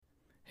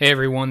Hey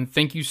everyone,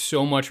 thank you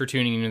so much for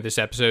tuning into this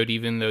episode,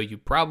 even though you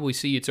probably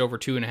see it's over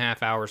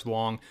 2.5 hours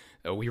long.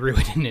 We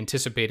really didn't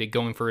anticipate it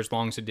going for as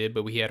long as it did,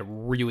 but we had a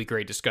really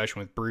great discussion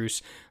with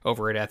Bruce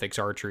over at Ethics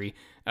Archery.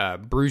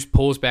 Bruce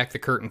pulls back the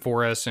curtain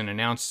for us and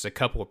announces a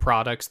couple of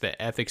products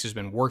that Ethics has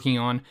been working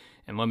on,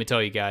 and let me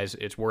tell you guys,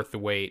 it's worth the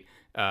wait.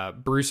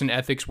 Bruce and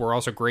Ethics were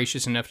also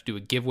gracious enough to do a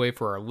giveaway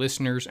for our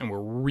listeners, and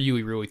we're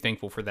really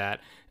thankful for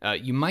that.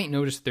 You might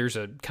notice there's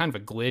a kind of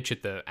a glitch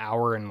at the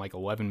hour and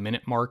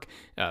 11-minute mark.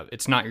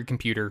 It's not your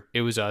computer,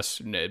 it was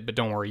us, but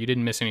don't worry, you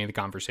didn't miss any of the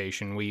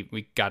conversation.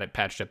 We got it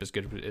patched up as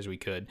good as we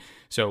could.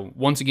 So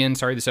once again,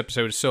 sorry this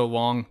episode is so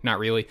long, not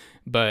really,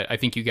 but I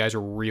think you guys are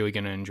really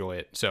going to enjoy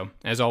it. So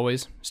as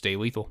always, stay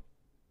lethal.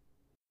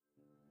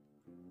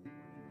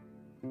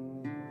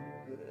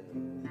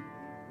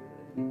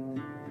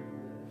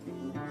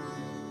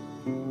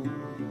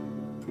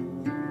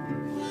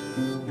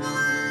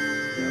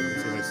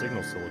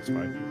 Signal still looks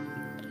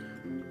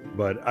fine,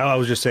 but I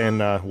was just saying,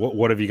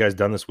 what have you guys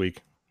done this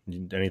week?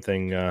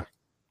 Anything?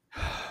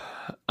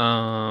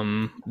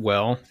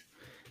 Well,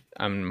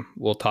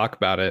 we'll talk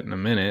about it in a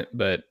minute,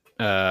 but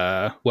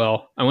I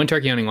went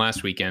turkey hunting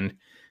last weekend,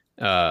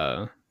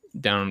 down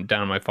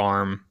on my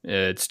farm.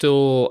 It's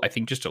still, I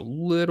think, just a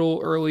little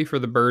early for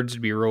the birds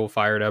to be real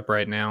fired up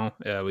right now,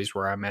 at least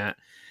where I'm at.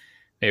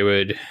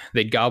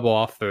 They'd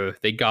gobble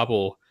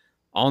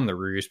on the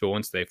roost, but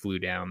once they flew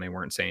down, they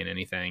weren't saying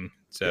anything.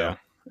 So,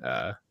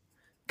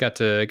 got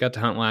to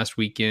hunt last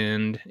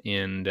weekend,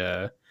 and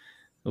it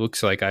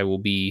looks like I will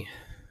be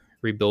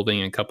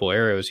rebuilding a couple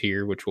arrows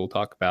here, which we'll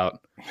talk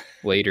about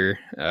later.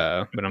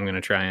 But I'm going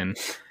to try and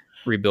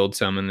rebuild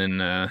some, and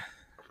then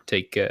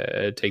take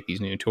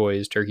these new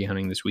toys turkey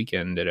hunting this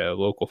weekend at a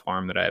local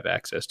farm that I have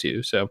access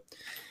to. So,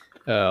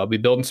 I'll be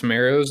building some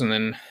arrows and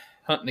then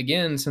hunting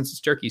again since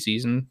it's turkey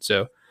season.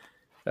 So.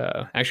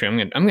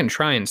 Actually, I'm gonna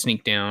try and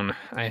sneak down.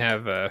 I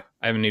have a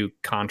new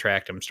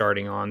contract I'm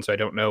starting on, so I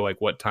don't know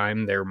what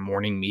time their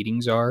morning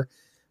meetings are.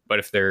 But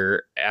if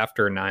they're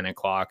after 9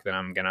 o'clock, then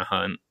I'm gonna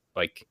hunt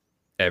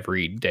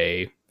every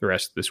day the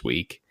rest of this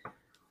week,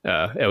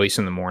 at least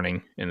in the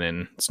morning, and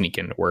then sneak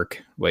into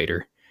work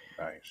later.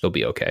 Nice. They'll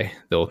be okay.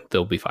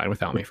 They'll be fine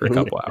without me for a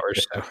couple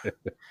hours. So.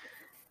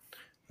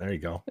 There you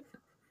go.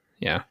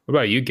 Yeah. What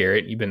about you,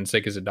 Garrett? You've been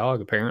sick as a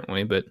dog,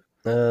 apparently, but.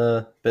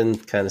 Been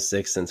kind of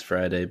sick since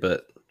Friday,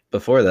 but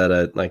before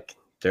that,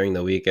 during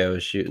the week, I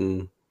was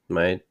shooting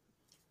my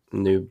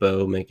new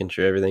bow, making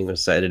sure everything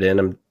was sighted in.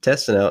 I'm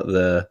testing out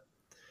the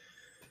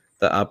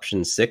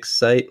Option 6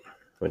 sight,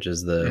 which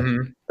is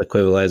the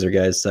Equivalizer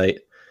Guys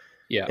site.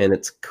 Yeah. And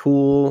it's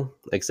cool,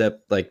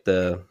 except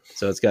so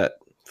it's got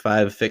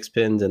 5 fixed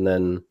pins and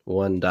then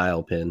 1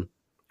 dial pin.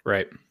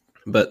 Right.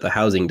 But the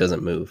housing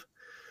doesn't move.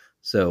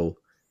 So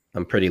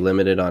I'm pretty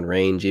limited on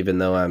range, even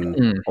though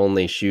I'm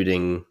only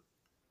shooting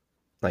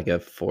a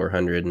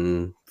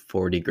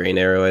 440 grain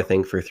arrow, I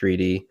think, for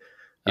 3D.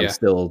 I'm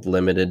still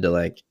limited to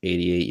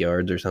 88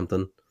 yards or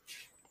something,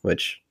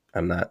 which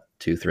I'm not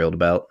too thrilled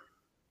about.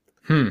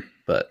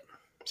 But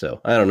so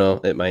I don't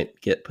know. It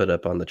might get put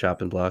up on the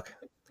chopping block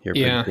here.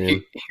 Yeah.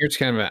 Here's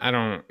kind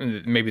of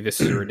maybe this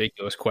is a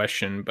ridiculous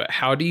question, but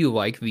how do you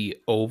like the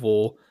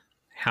oval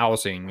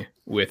housing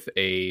with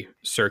a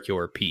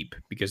circular peep?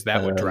 Because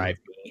that would drive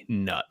me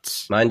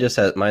nuts. Mine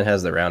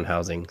has the round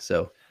housing,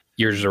 so.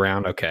 Yours is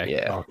around, okay.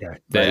 Yeah. Okay.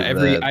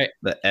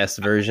 The S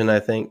version, I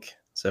think.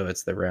 So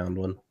it's the round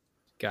one.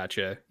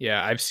 Gotcha.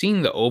 Yeah, I've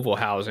seen the oval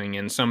housing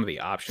in some of the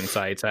option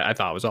sites. I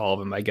thought it was all of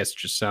them. I guess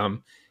just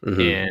some.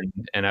 And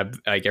I've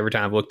every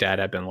time I've looked at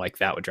it, I've been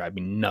that would drive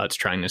me nuts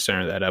trying to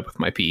center that up with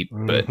my peep.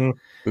 But I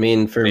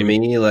mean, for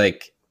me,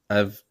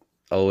 I've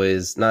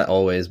always, not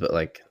always,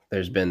 but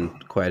there's been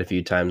quite a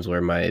few times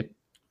where my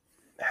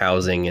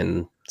housing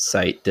and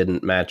sight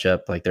didn't match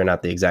up. They're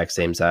not the exact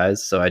same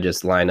size, so I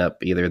just line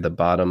up either the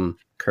bottom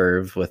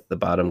curve with the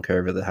bottom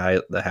curve of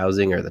the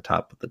housing, or the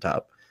top with the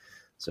top.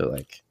 So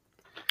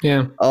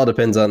all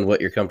depends on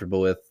what you're comfortable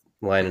with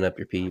lining up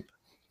your peep.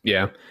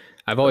 Yeah,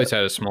 I've always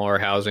had a smaller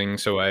housing,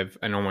 so I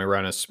normally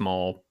run a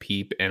small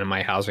peep, and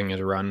my housing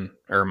is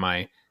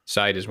my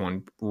sight is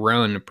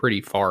run pretty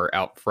far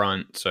out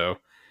front. So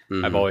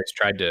I've always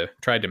tried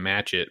to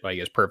match it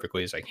as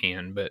perfectly as I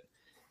can, but.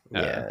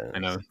 I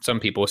know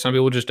some people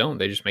just don't.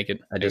 They just make it.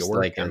 I just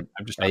work.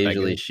 I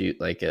usually shoot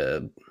I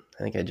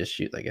think I just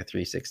shoot a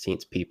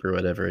 3/16 peep or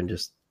whatever, and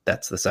just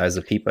that's the size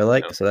of peep I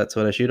like. So that's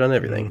what I shoot on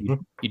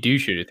everything. You do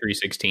shoot at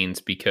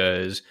 3/16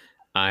 because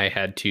I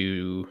had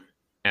to,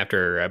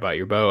 after I bought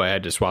your bow, I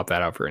had to swap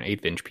that out for an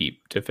 1/8"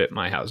 peep to fit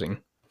my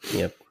housing.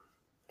 Yep,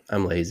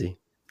 I'm lazy,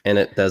 and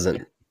it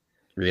doesn't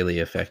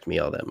really affect me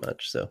all that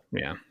much. So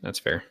yeah, that's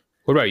fair.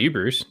 What about you,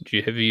 Bruce?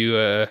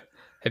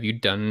 Have you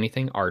done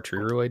anything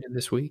archery related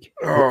this week?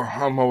 Oh,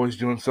 I'm always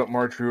doing something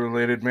archery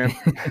related, man.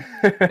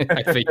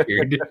 I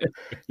figured.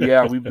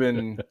 Yeah, we've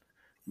been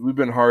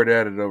hard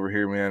at it over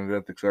here, man, at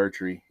Ethics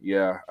Archery.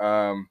 Yeah.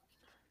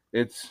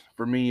 It's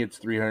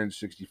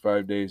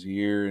 365 days a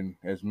year, and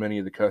as many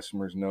of the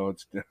customers know,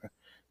 it's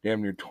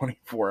damn near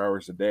 24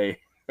 hours a day.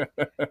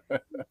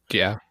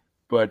 Yeah.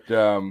 But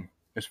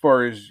as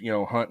far as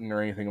hunting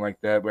or anything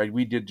like that,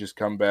 we did just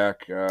come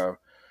back.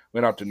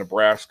 Went out to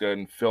Nebraska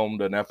and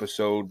filmed an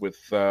episode with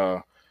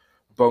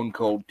Bone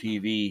Cold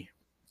TV,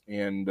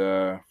 and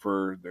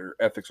for their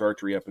ethics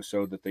archery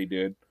episode that they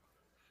did,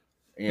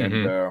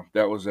 and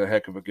that was a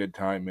heck of a good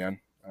time, man.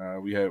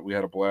 We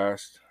had a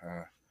blast.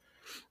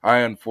 I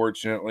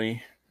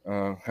unfortunately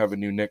have a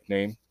new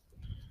nickname.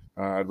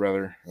 I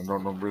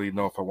don't really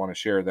know if I want to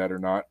share that or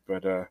not,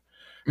 but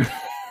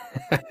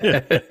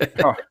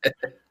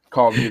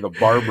called me the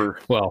barber.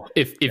 Well,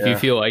 if you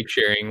feel like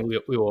sharing,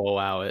 we will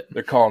allow it.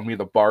 They're calling me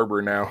the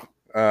barber now.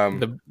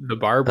 The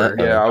barber.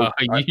 Yeah,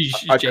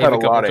 I cut a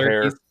lot of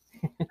hair.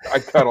 I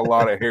cut a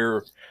lot of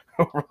hair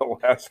over the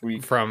last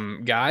week.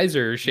 From guys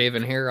or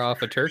shaving hair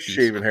off of turkeys?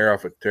 Shaving hair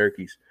off of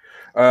turkeys.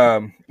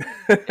 It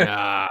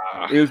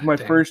was my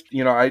first.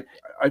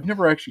 I've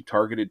never actually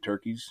targeted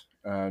turkeys.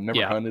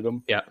 Never hunted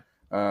them. Yeah.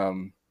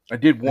 I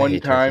did one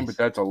time, but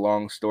that's a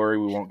long story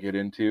we won't get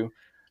into.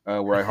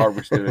 Where I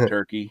harvested a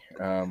turkey.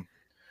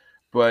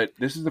 But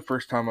this is the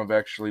first time I've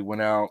actually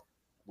went out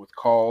with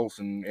calls,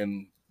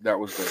 and that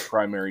was the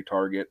primary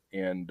target.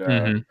 And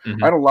I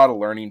had a lot of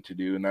learning to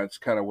do, and that's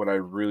kind of what I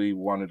really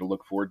wanted to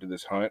look forward to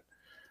this hunt.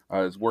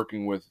 Is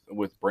working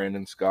with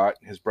Brandon Scott,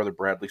 his brother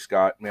Bradley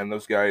Scott. Man,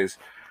 those guys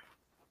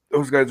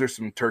are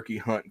some turkey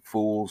hunting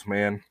fools,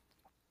 man.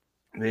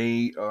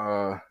 They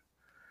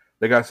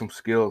got some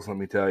skills, let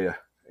me tell you.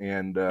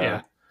 And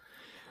well,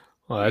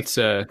 that's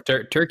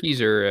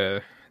turkeys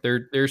are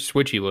they're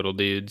switchy little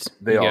dudes.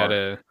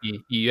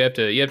 You have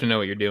to know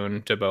what you're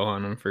doing to bow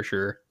hunt them for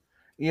sure.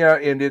 Yeah,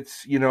 and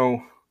it's you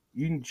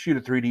can shoot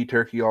a 3D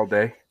turkey all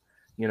day,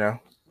 kind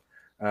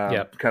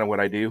of what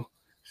I do.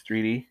 It's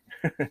 3D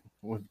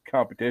with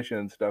competition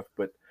and stuff,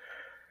 but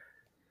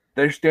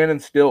they're standing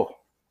still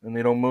and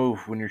they don't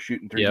move when you're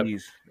shooting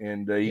 3Ds.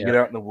 And you get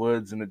out in the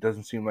woods and it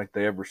doesn't seem like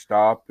they ever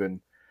stop. And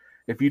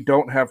if you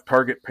don't have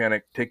target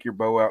panic, take your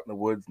bow out in the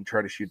woods and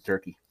try to shoot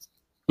turkey.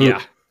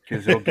 Yeah.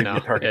 Because it'll give you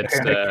target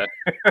panic.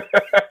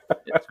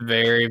 It's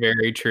very,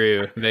 very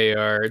true.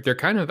 They're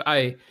kind of,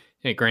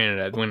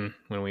 granted, when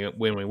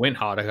we went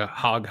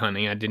hog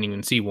hunting, I didn't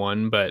even see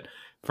one, but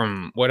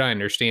from what I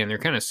understand, they're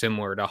kind of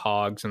similar to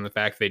hogs in the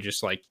fact they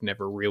just like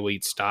never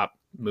really stop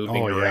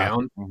moving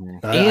around.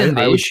 And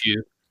the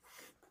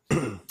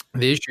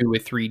issue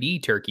with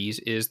 3D turkeys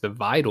is the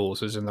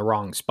vitals is in the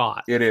wrong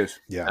spot. It is.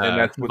 Yeah. And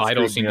that's the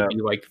vitals seem to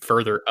be like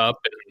further up.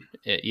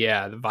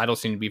 The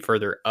vitals seem to be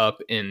further up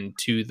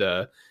into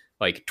the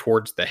like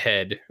towards the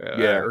head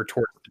or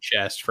towards the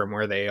chest from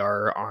where they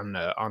are on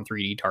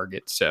 3D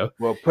targets. So,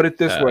 well, put it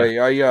this way.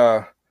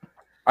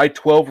 I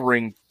 12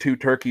 ringed 2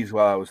 turkeys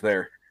while I was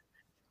there.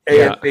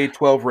 They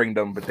 12 ringed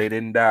them, but they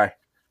didn't die.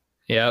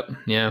 Yep.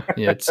 Yeah.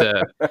 It's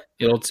the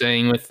old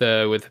saying with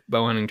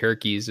bow hunting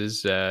turkeys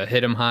is hit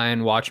them high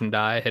and watch them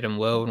die, hit them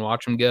low and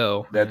watch them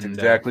go. That's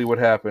exactly what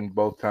happened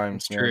both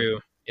times. It's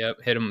true.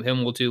 Yep. Hit them a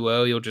little too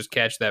low. You'll just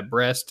catch that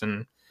breast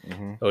and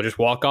they'll just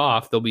walk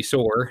off. They'll be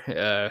sore.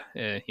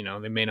 They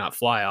may not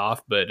fly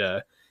off,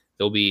 but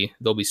they'll be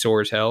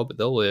sore as hell, but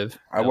they'll live.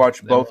 I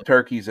watched both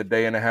turkeys a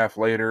day and a half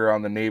later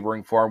on the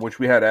neighboring farm, which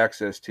we had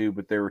access to,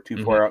 but they were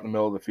too far out in the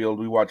middle of the field.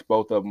 We watched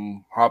both of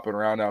them hopping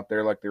around out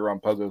there like they were on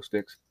pogo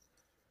sticks.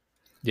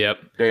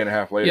 Yep. Day and a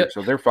half later,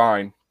 so they're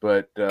fine,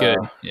 but good.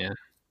 Yeah,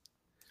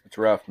 it's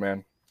rough,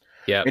 man.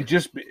 Yeah,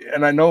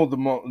 and I know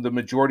the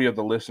majority of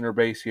the listener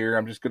base here.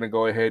 I'm just going to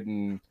go ahead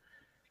and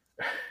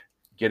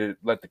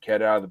let the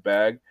cat out of the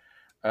bag.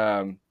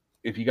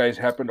 If you guys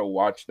happen to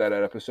watch that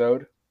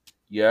episode,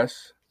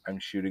 yes, I'm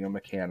shooting a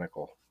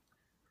mechanical.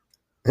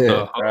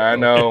 I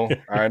know.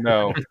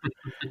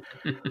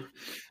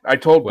 I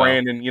told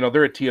Brandon,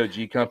 they're a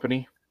TOG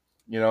company,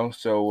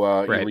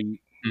 so right.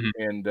 Elite,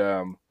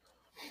 and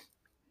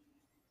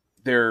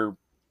their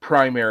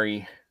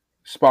primary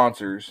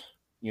sponsors,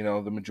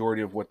 the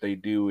majority of what they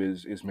do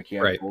is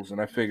mechanicals. Right.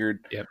 And I figured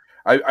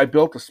I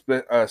built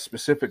a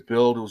specific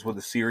build. It was with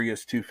a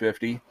Sirius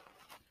 250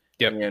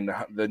 and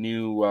the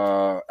new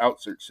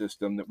outsert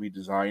system that we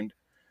designed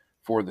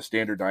for the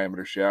standard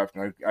diameter shaft.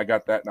 And I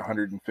got that in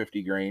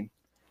 150 grain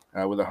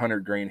with a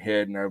 100 grain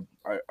head. And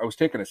I was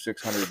taking a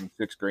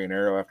 606 grain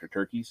arrow after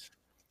turkeys.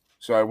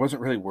 So I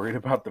wasn't really worried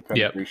about the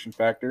penetration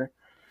factor.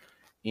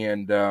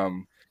 And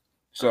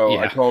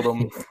I told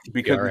them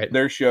because of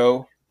their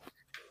show,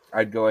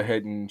 I'd go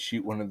ahead and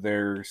shoot one of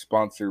their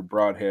sponsor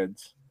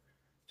broadheads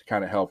to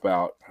kind of help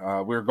out.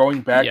 We're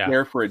going back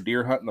there for a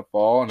deer hunt in the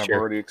fall, and I've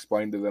already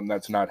explained to them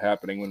that's not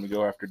happening when we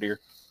go after deer.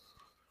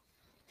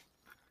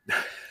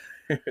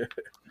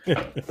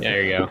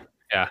 There you go.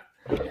 Yeah.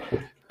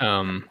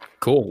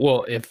 Cool.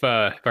 Well, if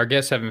our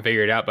guests haven't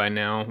figured it out by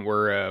now,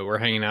 we're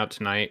hanging out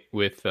tonight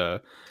with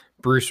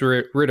Bruce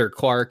Ritter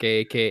Clark,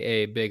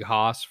 aka Big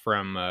Hoss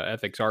from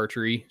Ethics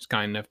Archery. He's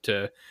kind enough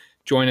to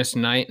join us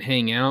tonight,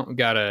 hang out. We've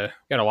got a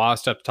lot of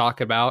stuff to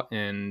talk about,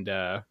 and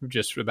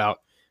just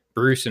about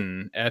Bruce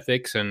and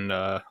ethics, and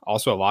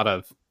also a lot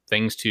of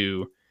things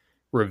to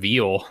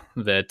reveal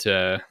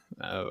that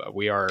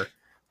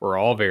we're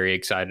all very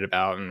excited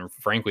about, and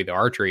frankly, the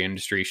archery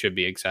industry should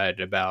be excited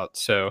about.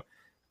 So,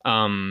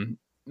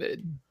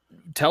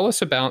 tell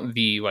us about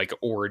the like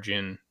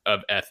origin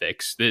of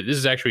ethics. This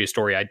is actually a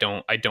story I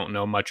don't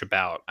know much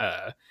about.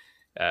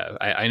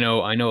 I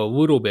know a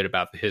little bit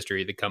about the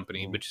history of the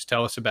company, but just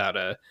tell us about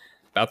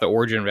the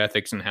origin of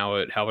ethics and how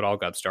it all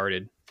got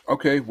started.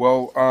 Okay,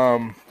 well,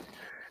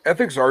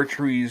 ethics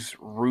archery's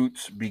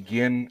roots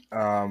begin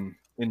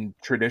in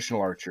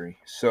traditional archery.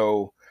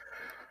 So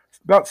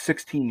about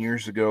 16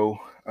 years ago,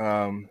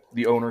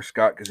 the owner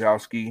Scott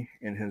Gazowski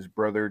and his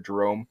brother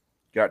Jerome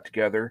got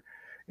together,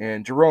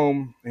 and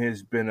Jerome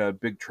has been a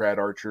big trad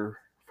archer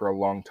for a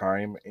long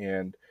time,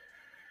 and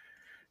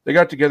they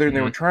got together and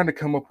they were trying to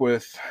come up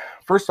with.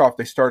 First off,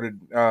 they started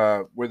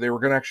where they were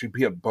going to actually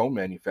be a bow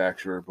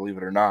manufacturer, believe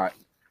it or not,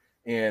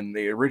 and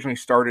they originally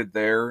started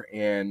there.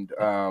 And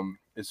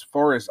as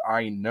far as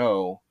I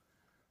know,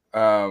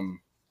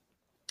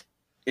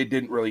 it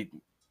didn't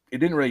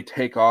really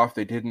take off.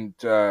 They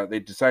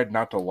decided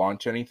not to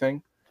launch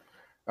anything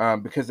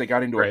because they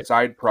got into a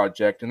side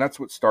project, and that's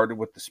what started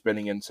with the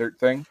spinning insert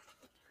thing.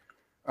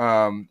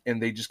 And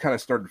they just kind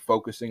of started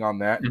focusing on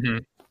that. Mm-hmm.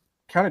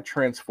 Kind of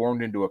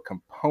transformed into a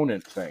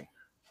component thing.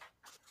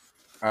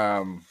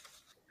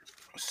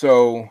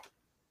 So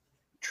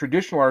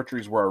traditional archery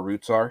is where our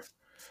roots are.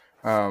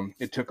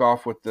 It took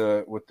off with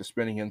the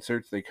spinning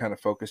inserts. They kind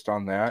of focused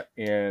on that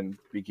and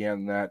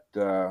began that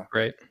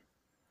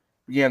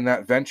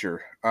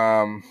venture.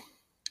 And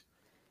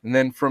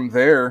then from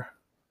there,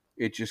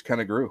 it just kind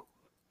of grew.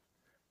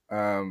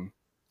 And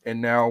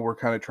now we're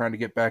kind of trying to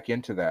get back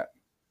into that.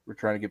 We're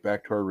trying to get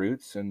back to our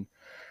roots, and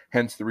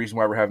hence the reason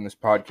why we're having this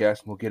podcast.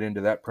 And we'll get into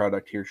that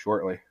product here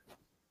shortly.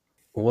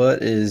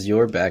 What is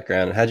your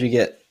background? How'd you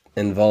get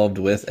involved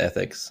with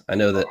ethics? I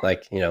know that,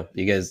 like,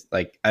 you guys,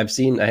 like, I had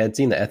seen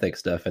the ethics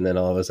stuff, and then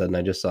all of a sudden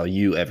I just saw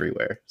you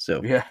everywhere.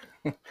 So yeah.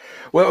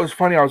 Well, it was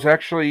funny. I was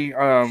actually,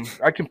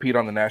 I compete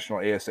on the national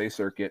ASA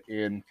circuit,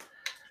 and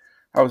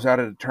I was out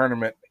at a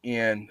tournament,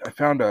 and I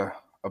found a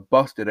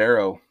busted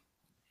arrow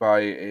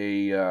by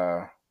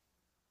a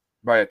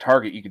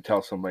target. You could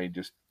tell somebody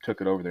just took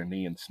it over their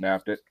knee and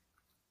snapped it.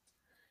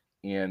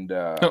 And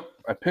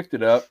I picked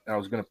it up, and I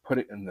was going to put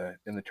it in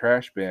the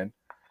trash bin,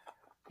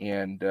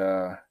 and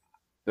the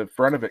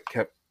front of it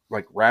kept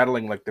like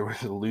rattling, like there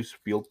was a loose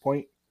field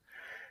point.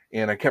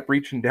 And I kept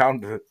reaching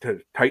down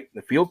to tighten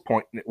the field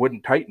point, and it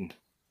wouldn't tighten.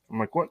 I'm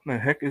like, what in the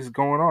heck is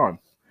going on?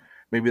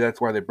 Maybe that's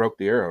why they broke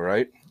the arrow,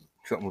 right?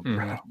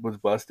 Something was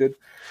busted.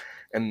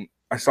 And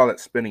I saw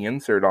that spinning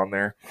insert on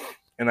there,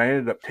 and I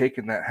ended up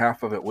taking that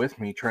half of it with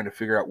me, trying to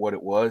figure out what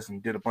it was,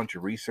 and did a bunch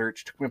of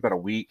research. It took me about a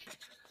week,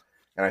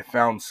 and I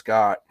found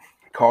Scott,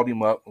 called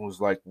him up, and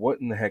was like,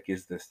 what in the heck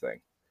is this thing?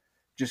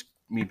 Just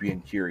me being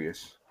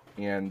curious.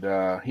 And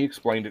he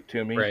explained it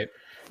to me. Right.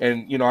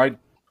 And,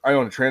 I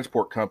own a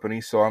transport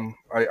company, so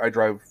I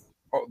drive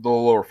the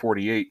lower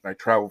 48, and I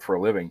travel for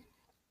a living.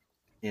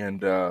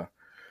 And I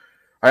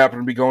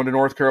happened to be going to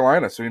North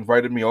Carolina, so he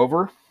invited me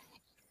over.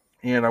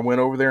 And I went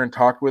over there and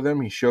talked with him.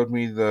 He showed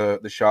me the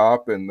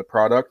shop and the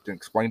product and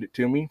explained it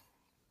to me.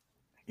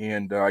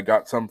 And I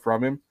got some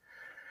from him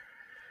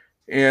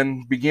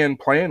and began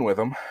playing with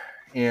him.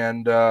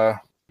 And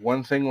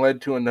one thing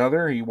led to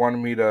another. He wanted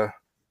me to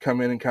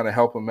come in and kind of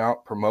help him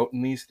out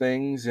promoting these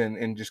things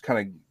and just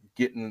kind of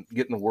getting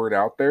the word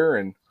out there.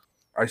 And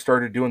I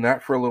started doing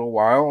that for a little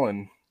while,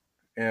 and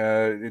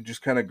it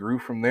just kind of grew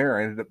from there.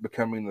 I ended up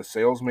becoming the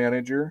sales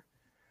manager.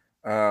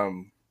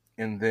 And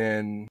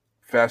then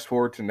fast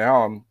forward to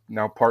now, I'm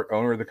now part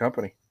owner of the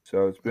company.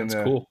 So it's been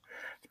cool.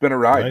 It's been a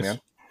ride, man.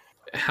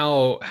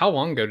 How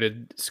long ago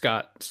did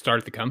Scott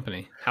start the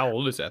company? How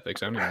old is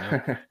Ethics? I don't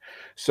even know.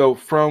 So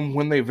from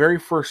when they very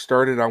first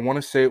started, I want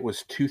to say it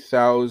was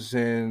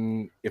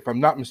 2000. If I'm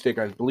not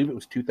mistaken, I believe it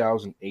was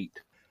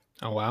 2008.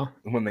 Oh, wow.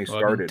 When they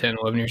started. 10,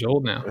 11 years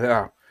old now.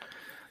 Yeah.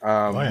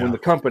 When the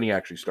company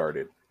actually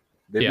started.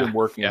 They've been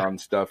working on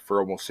stuff for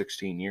almost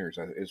 16 years,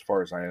 as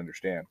far as I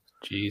understand.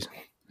 Jeez.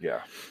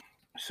 Yeah.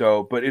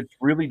 So, but it's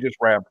really just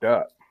ramped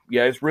up.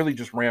 Yeah, it's really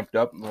just ramped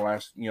up in the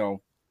last, 4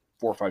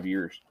 or 5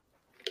 years.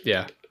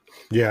 Yeah.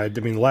 I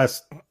mean, the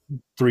last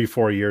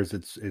 3-4 years,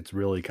 it's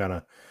really kind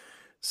of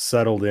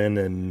settled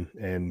in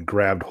and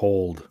grabbed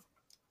hold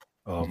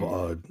of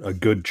a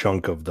good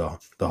chunk of the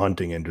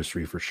hunting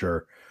industry for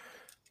sure.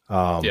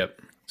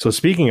 So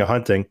speaking of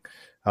hunting,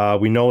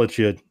 we know that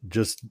you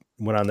just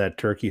went on that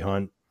turkey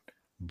hunt,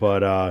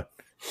 but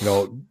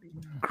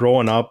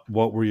growing up,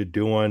 what were you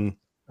doing?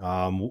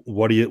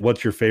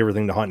 What's your favorite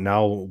thing to hunt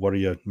now? What are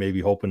you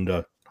maybe hoping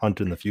to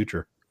hunt in the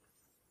future?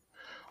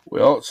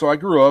 Well, so I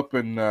grew up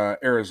in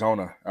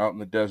Arizona, out in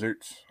the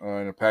deserts,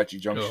 in Apache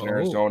Junction,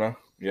 Arizona.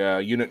 Yeah,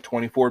 Unit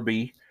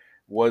 24B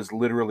was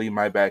literally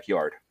my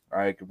backyard.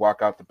 I could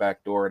walk out the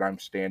back door and I'm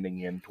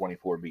standing in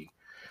 24B,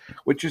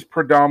 which is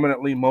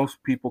predominantly,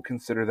 most people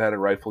consider that a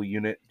rifle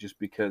unit just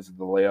because of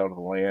the layout of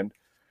the land.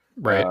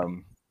 Right.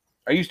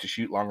 I used to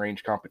shoot long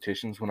range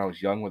competitions when I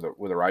was young with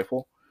a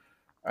rifle.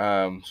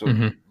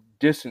 So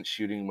distance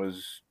shooting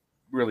was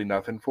really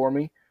nothing for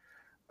me.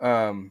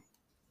 And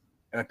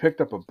I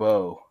picked up a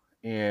bow,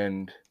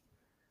 and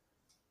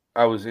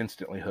I was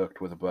instantly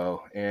hooked with a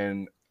bow.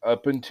 And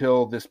up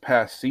until this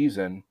past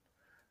season,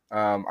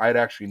 I'd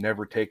actually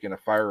never taken a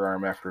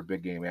firearm after a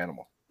big game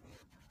animal.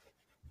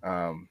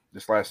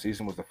 This last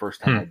season was the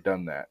first time I'd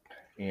done that.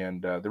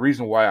 And the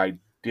reason why I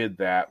did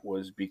that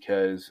was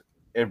because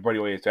everybody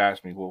always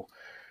asked me, well,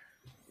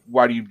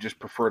 why do you just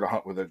prefer to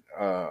hunt with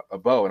a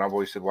bow? And I've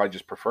always said, well, I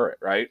just prefer it,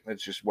 right?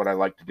 It's just what I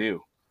like to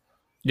do.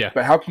 Yeah.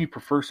 But how can you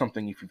prefer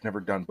something if you've never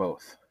done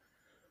both?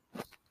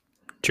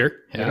 Sure.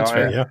 Yeah, that's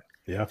fair.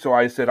 Yeah. So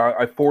I said,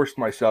 I forced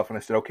myself and I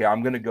said, okay,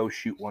 I'm going to go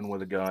shoot one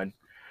with a gun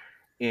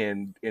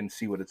and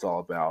see what it's all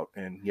about.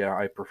 And yeah,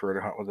 I prefer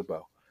to hunt with a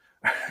bow.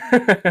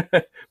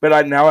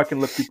 But now I can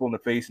look people in the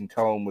face and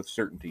tell them with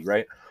certainty,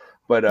 right?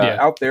 But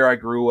out there, I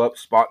grew up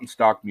spot and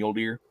stock mule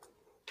deer.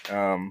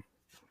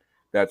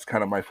 That's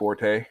kind of my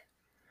forte.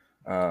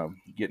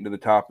 Getting to the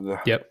top of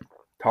the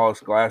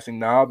tallest glassing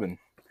knob and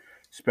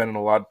spending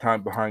a lot of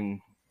time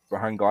behind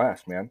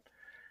glass, man.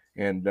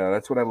 And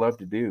that's what I love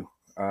to do.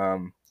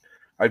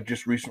 I've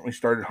just recently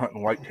started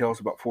hunting whitetails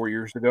about 4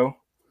 years ago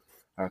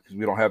because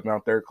we don't have them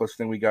out there. Closest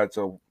thing we got is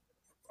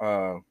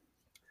a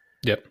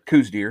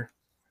Coues deer,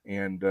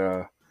 and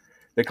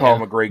they call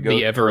them a gray ghost.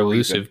 The ever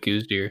elusive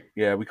Coues deer.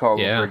 Yeah, we call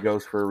them a gray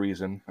ghost for a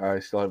reason. I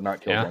still have not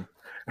killed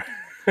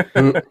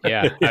them.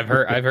 Yeah, I've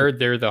heard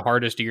they're the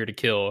hardest deer to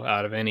kill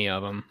out of any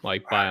of them,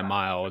 like by a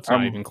mile. It's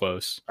not even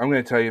close. I'm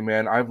going to tell you,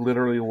 man, I've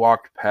literally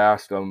walked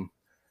past them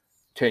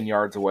 10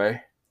 yards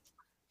away,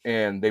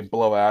 and they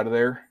blow out of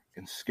there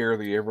and scare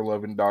the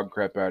ever-loving dog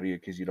crap out of you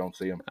because you don't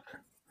see them.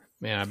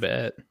 Man, I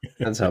bet.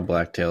 That's how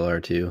blacktail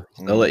are too.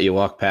 They'll let you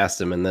walk past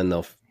them, and then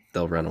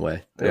they'll run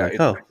away. They're like,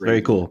 oh,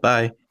 very cool,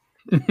 bye.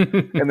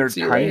 And they're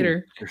tiny.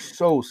 Later. They're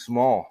so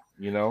small,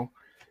 you know.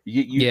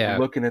 You're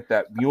looking at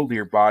that mule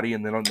deer body,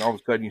 and then all of a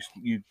sudden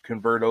you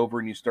convert over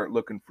and you start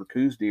looking for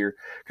Coues deer.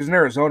 Because in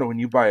Arizona, when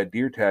you buy a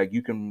deer tag,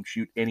 you can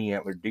shoot any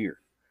antlered deer.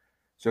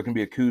 So it can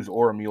be a Coues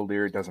or a mule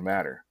deer; it doesn't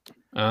matter.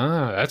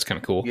 Ah, that's kind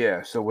of cool.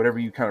 Yeah, so whatever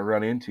you kind of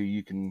run into,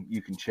 you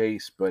can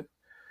chase. But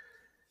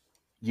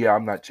yeah,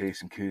 I'm not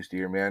chasing Coues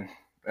deer, man.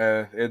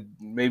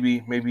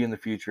 Maybe in the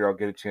future I'll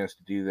get a chance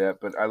to do that.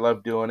 But I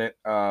love doing it.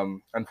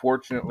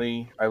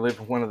 Unfortunately, I live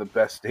in one of the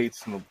best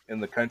states in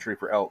the country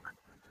for elk.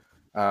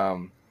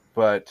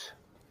 But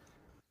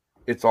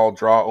it's all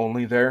draw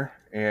only there,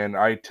 and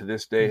I to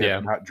this day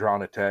have not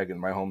drawn a tag in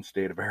my home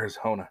state of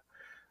Arizona.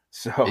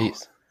 So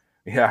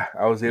yeah,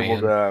 I was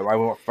able to.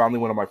 I finally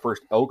went on my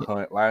first elk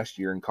hunt last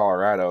year in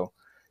Colorado.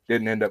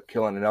 Didn't end up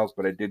killing an elk,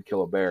 but I did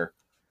kill a bear,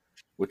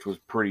 which was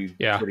pretty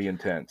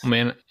intense.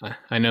 Man,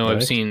 I know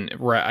I've seen.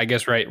 I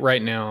guess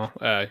right now,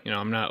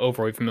 I'm not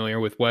overly familiar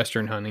with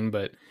Western hunting,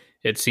 but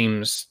it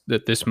seems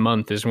that this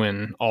month is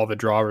when all the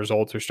draw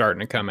results are starting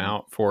to come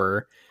out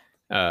for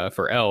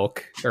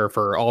elk or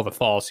for all the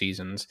fall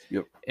seasons.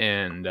 Yep.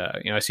 And,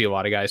 I see a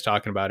lot of guys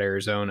talking about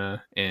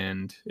Arizona,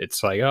 and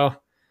it's like, oh,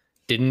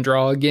 didn't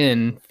draw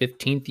again,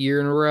 15th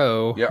year in a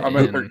row. Yeah, I'm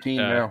at 13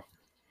 now.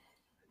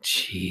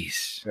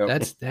 Jeez.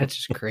 Yep. That's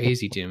just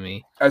crazy to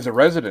me. As a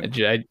resident.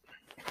 God,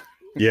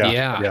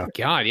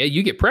 yeah,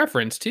 you get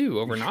preference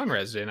too over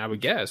non-resident, I would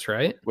guess,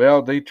 right?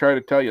 Well, they try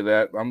to tell you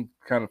that. I'm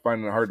kind of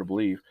finding it hard to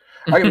believe.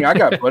 I mean, I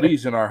got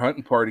buddies in our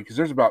hunting party because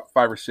there's about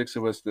 5 or 6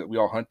 of us that we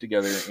all hunt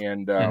together,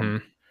 and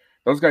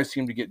those guys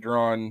seem to get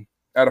drawn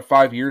out of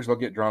 5 years. They'll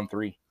get drawn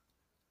 3.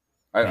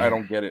 I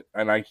don't get it,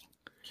 and I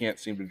can't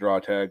seem to draw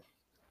a tag.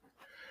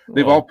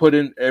 They've all put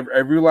in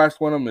every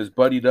last one of them is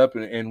buddied up,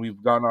 and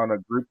we've gone on a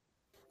group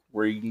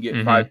where you can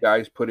get 5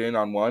 guys put in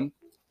on one.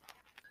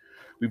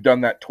 We've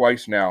done that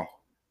twice now,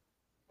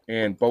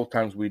 and both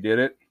times we did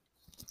it,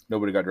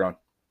 nobody got drawn.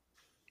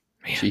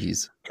 Man.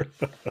 Jeez.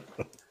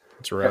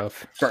 It's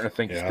rough. I'm starting to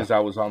think it's because I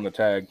was on the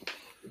tag.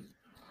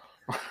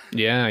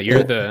 Yeah,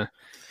 you're the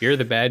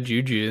bad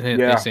juju.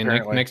 They say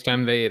next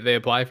time they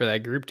apply for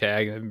that group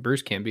tag,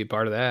 Bruce can't be a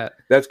part of that.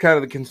 That's kind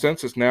of the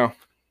consensus now.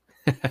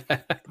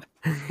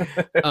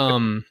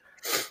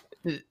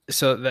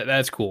 So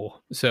that's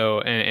cool.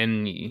 So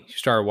and you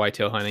start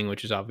whitetail hunting,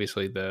 which is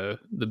obviously the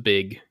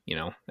big,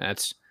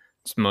 it's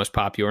the most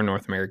popular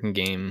North American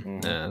game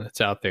that's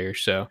out there.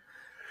 So.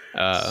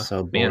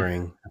 So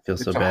boring. Man, I feel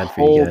so bad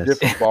for you guys.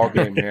 It's a whole different ball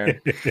game,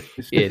 man. It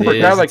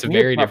is. It's a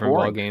very different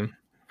ball game.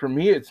 For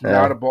me, it's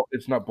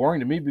not boring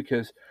to me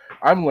because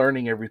I'm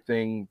learning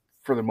everything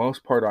for the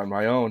most part on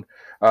my own.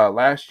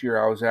 Last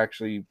year, I was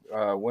actually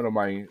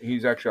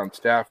he's actually on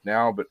staff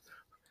now, but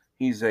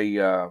he's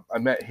I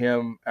met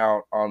him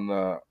out on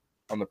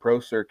the pro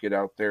circuit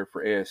out there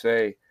for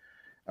ASA,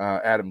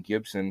 Adam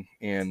Gibson,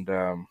 and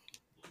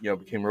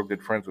became real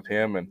good friends with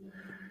him, and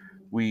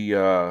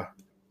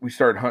we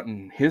started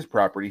hunting his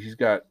property. He's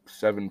got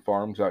 7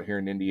 farms out here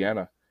in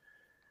Indiana,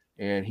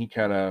 and he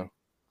kind of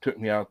took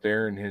me out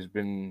there and has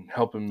been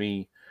helping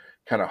me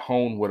kind of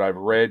hone what I've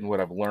read and what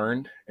I've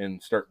learned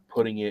and start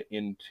putting it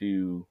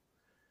into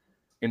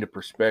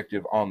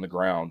perspective on the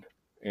ground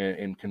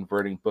and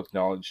converting book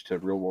knowledge to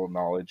real world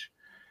knowledge.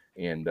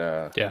 And,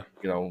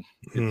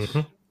 it's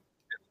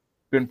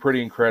been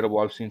pretty incredible.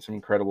 I've seen some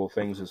incredible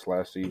things this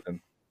last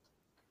season.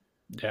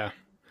 Yeah.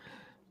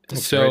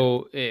 That's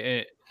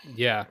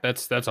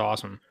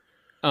awesome.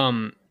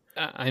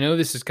 I know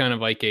this is kind of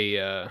like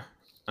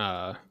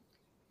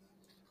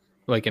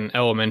like an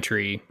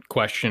elementary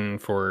question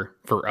for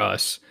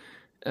us,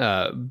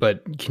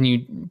 but can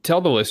you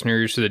tell the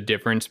listeners the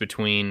difference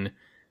between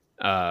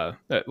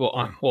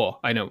well,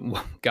 I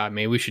know, God,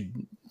 maybe we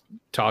should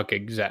talk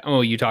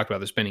you talked about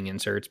the spinning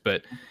inserts,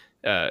 but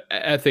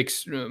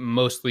Ethics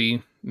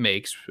mostly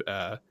makes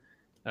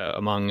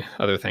among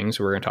other things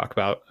we're going to talk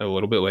about a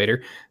little bit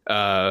later,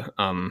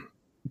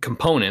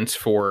 components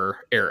for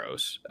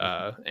arrows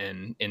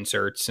and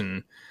inserts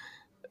and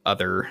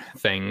other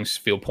things,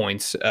 field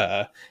points.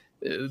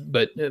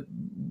 But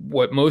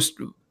what most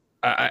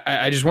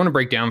I just want to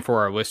break down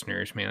for our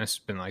listeners, man, this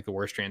has been like the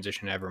worst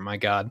transition ever. My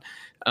God.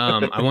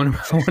 I want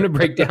to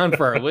break down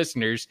for our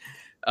listeners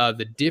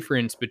the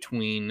difference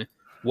between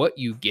what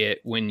you get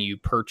when you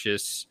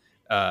purchase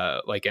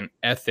like an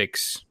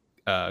Ethics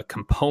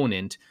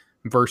component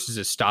versus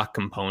a stock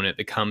component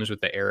that comes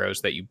with the arrows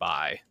that you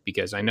buy,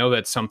 because I know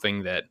that's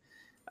something that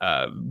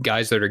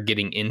guys that are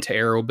getting into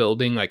arrow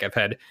building, like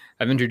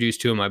I've introduced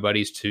two of my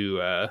buddies to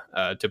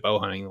bow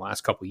hunting the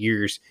last couple of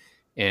years,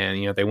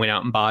 and they went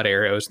out and bought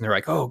arrows, and they're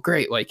like, oh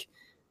great, like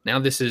now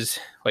this is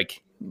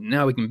like,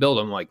 now we can build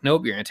them. Like,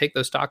 nope, you're going to take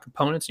those stock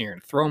components and you're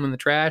going to throw them in the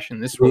trash,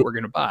 and this is what we're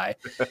going to buy.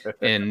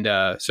 And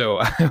so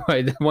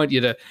I want you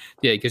to,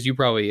 because you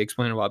probably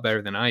explain a lot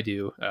better than I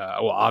do.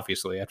 Well,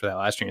 obviously, after that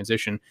last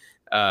transition,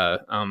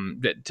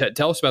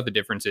 tell us about the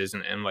differences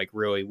and like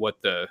really what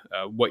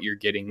you're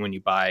getting when you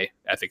buy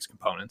Ethics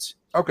components.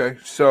 Okay,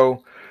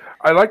 so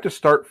I like to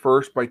start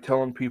first by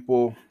telling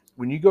people,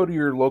 when you go to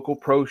your local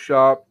pro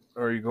shop,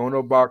 or you're going to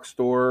a box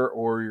store,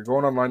 or you're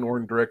going online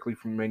ordering directly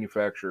from the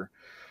manufacturer,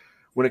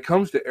 when it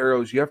comes to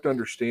arrows, you have to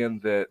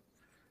understand that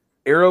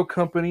arrow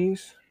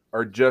companies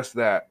are just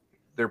that.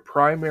 Their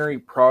primary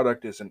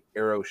product is an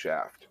arrow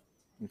shaft.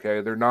 Okay,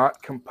 they're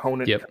not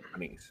component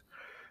companies.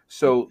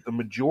 So the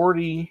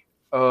majority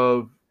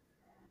of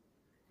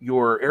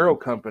your arrow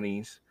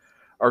companies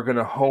are going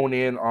to hone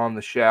in on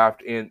the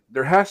shaft, and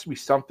there has to be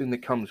something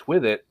that comes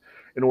with it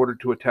in order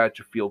to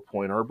attach a field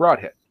point or a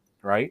broadhead,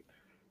 right?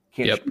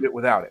 Can't shoot it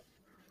without it.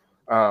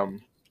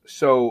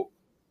 So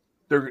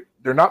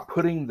they're not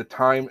putting the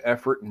time,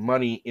 effort, and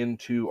money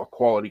into a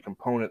quality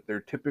component.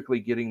 They're typically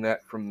getting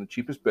that from the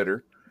cheapest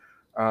bidder.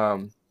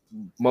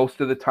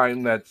 Most of the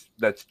time,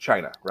 that's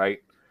China, right?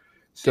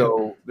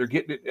 So they're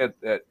getting it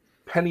at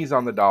pennies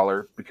on the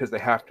dollar because they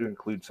have to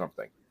include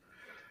something.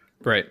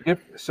 Right.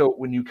 So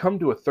when you come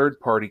to a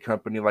third-party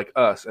company like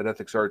us at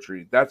Ethics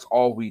Archery, that's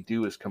all we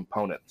do is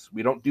components.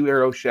 We don't do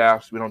arrow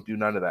shafts. We don't do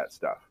none of that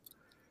stuff.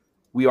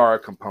 We are a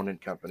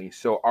component company.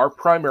 So our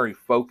primary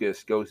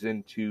focus goes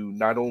into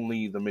not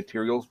only the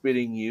materials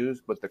being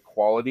used, but the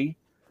quality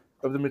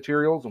of the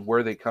materials and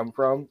where they come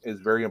from is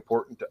very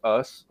important to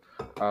us.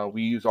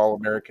 We use all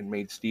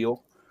American-made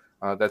steel.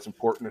 That's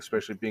important,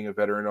 especially being a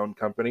veteran-owned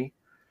company.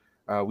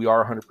 We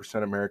are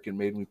 100%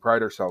 American-made, and we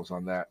pride ourselves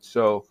on that.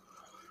 So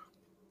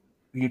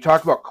you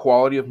talk about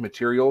quality of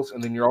materials,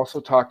 and then you're also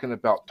talking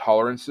about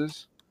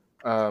tolerances.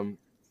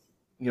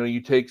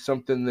 You take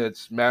something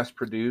that's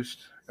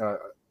mass-produced,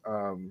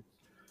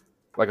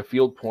 like a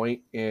field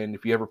point, and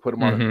if you ever put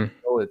them on a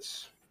field,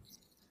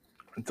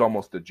 it's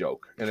almost a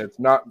joke, and that's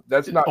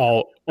not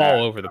all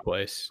over the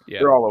place. Yeah,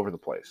 they're all over the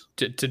place.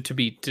 To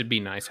be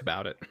nice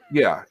about it.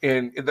 Yeah,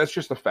 and that's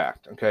just a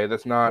fact. Okay,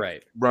 that's not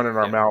running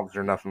our mouths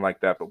or nothing like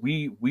that. But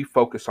we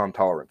focus on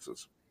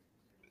tolerances.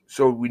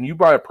 So when you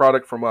buy a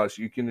product from us,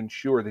 you can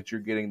ensure that you're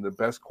getting the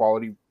best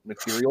quality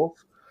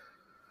materials.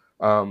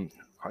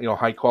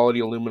 High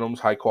quality aluminums,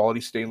 high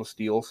quality stainless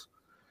steels.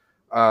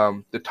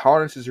 The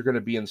tolerances are going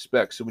to be in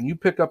spec. So when you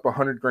pick up a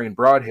 100-grain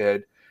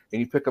broadhead and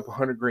you pick up a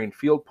 100-grain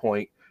field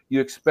point, you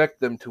expect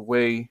them to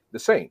weigh the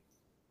same,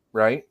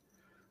 right?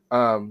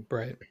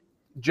 Right.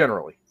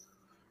 Generally,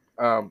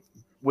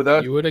 with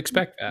us, you would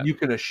expect that. You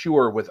can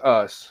assure with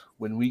us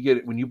when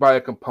you buy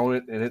a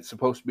component and it's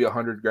supposed to be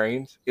 100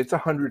 grains, it's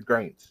 100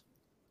 grains.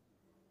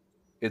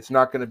 It's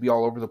not going to be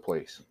all over the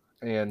place,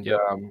 and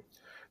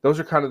those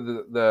are kind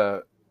of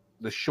the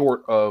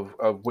short of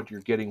what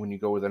you're getting when you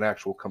go with an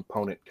actual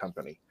component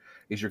company.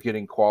 Is you're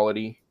getting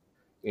quality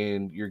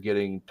and you're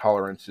getting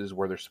tolerances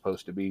where they're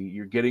supposed to be.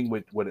 You're getting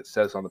what it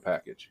says on the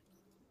package.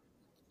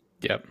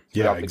 Yep.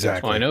 Yeah,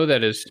 exactly. Well, I know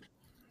that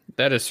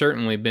has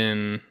certainly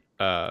been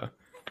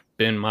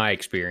my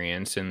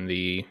experience in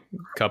the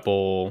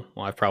couple.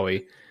 Well, I've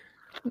probably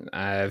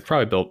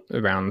built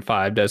around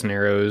 5 dozen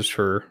arrows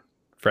for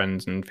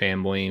friends and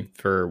family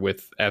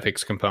with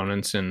Ethics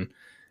components, and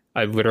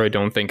I literally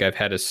don't think I've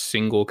had a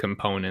single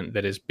component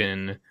that has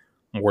been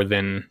more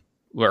than,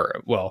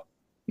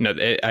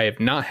 I have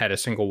not had a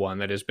single one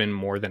that has been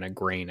more than a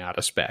grain out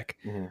of spec,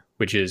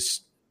 which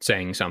is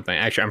saying something.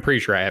 Actually, I'm pretty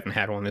sure I haven't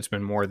had one that's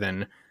been more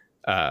than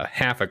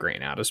half a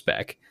grain out of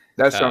spec.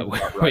 That sounds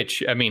right.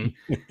 Which, I mean,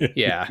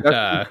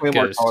 yeah. We claim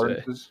our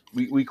tolerances.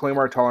 We claim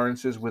our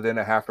tolerances within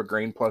a half a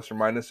grain plus or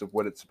minus of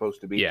what it's supposed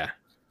to be. Yeah.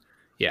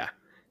 Yeah.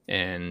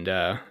 And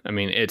I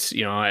mean, it's,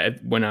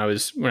 when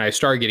I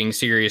started getting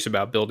serious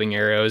about building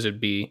arrows,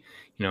 it'd be,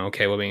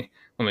 okay, let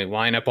let me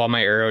line up all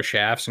my arrow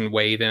shafts and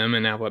weigh them,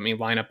 and now let me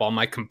line up all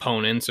my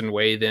components and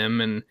weigh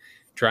them and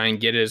try and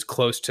get as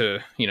close to,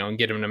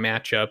 get them to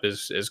match up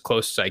as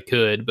close as I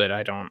could. But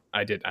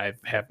I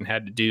haven't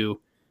had to do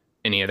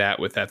any of that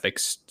with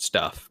ethics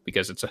stuff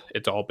because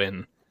it's all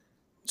been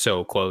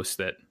so close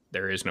that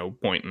there is no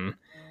point in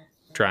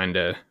trying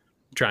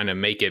to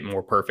make it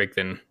more perfect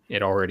than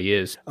it already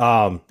is.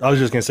 I was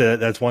just gonna say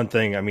that's one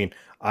thing. I mean,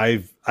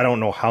 I don't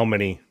know how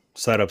many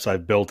setups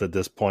I've built at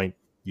this point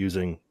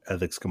using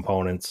ethics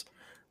components.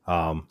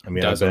 I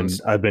mean,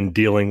 Dozens. I've been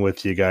dealing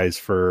with you guys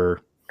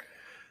for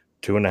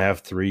 2.5,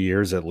 3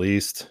 years at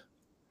least.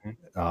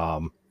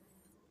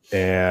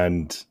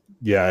 And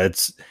yeah,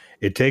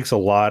 it takes a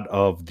lot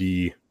of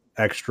the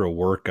extra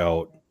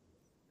workout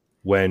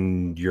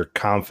when you're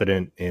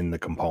confident in the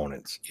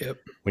components. Yep.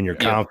 When you're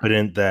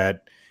confident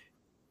that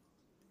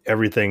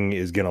everything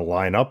is going to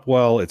line up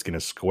well, it's going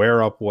to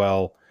square up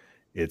well,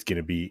 it's going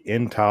to be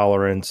in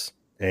tolerance,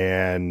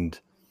 and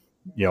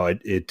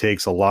it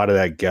takes a lot of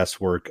that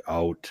guesswork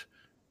out.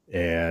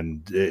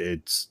 And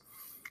it's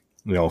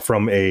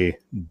from a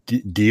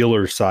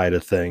dealer side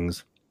of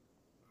things,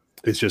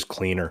 it's just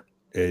cleaner.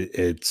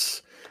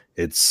 It's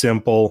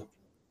simple,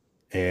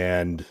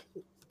 and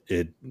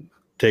it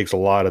takes a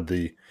lot of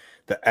the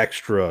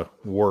extra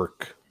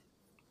work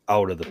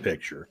out of the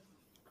picture.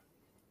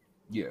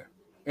 Yeah.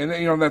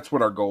 And that's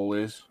what our goal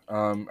is.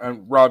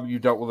 And Rob, you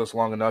dealt with us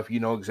long enough. You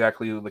know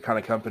exactly the kind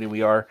of company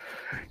we are.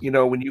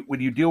 When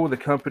you deal with a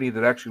company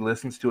that actually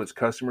listens to its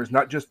customers,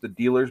 not just the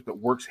dealers, but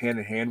works hand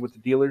in hand with the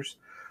dealers,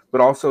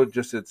 but also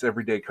just its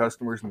everyday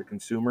customers and the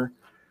consumer.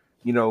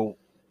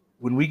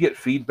 When we get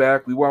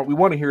feedback, we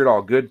want to hear it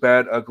all, good,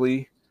 bad,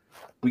 ugly.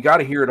 We got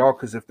to hear it all,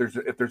 because if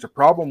there's a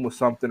problem with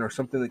something or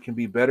something that can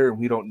be better and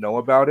we don't know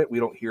about it, we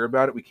don't hear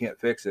about it, we can't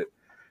fix it.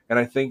 And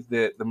I think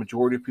that the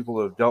majority of people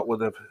who have dealt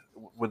with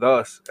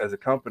us as a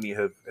company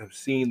have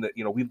seen that,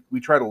 we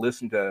try to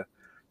listen to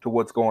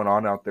what's going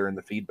on out there in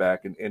the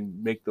feedback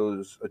and make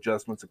those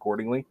adjustments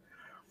accordingly.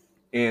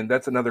 And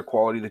that's another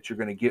quality that you're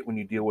going to get when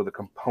you deal with a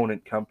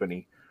component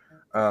company,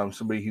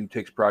 somebody who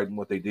takes pride in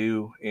what they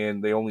do,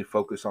 and they only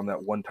focus on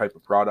that one type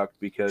of product,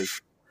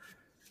 because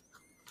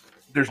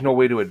there's no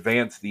way to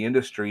advance the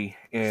industry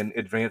and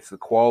advance the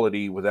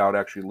quality without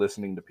actually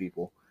listening to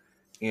people.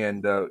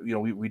 And,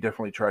 we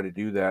definitely try to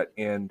do that.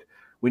 And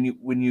when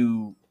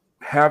you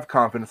have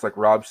confidence, like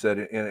Rob said,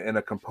 in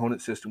a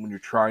component system, when you're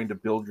trying to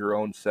build your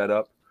own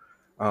setup,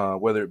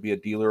 whether it be a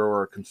dealer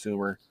or a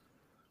consumer,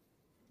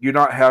 you're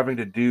not having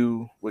to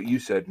do what you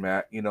said,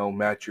 Matt,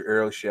 match your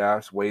arrow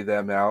shafts, weigh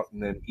them out,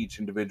 and then each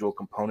individual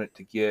component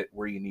to get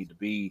where you need to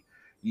be.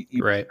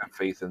 You right. have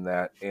faith in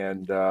that.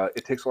 And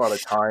it takes a lot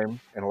of time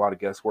and a lot of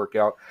guesswork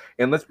out.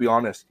 And let's be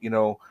honest,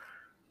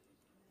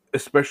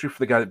 especially for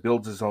the guy that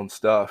builds his own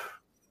stuff,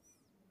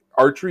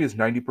 archery is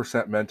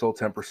 90% mental,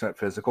 10%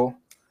 physical,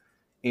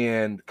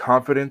 and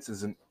confidence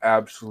is an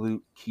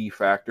absolute key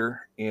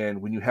factor.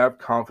 And when you have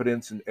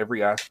confidence in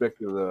every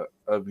aspect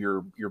of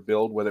your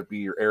build, whether it be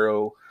your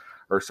arrow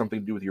or something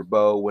to do with your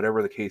bow,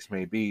 whatever the case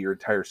may be, your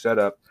entire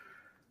setup,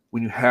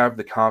 when you have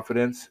the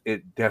confidence,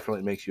 it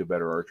definitely makes you a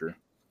better archer.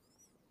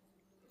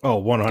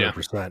 Oh,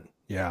 100%.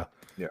 Yeah.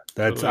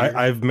 That's Totally.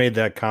 I've made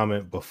that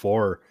comment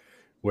before,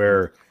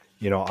 where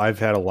I've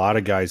had a lot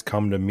of guys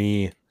come to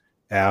me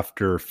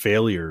after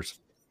failures,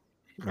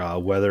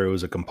 whether it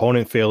was a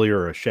component failure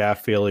or a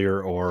shaft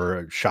failure or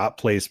a shot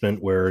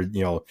placement where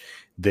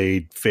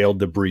they failed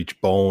to breach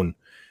bone,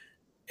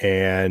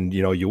 and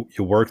you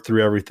work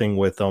through everything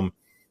with them,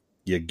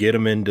 you get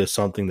them into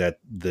something that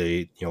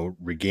they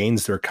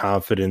regains their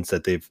confidence,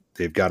 that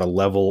they've got a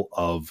level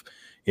of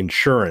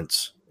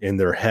insurance in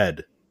their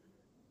head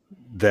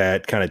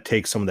that kind of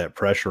takes some of that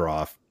pressure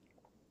off,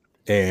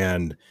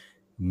 and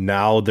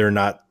now they're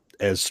not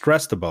as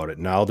stressed about it.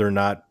 Now they're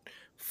not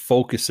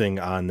focusing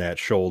on that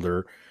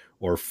shoulder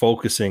or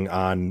focusing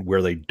on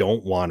where they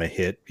don't want to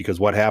hit, because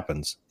what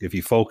happens if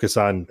you focus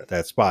on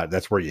that spot?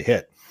 That's where you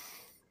hit.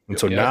 And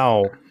so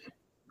now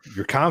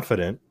you're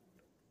confident,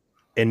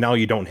 and now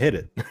you don't hit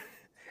it.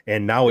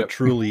 And now it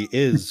truly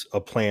is a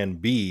plan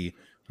B,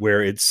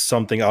 where it's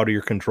something out of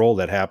your control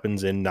that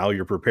happens, and now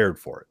you're prepared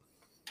for it.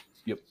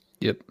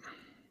 Yep.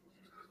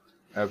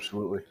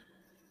 Absolutely.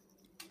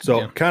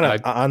 So kind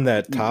of on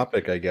that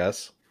topic, I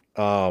guess,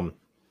 I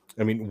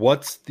mean,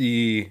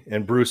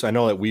 and Bruce, I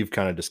know that we've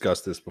kind of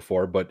discussed this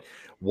before, but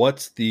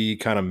what's the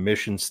kind of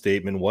mission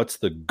statement? What's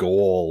the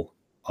goal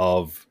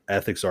of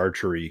ethics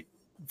archery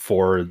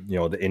for,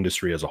 the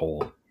industry as a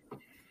whole?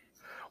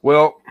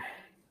 Well,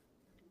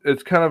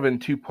 it's kind of in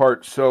two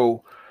parts.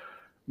 So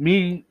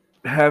me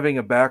having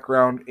a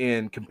background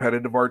in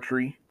competitive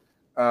archery,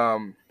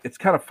 it's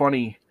kind of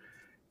funny.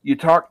 You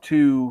talk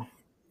to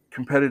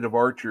competitive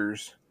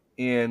archers,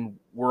 and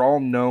we're all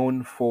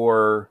known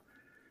for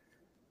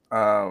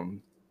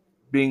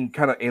being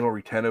kind of anal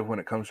retentive when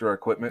it comes to our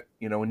equipment.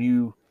 When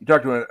you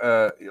talk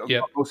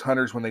to most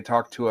hunters, when they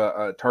talk to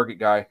a target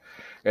guy,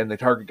 and the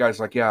target guy's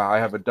like, yeah, I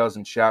have a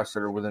dozen shafts that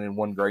are within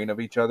 1 grain of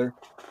each other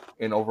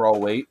in overall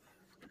weight.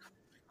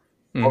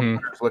 Most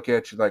hunters look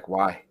at you like,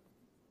 why?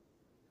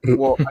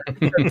 Well, I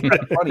think that's kind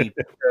of funny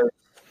because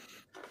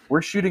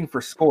we're shooting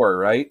for score,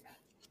 right?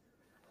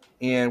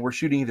 And we're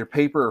shooting either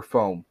paper or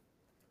foam.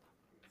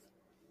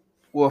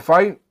 Well, if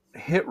I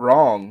hit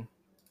wrong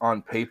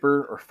on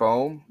paper or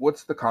foam,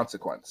 what's the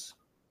consequence?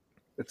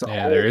 It's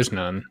there is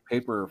none.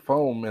 Paper or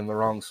foam in the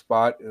wrong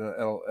spot and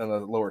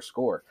a lower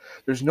score.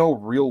 There's no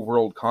real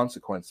world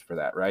consequence for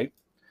that, right?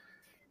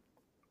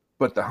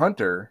 But the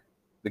hunter,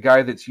 the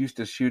guy that's used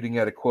to shooting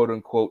at a quote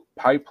unquote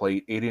pie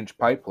plate, 8-inch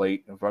pie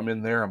plate, if I'm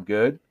in there, I'm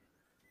good,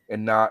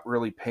 and not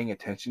really paying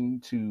attention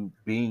to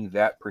being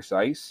that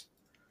precise,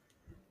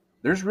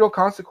 there's real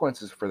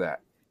consequences for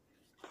that.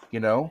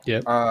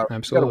 Yep,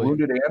 absolutely. Got a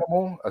wounded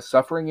animal, a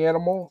suffering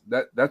animal,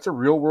 that's a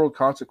real world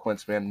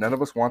consequence, man. None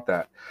of us want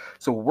that.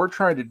 So what we're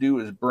trying to do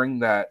is bring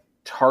that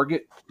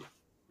target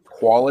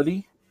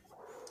quality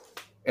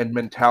and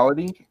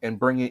mentality and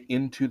bring it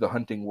into the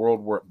hunting world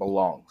where it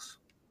belongs.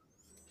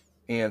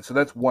 And so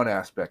that's one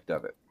aspect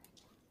of it.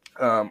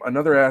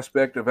 Another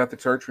aspect of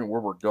ethics archery and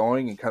where we're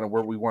going and kind of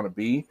where we want to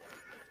be,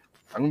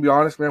 I'm gonna be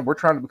honest, man, we're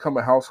trying to become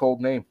a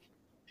household name.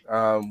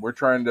 We're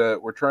trying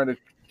to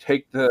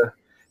take the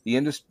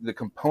industry, the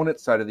component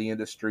side of the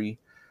industry,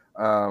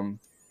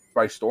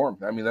 by storm.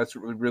 I mean, that's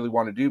what we really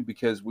want to do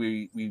because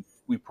we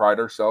pride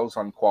ourselves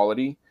on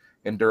quality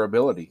and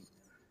durability,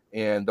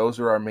 and those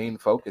are our main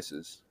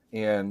focuses.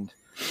 And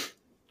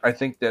I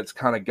think that's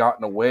kind of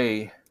gotten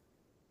away.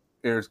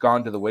 It's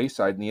gone to the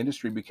wayside in the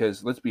industry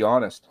because, let's be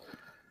honest,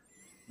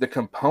 the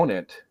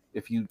component,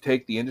 if you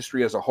take the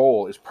industry as a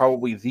whole, is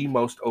probably the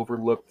most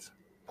overlooked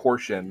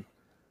portion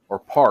or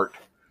part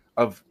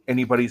of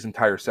anybody's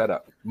entire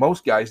setup.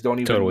 Most guys don't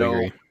even know what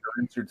their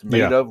insert's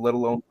made of, let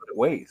alone what it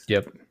weighs.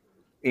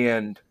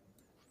 And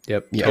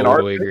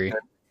totally agree.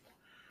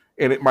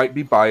 And it might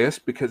be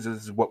biased because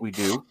this is what we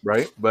do,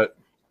 right? But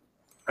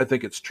I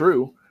think it's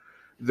true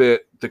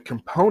that the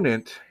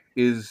component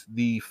is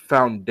the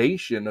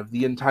foundation of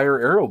the entire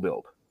arrow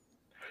build.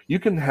 You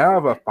can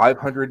have a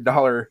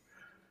 $500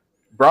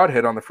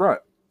 broadhead on the front.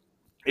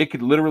 It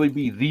could literally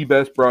be the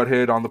best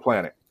broadhead on the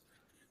planet.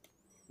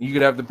 You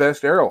could have the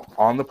best arrow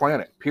on the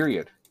planet,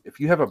 period.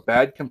 If you have a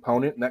bad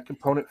component and that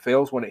component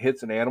fails when it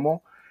hits an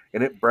animal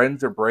and it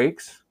bends or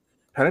breaks,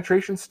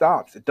 penetration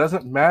stops. It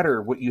doesn't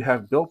matter what you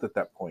have built at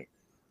that point.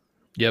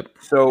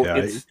 So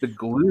it's the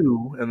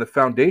glue and the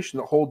foundation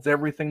that holds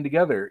everything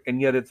together,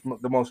 and yet it's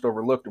the most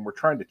overlooked, and we're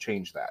trying to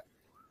change that.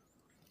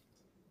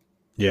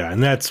 Yeah,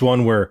 and that's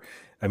one where,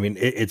 I mean,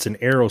 it's an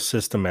arrow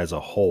system as a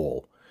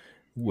whole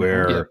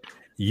where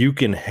you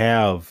can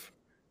have,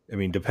 I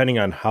mean, depending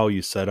on how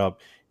you set up,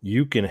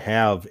 you can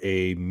have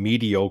a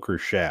mediocre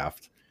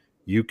shaft,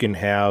 you can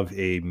have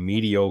a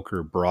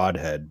mediocre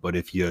broadhead, but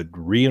if you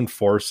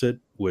reinforce it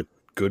with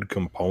good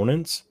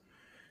components,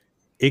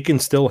 it can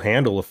still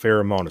handle a fair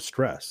amount of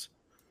stress.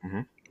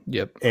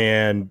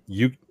 And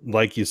you,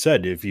 like you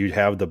said, if you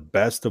have the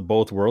best of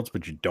both worlds,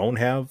 but you don't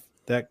have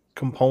that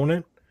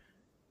component,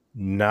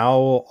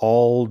 now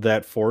all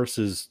that force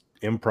is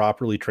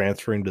improperly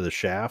transferring to the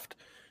shaft,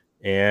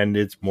 and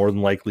it's more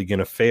than likely going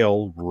to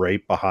fail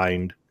right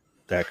behind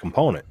that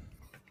component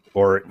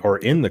or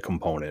in the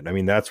component. I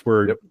mean, that's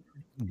where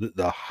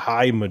the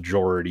high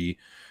majority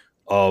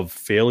of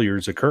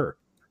failures occur.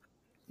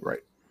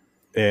 Right.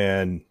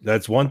 And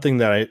that's one thing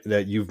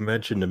that you've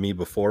mentioned to me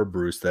before,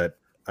 Bruce, that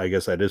I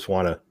guess I just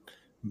want to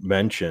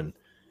mention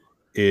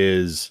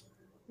is,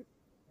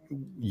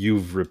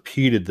 you've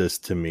repeated this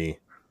to me,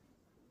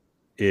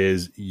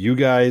 is you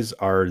guys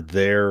are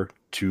there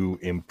to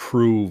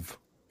improve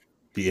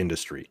the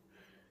industry.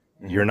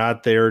 You're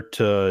not there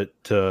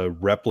to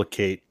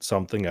replicate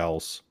something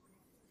else.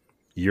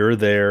 You're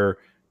there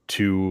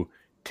to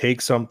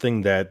take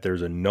something that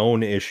there's a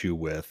known issue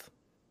with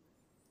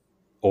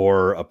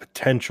or a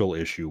potential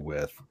issue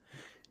with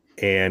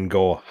and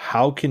go,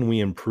 how can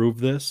we improve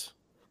this?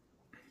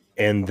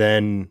 And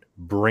then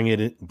bring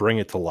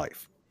it to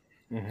life.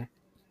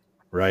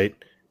 Right.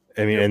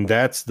 I mean, and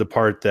that's the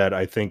part that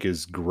I think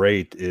is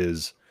great,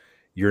 is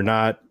you're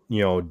not,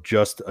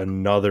 just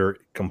another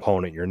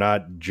component. You're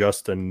not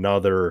just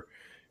another,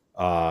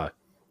 of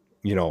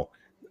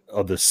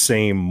the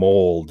same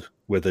mold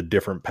with a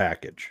different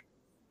package.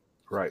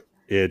 Right.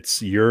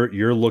 It's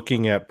you're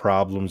looking at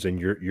problems and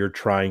you're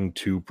trying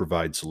to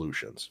provide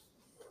solutions.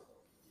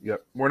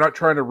 Yep. We're not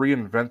trying to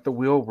reinvent the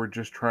wheel. We're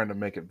just trying to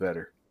make it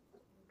better.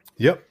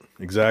 Yep.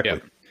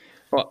 Exactly.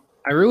 Well,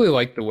 I really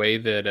like the way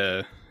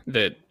that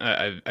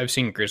I've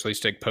seen Grizzly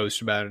Stick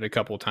post about it a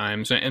couple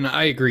times, and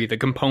I agree. The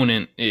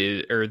component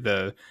is, or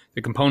the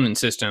component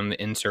system,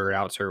 the insert,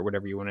 outsert,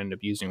 whatever you want to end up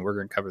using, we're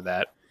going to cover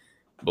that,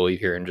 I believe,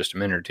 here in just a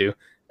minute or two.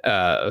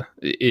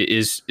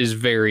 Is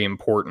very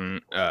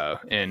important,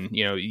 and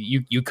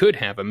you could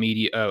have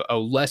a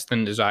less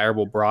than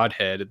desirable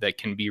broadhead that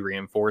can be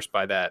reinforced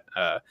by that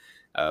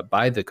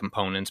by the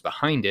components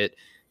behind it.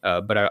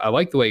 But I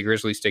like the way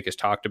Grizzly Stick has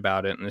talked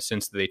about it, in the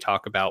sense that they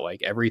talk about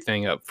like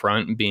everything up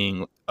front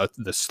being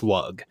the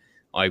slug.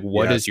 Like,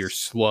 what does your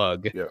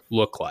slug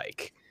look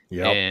like?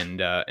 And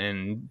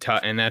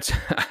that's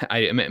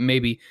I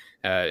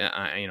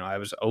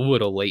was a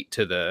little late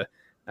to the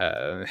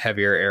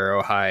heavier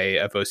arrow, high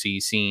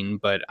FOC scene,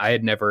 but I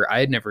had never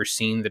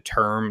seen the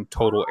term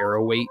total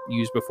arrow weight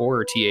used before,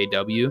 or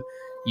TAW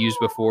used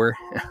before.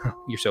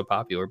 You're so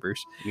popular,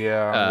 Bruce.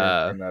 Yeah, I'm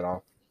gonna turn that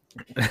off.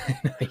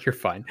 You're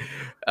fine.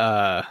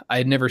 I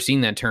had never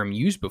seen that term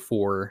used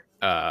before.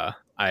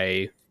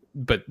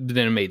 But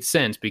then it made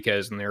sense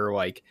because they were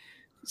like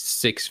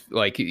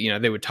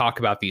they would talk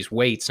about these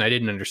weights, and I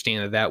didn't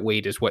understand that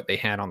weight is what they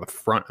had on the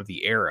front of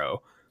the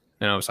arrow.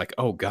 And I was like,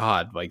 oh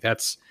God, like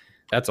that's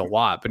a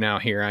lot. But now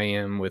here I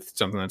am with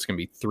something that's going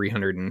to be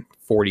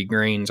 340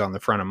 grains on the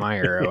front of my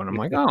arrow. And I'm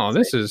like, oh,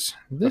 this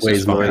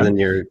weighs more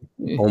than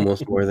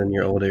almost more than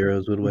your old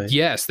arrows would weigh.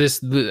 Yes.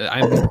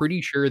 I'm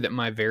pretty sure that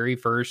my very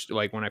first,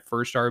 like when I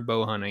first started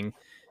bow hunting,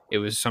 it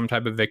was some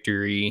type of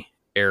Victory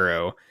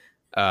arrow.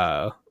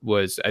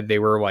 They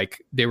were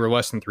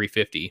less than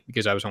 350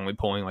 because I was only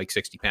pulling like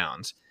 60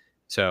 pounds.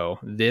 So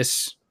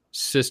this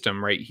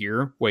system right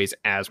here weighs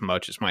as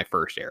much as my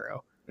first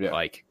arrow. Yeah.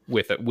 Like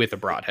with a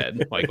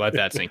broadhead. Like let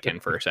that sink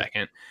in for a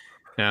second.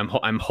 And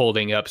I'm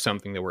holding up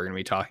something that we're going to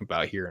be talking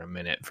about here in a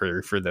minute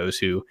for those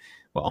who,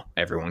 well,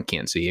 everyone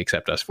can't see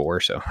except us four.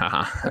 So,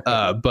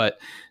 but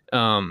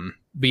I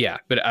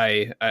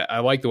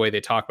like the way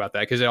they talk about that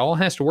because it all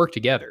has to work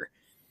together,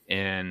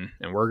 and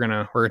we're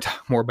gonna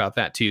talk more about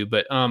that too.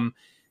 But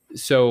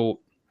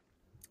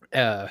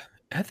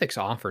Ethics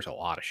offers a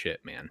lot of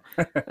shit, man.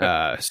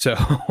 So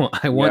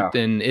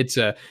and it's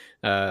a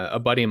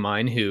buddy of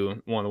mine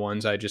who, one of the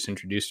ones I just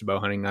introduced to bow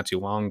hunting not too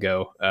long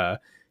ago,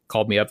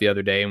 called me up the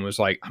other day and was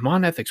like, I'm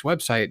on Ethics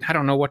website. I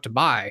don't know what to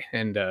buy.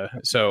 And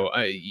so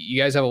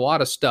you guys have a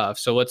lot of stuff.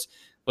 So let's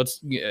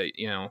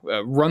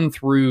run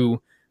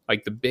through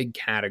like the big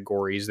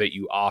categories that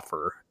you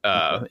offer.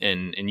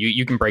 And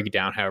you can break it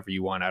down however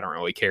you want. I don't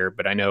really care,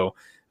 but I know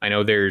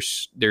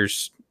there's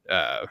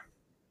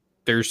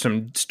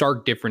some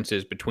stark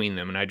differences between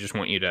them, and I just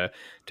want you to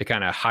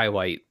kind of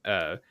highlight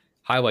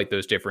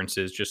those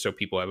differences just so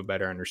people have a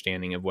better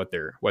understanding of what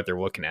they're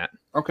looking at.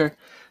 Okay,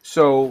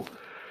 so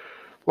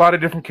a lot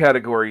of different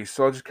categories.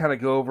 So I'll just kind of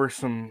go over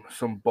some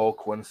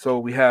bulk ones. So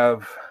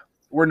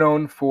we're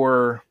known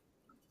for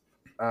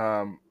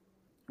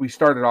we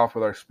started off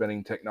with our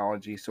spinning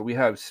technology. So we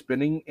have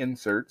spinning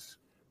inserts.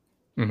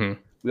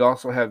 Mm-hmm. We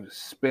also have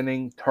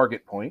spinning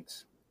target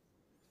points.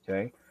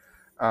 Okay.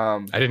 I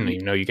didn't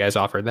even know you guys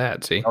offered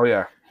that. See? Oh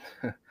yeah,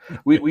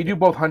 we do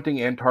both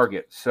hunting and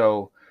target.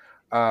 So,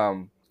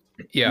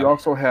 we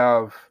also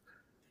have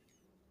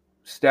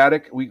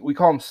static. We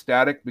call them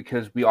static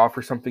because we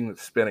offer something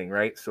that's spinning,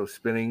 right? So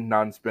spinning,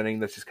 non-spinning.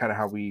 That's just kind of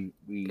how we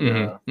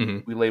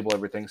label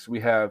everything. So we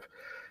have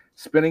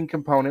spinning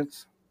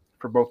components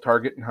for both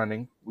target and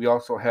hunting. We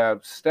also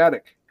have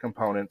static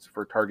components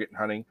for target and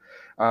hunting,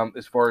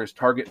 as far as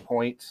target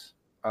points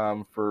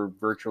for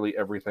virtually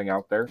everything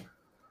out there.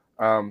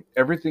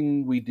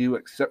 Everything we do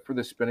except for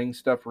the spinning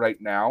stuff right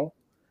now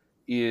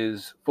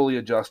is fully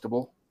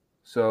adjustable.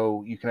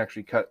 So you can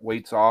actually cut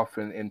weights off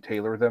and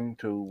tailor them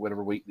to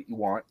whatever weight that you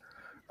want.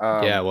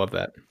 I love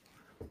that.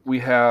 We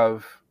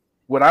have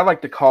what I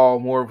like to call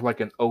more of like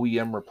an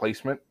OEM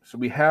replacement. So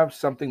we have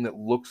something that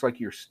looks like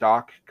your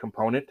stock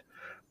component,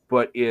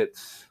 but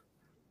it's,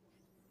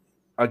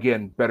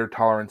 again, better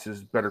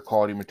tolerances, better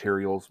quality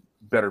materials,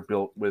 better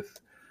built with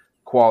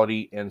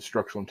quality and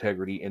structural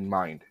integrity in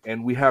mind.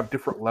 And we have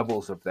different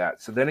levels of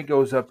that. So then it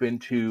goes up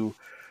into,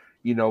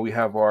 we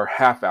have our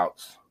half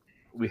outs.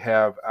 We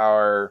have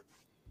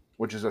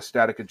which is a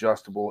static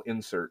adjustable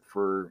insert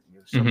for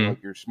something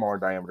like your smaller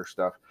diameter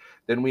stuff.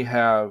 Then we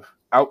have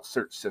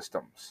outsert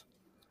systems.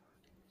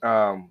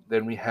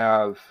 Then we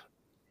have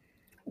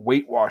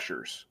weight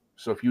washers.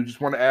 So if you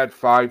just want to add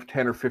 5,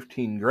 10, or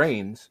 15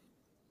 grains,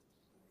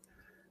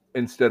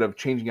 instead of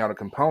changing out a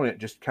component,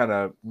 just kind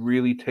of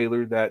really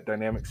tailor that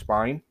dynamic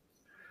spine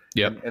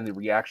and the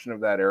reaction of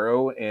that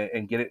arrow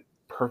and get it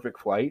perfect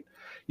flight.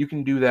 You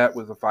can do that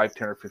with a 5,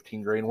 10, or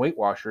 15 grain weight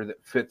washer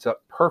that fits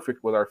up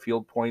perfect with our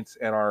field points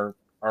and our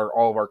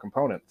all of our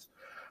components.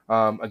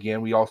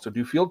 Again, we also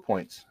do field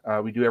points.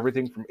 We do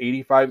everything from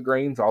 85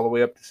 grains all the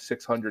way up to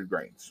 600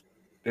 grains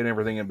and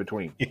everything in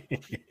between.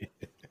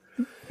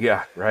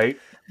 Yeah, right?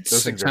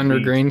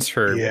 600 grains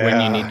for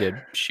when you need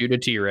to shoot a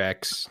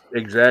T-Rex.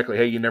 Exactly.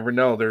 Hey, you never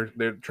know.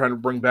 They're trying to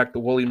bring back the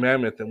woolly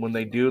mammoth, and when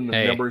they do and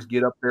the numbers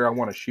get up there, I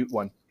want to shoot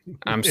one.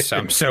 I'm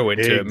so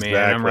into it,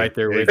 man. I'm right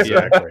there with you.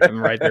 I'm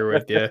right there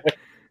with you.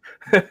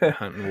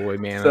 Hunting woolly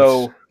mammoths.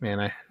 So,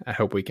 man, I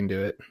hope we can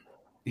do it.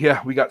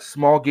 Yeah, we got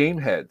small game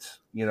heads,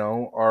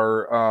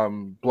 our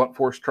blunt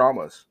force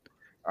traumas.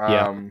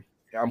 I'm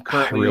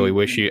currently.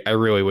 I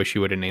really wish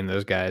you would have named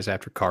those guys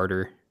after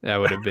Carter. That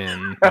would have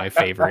been my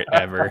favorite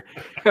ever.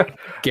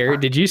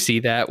 Garrett, did you see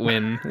that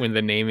when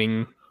the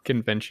naming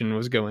convention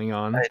was going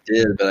on? I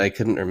did, but I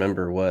couldn't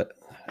remember what.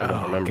 I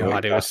don't remember.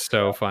 God, it was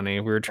so funny.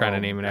 We were trying to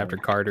name it after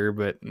Carter,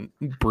 but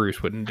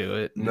Bruce wouldn't do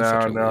it.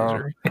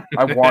 No.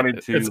 I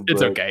wanted to.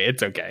 It's okay.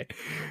 It's okay.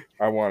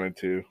 I wanted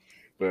to.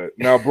 But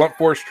no, blunt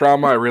force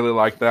trauma, I really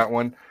like that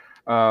one.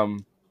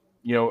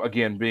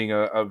 again, being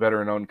a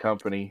veteran-owned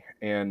company,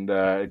 and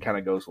it kind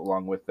of goes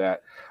along with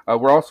that.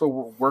 We're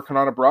also working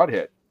on a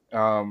broadhead.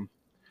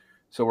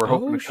 So we're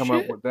hoping to come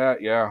up with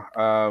that. Yeah.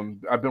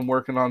 I've been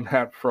working on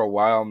that for a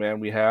while, man.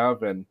 We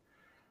have, and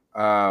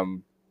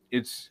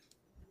it's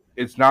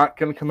not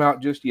going to come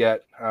out just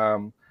yet.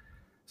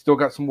 Still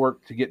got some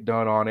work to get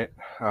done on it.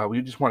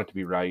 We just want it to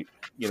be right,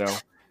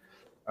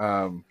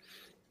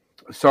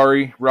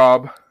 Sorry,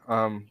 Rob.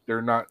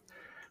 They're not,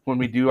 when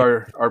we do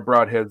our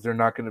broadheads, they're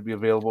not going to be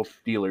available to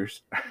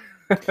dealers.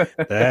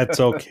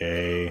 That's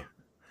okay.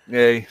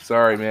 Hey,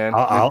 sorry, man.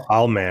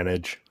 I'll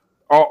manage.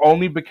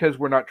 Only because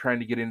we're not trying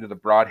to get into the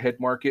broadhead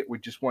market. We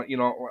just want,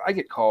 I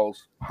get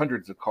calls,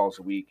 hundreds of calls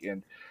a week,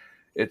 and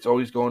it's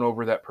always going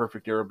over that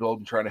perfect arrow build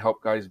and trying to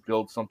help guys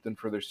build something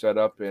for their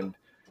setup. And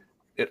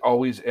it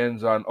always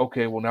ends on,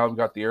 okay, well, now we've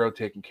got the arrow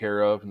taken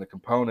care of and the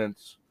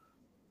components.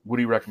 What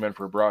do you recommend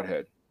for a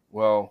broadhead?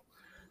 Well,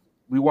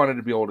 we wanted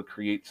to be able to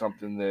create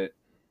something that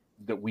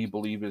we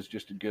believe is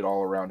just a good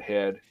all-around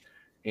head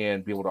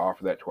and be able to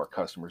offer that to our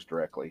customers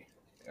directly.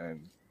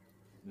 And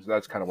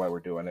that's kind of why we're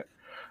doing it.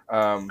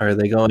 Are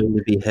they going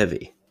to be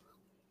heavy?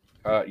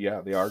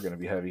 Yeah, they are going to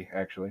be heavy,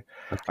 actually.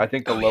 I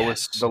think the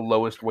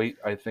lowest weight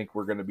I think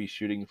we're going to be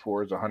shooting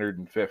for is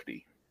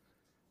 150.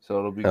 So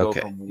it'll be go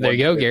from there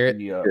you go,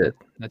 Garrett.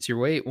 That's your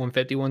weight,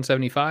 150,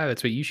 175.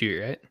 That's what you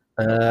shoot, right?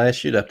 I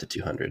shoot up to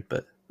 200,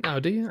 but oh,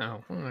 do you?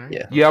 Oh, all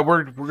right. Yeah.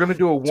 We're going to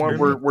do a one.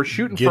 We're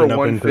shooting for a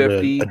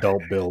 150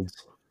 adult builds.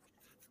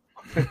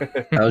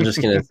 I was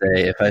just gonna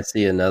say, if I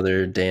see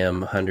another damn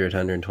 100,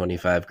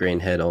 125 grain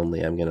head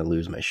only, I'm gonna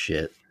lose my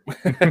shit.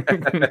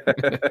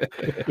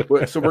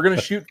 So we're going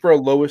to shoot for a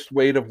lowest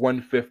weight of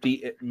 150.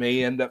 It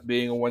may end up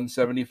being a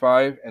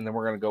 175, and then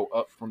we're going to go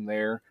up from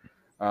there.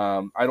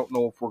 I don't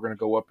know if we're going to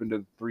go up into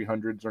the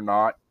 300s or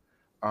not.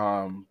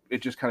 It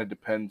just kind of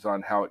depends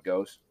on how it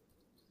goes,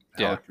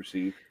 how it's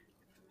received.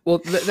 Well,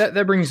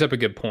 that brings up a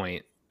good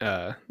point.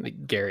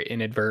 Garrett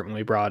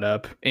inadvertently brought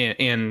up,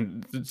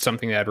 and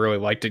something that I'd really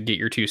like to get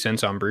your 2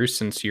 cents on, Bruce,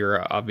 since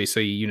you're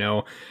obviously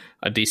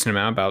a decent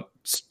amount about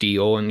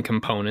steel and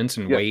components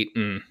and weight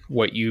and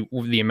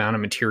the amount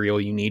of material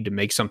you need to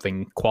make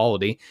something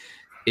quality.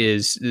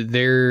 Is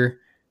there,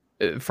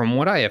 from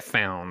what I have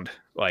found,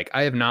 like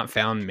I have not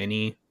found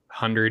many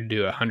 100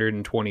 to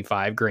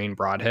 125 grain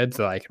broadheads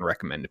that I can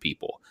recommend to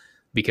people,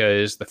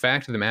 because the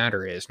fact of the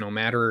matter is, no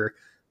matter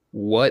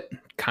what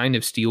kind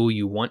of steel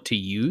you want to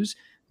use,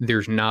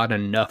 there's not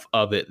enough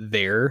of it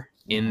there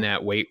in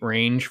that weight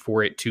range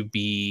for it to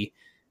be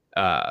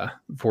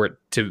for it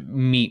to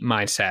meet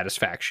my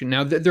satisfaction.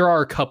 Now there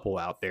are a couple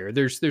out there.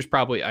 There's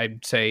probably,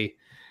 I'd say,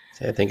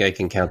 I think I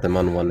can count them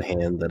on one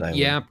hand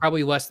that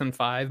probably less than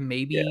 5,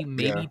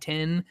 maybe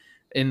 10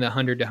 in the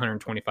 100 to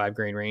 125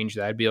 grain range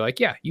that I'd be like,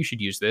 yeah, you should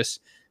use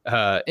this.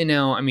 And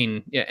now, I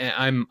mean,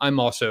 I'm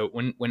also,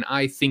 when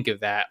I think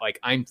of that, like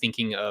I'm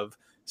thinking of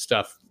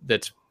stuff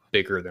that's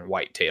bigger than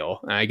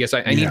whitetail. I guess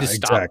I need to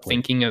stop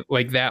thinking of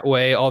like that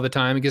way all the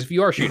time, because if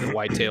you are shooting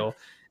whitetail,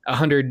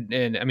 100,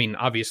 and I mean,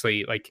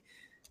 obviously like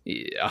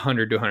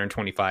 100 to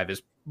 125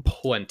 is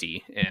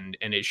plenty, and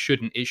it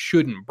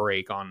shouldn't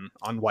break on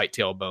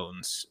whitetail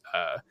bones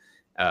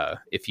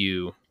if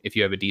you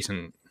have a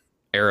decent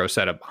arrow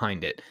setup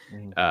behind it.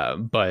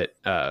 But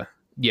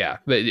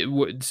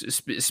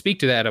speak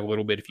to that a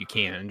little bit if you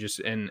can,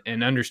 just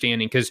and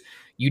understanding, because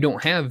you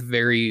don't have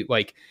very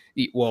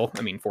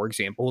for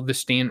example,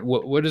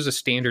 what is a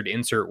standard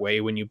insert weigh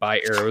when you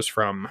buy arrows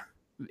from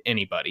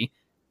anybody?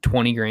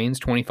 20 grains,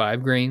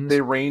 25 grains? They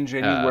range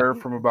anywhere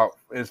from about,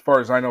 as far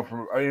as I know,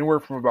 from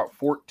anywhere from about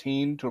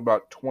 14 to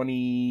about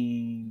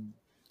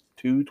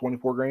 22,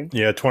 24 grains.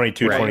 Yeah,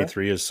 22,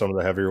 23 is some of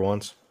the heavier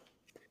ones.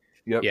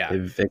 Yep. Yeah.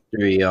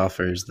 Victory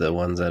offers the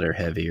ones that are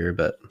heavier,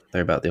 but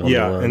they're about the only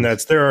ones. And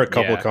there are a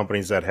couple of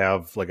companies that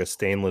have like a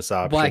stainless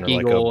option, Black or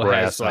Eagle like a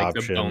brass has like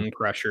option. the bone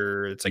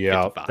crusher. It's like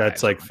 55.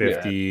 That's like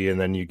 50, and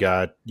then you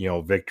got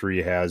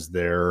Victory has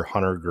their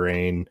 100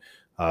 grain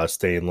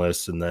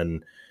stainless, and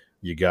then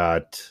you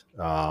got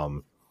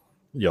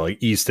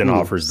like Easton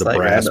offers the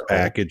brass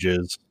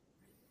packages,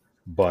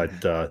 but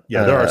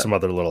there are some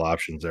other little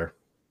options there.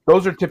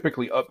 Those are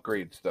typically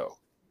upgrades, though.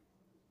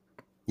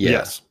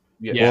 Yes.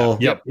 Yeah. Well,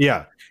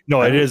 yeah.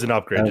 No, it is an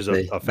upgrade. It's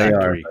a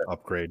factory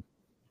upgrade.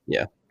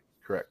 Yeah.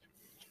 Correct.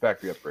 It's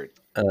factory upgrade.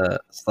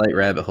 Slight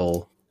rabbit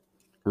hole.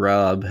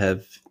 Rob,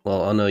 I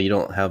know you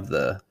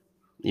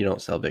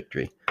don't sell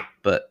Victory,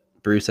 but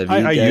Bruce, have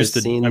you guys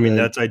seen?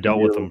 I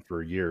dealt with them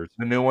for years.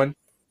 The new one.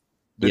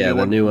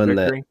 The new one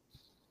that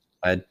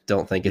I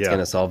don't think it's going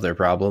to solve their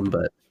problem,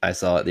 but I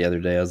saw it the other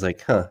day. I was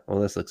like, well,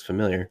 this looks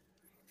familiar.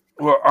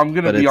 Well, I'm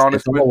going to be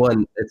honest.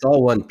 It's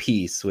all one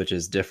piece, which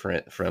is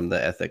different from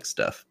the ethics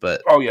stuff.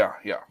 But no, I'm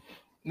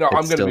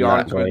going to be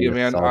honest with you,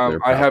 man.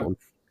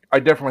 I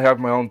definitely have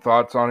my own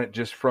thoughts on it,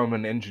 just from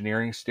an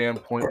engineering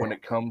standpoint when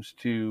it comes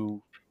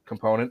to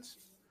components.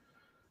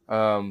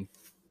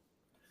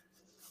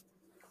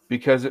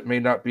 Because it may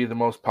not be the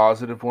most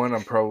positive one,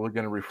 I'm probably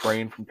going to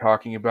refrain from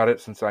talking about it,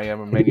 since I am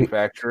a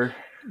manufacturer.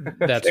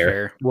 That's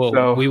fair.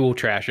 Well, we will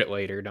trash it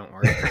later. Don't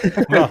worry.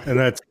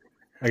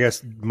 I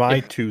guess my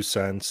 2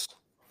 cents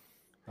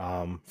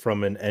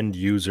from an end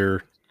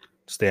user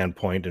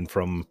standpoint and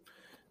from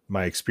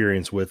my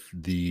experience with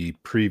the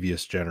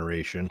previous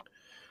generation,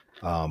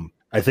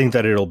 I think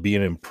that it'll be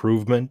an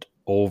improvement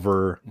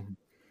over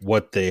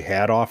what they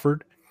had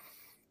offered.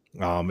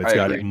 It's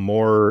got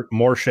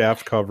more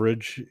shaft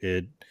coverage.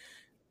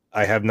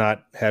 I have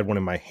not had one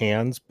in my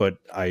hands, but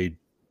I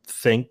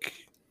think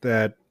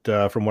that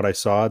from what I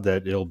saw,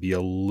 that it'll be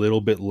a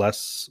little bit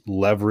less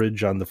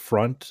leverage on the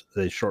front.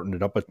 They shortened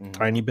it up a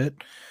tiny bit.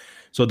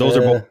 So those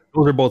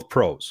are both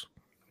pros.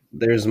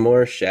 There's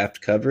more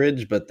shaft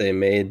coverage, but they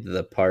made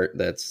the part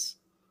that's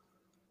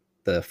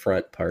the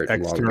front part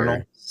external.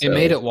 Longer. So, it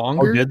made it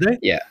longer? Oh, did they?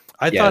 Yeah.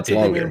 I thought they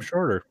made them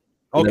shorter.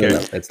 Okay.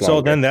 No, it's so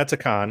then that's a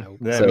con.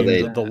 So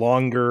the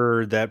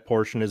longer that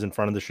portion is in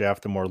front of the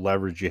shaft, the more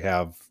leverage you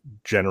have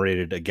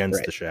generated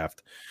against the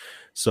shaft.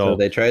 So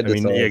they tried to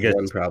solve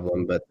one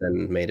problem, but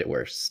then made it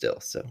worse still.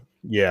 So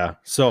yeah.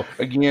 So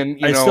again,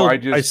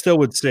 I still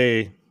would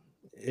say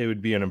it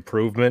would be an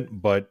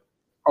improvement, but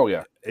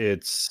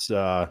it's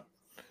I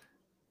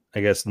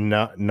guess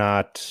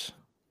not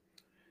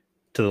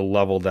to the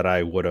level that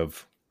I would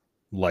have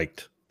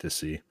liked to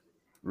see.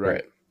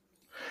 Right.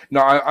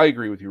 No, I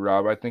agree with you,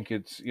 Rob. I think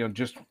it's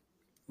just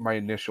my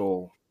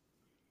initial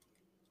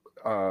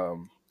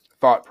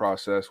thought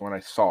process when I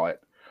saw it.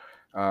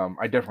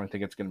 I definitely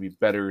think it's going to be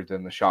better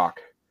than the shock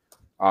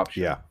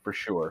option. Yeah, for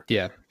sure.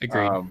 Yeah,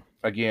 agreed.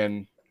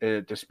 Again,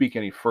 to speak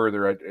any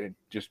further,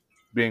 just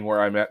being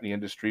where I'm at in the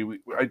industry,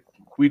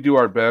 we do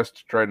our best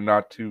to try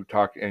not to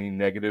talk any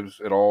negatives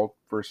at all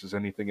versus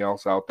anything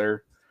else out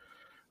there.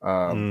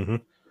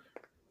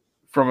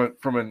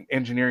 From an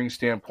engineering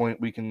standpoint,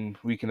 we can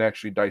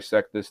actually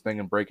dissect this thing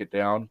and break it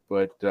down,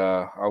 but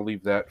I'll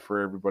leave that for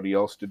everybody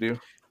else to do.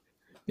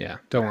 Yeah,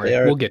 don't worry,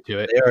 we'll get to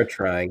it. They are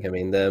trying. I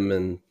mean, them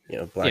and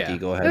Black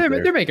Eagle have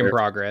they're making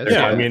progress.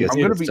 Yeah, I mean, I'm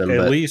going to be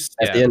at least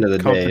at the end of the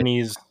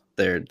companies.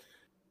 Day,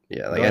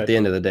 at the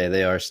end of the day,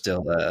 they are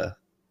still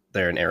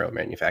they're an aero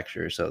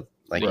manufacturer. So,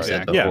 like you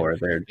said before,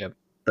 they're the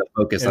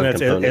focus on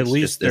components. At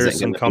least there's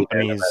some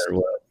companies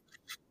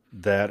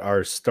that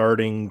are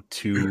starting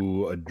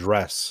to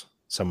address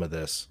some of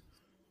this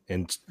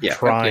and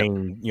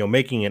trying,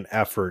 making an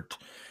effort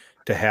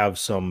to have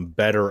some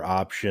better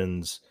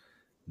options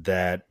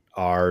that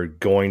are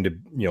going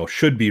to,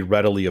 should be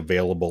readily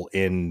available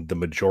in the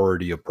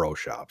majority of pro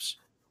shops,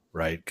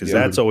 right? Because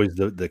that's always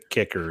the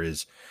kicker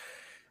is,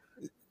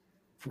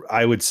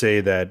 I would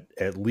say that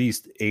at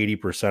least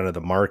 80% of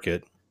the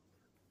market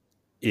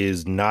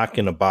is not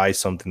going to buy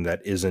something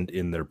that isn't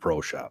in their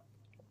pro shop.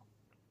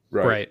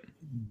 Right.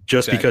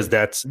 Just because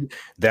that's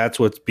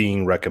what's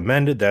being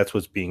recommended, that's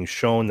what's being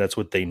shown, that's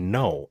what they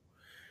know.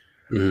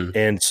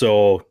 And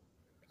so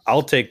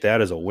I'll take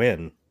that as a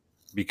win,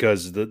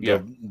 because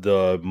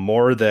the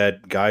more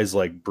that guys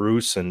like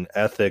Bruce and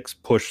Ethics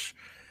push,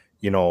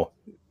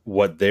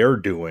 what they're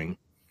doing,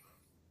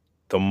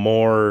 the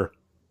more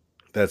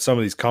that some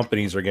of these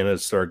companies are going to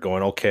start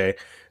going, okay,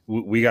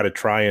 we got to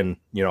try and,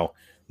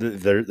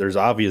 there's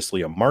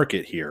obviously a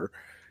market here.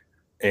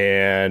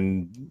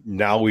 And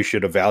now we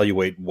should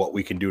evaluate what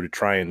we can do to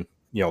try and,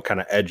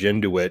 kind of edge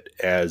into it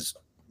as,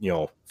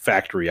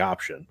 factory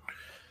option.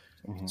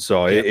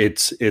 So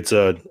it's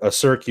a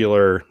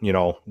circular,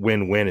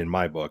 win-win in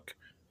my book.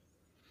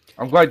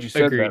 I'm glad you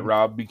said that,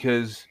 Rob,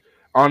 because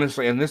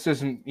honestly, and this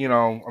isn't,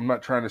 I'm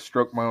not trying to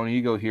stroke my own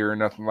ego here or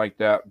nothing like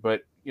that,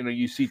 but,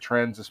 you see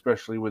trends,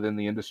 especially within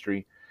the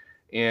industry.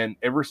 And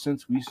ever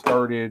since we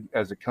started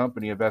as a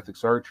company of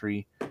Ethics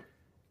Archery,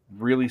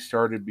 really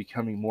started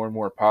becoming more and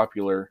more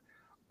popular,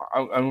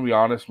 I'm gonna be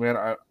honest,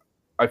 man,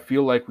 I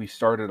feel like we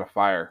started a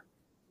fire,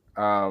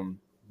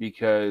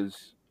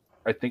 because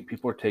I think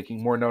people are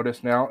taking more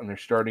notice now, and they're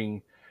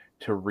starting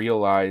to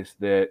realize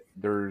that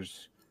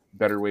there's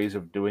better ways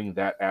of doing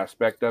that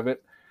aspect of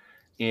it,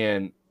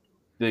 and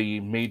the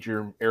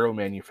major aero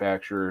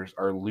manufacturers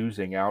are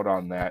losing out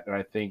on that, and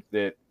I think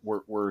that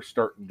we're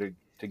starting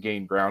to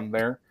gain ground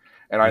there.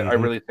 And I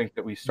really think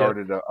that we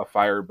started a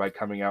fire by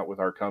coming out with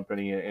our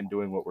company and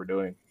doing what we're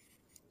doing.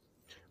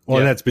 Well,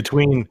 and that's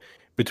between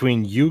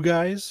you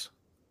guys,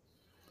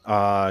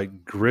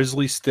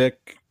 Grizzly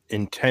Stick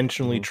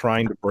intentionally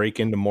trying to break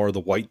into more of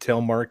the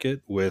whitetail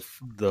market with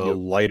the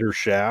lighter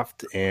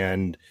shaft,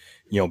 and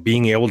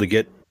being able to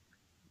get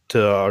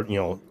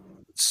to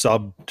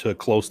sub to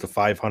close to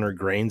 500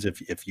 grains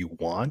if you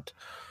want.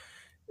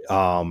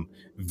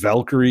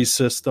 Valkyrie's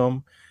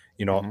system.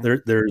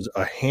 There's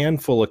a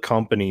handful of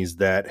companies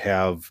that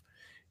have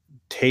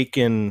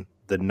taken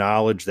the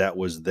knowledge that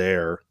was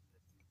there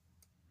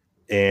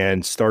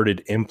and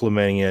started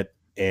implementing it.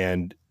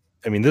 And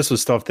I mean, this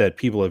was stuff that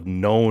people have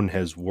known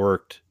has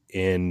worked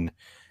in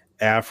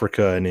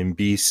Africa and in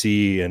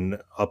BC and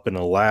up in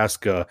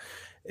Alaska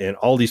and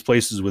all these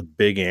places with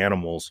big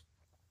animals.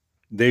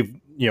 They've,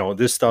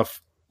 this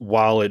stuff,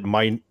 while it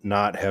might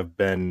not have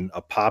been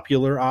a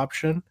popular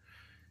option,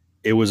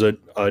 it was a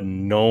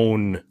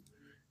known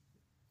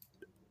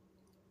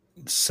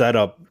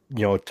setup,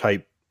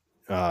 type,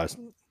 setup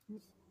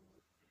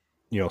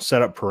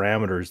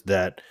parameters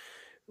that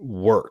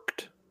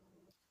worked.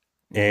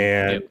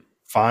 And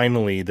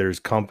finally, there's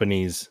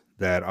companies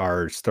that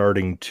are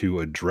starting to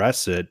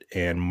address it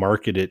and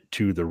market it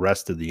to the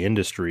rest of the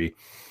industry.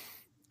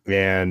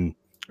 And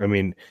I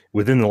mean,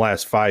 within the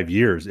last 5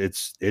 years,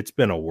 it's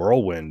been a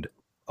whirlwind.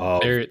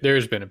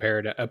 There's been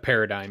a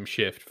paradigm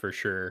shift for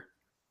sure.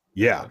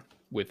 Yeah,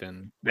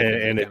 within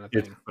and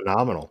it's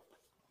phenomenal.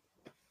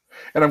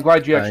 And I'm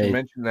glad you actually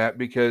mentioned that,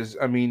 because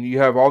I mean, you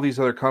have all these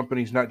other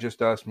companies, not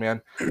just us, man.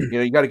 You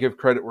know, you got to give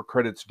credit where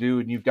credit's due,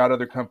 and you've got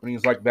other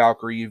companies like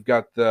Valkyrie. You've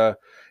got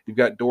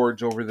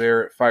Dorge over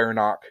there at Fire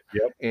Knock,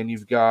 and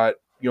you've got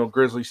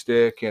Grizzly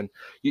Stick, and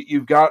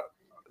you've got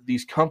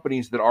these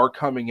companies that are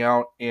coming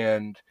out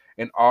and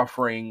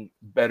offering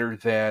better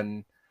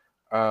than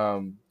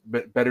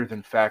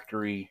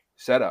factory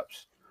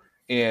setups.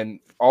 And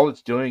all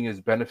it's doing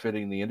is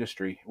benefiting the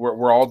industry.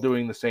 We're all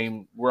doing the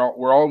same. We're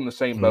all in the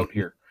same boat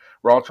here.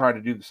 We're all trying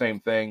to do the same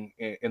thing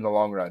in the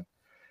long run.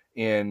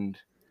 And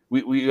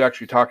we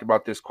actually talked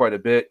about this quite a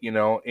bit,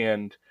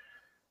 and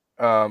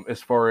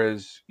as far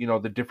as,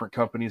 the different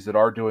companies that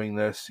are doing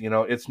this,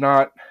 it's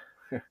not,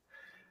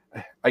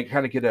 I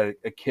kind of get a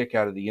kick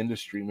out of the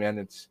industry, man.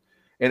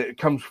 And it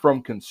comes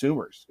from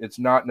consumers. It's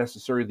not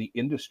necessarily the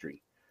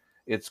industry.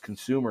 It's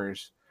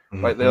consumers.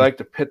 Like, they like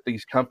to pit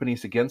these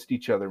companies against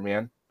each other,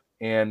 man.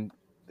 And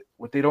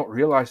what they don't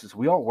realize is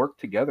we all work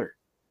together.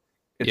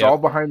 It's all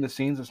behind the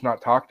scenes. It's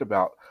not talked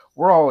about.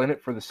 We're all in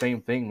it for the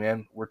same thing,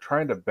 man. We're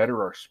trying to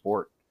better our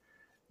sport.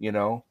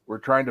 We're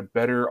trying to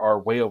better our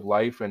way of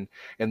life and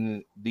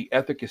the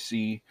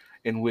efficacy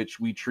in which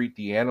we treat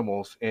the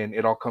animals. And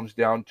it all comes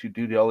down to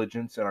due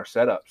diligence and our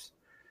setups.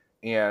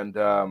 And,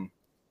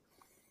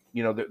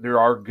 there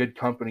are good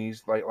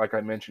companies, like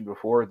I mentioned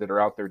before, that are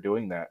out there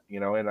doing that,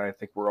 and I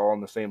think we're all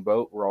in the same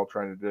boat. We're all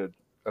trying to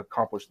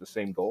accomplish the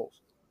same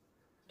goals.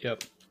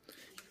 Yep.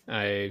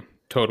 I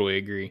totally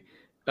agree.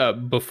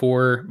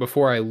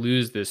 Before I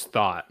lose this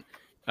thought,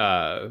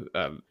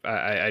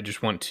 I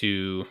just want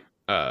to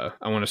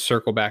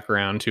circle back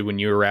around to when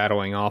you were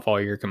rattling off all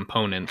your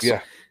components.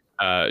 Yeah.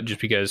 Just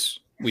because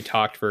we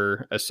talked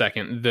for a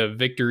second, the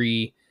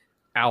Victory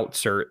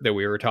outsert that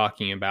we were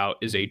talking about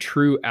is a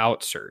true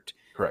outsert.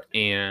 Correct.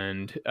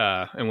 And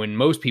when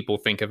most people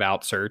think of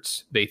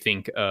outserts, they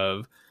think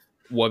of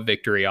what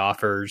Victory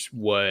offers,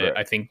 what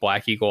I think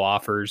Black Eagle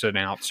offers an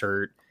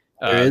outsert.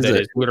 That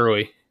is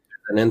literally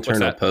an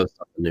internal post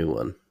on the new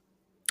one.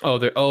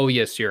 Oh,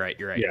 yes, you're right.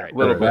 You're right.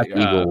 Black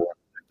Eagle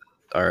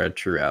are a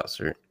true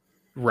outsert.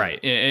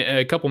 Right. And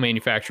a couple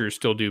manufacturers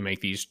still do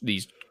make these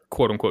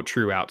quote unquote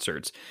true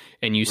outserts.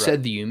 And you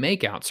said that you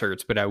make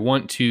outserts, but I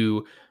want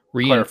to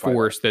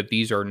reinforce that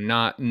these are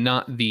not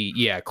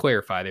the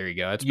clarify. There you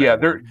go. That's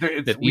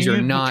that these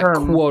are not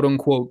quote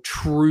unquote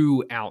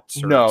true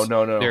outserts. No.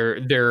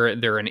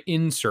 They're an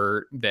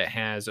insert that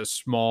has a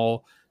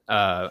small.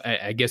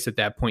 I guess at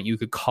that point you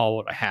could call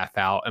it a half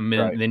out, and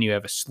then you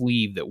have a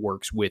sleeve that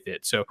works with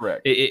it. So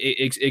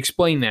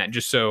explain that,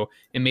 just so,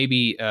 and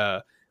maybe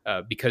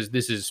because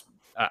this is,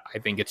 I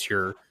think it's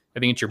your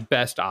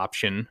best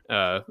option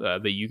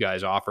that you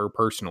guys offer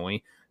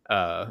personally.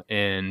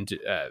 And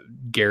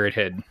Garrett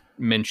had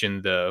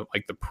mentioned the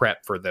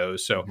prep for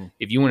those. So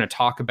if you want to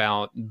talk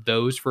about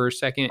those for a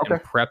second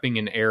and prepping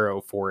an arrow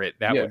for it,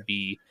 that would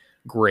be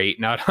great.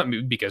 Not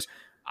because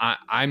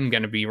I'm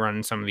going to be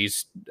running some of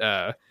these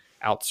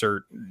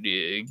outsert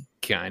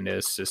kind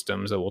of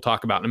systems that we'll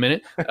talk about in a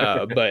minute.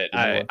 But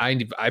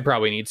I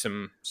probably need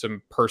some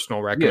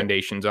personal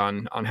recommendations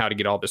on how to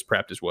get all this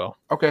prepped as well.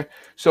 Okay.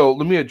 So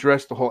let me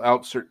address the whole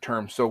outsert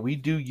term. So we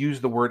do use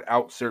the word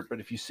outsert, but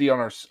if you see on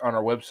our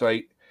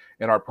website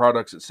and our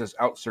products, it says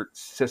outsert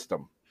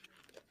system.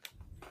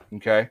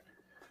 Okay.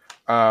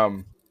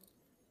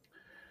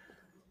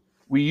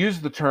 We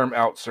use the term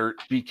outsert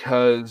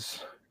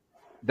because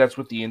that's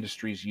what the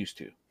industry is used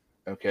to.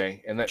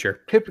 Okay. And that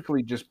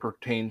typically just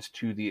pertains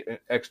to the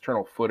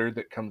external footer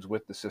that comes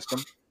with the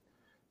system,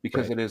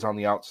 because it is on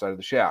the outside of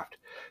the shaft.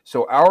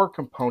 So our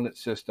component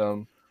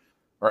system,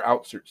 our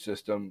outsert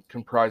system,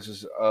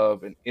 comprises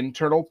of an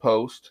internal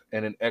post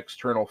and an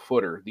external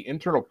footer. The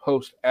internal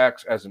post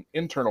acts as an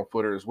internal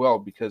footer as well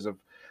because of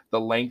the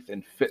length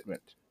and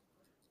fitment.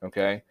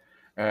 Okay.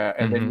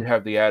 And then you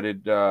have the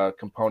added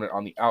component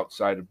on the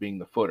outside of being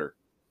the footer.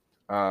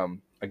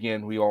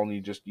 Again, we only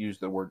just use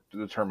the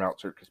term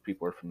outsert because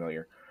people are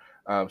familiar.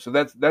 So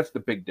that's the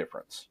big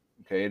difference.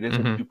 Okay, it is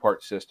a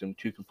two-part system,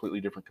 two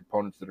completely different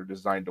components that are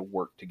designed to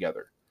work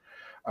together.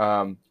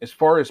 As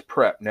far as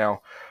prep,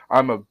 now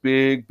I'm a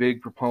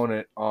big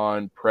proponent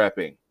on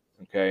prepping.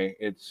 Okay,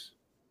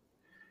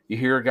 you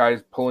hear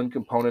guys pulling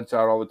components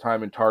out all the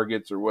time in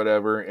Targets or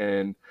whatever,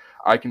 and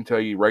I can tell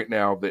you right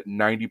now that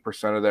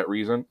 90% of that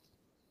reason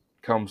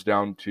comes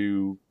down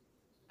to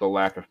the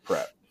lack of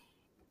prep.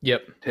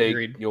 Yep.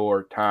 Take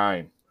your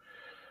time.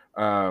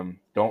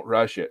 Don't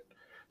rush it.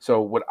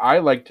 So what I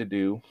like to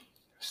do,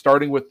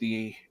 starting with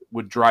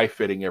dry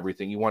fitting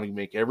everything, you want to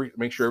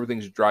make sure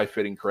everything's dry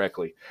fitting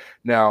correctly.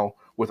 Now,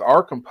 with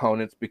our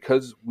components,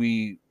 because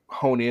we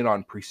hone in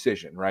on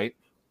precision, right?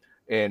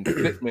 And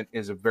fitment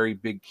is a very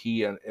big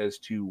key as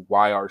to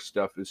why our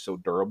stuff is so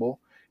durable.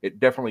 It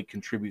definitely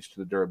contributes to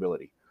the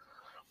durability.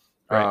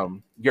 Right.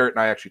 Garrett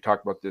and I actually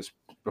talked about this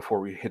before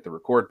we hit the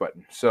record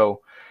button.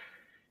 So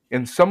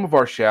in some of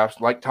our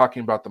shafts, like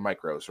talking about the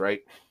micros,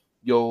 right?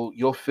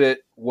 You'll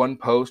fit one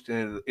post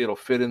and it'll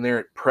fit in there.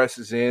 It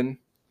presses in.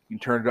 You can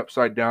turn it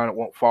upside down. It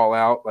won't fall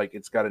out. Like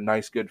it's got a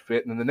nice, good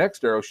fit. And then the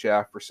next arrow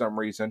shaft, for some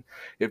reason,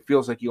 it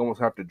feels like you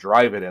almost have to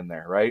drive it in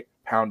there, right?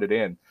 Pound it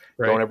in.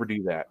 Right. Don't ever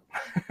do that.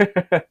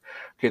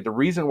 Okay, the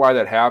reason why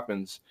that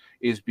happens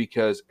is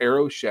because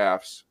arrow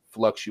shafts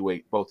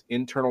fluctuate both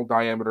internal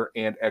diameter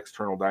and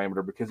external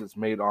diameter because it's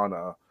made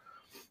on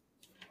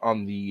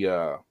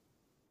the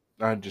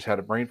I just had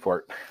a brain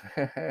fart.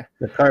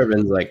 The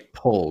carbon's like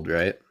pulled,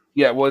 right?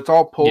 Yeah, well, it's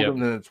all pulled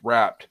and then it's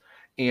wrapped,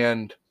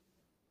 and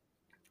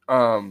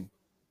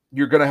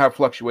you're going to have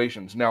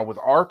fluctuations. Now, with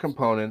our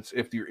components,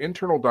 if your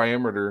internal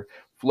diameter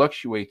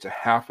fluctuates a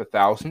 0.5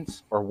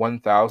 thousandths or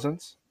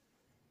 1/1000th,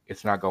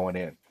 it's not going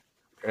in.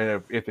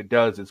 And if it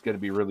does, it's going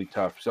to be really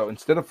tough. So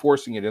instead of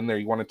forcing it in there,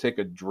 you want to take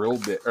a drill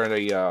bit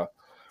or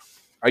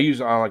I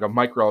use like a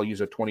micro. I'll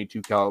use a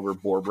 22 caliber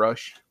bore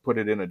brush, put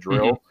it in a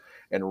drill,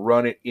 and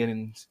run it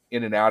in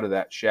and out of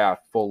that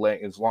shaft full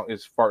length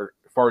as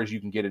far as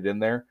you can get it in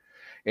there.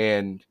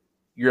 And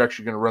you're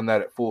actually going to run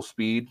that at full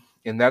speed,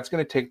 and that's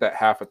going to take that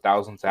 0.5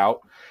 thousandths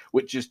out,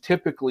 which is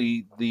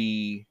typically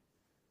the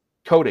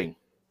coating.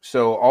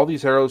 So all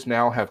these arrows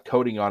now have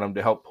coating on them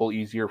to help pull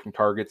easier from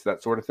targets,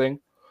 that sort of thing.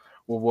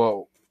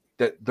 Well,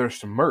 that they're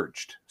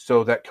submerged,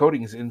 so that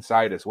coating is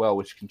inside as well,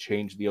 which can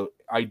change the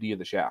ID of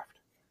the shaft.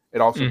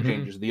 It also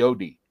changes the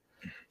OD.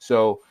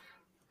 So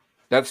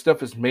that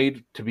stuff is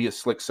made to be a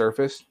slick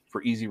surface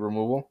for easy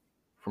removal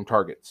from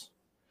targets.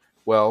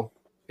 Well,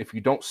 if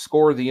you don't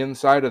score the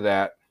inside of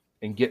that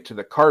and get to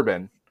the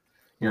carbon,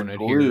 your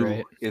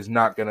glue is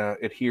not going to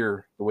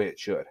adhere the way it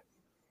should.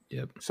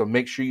 Yep. So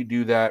make sure you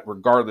do that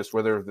regardless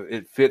whether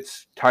it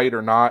fits tight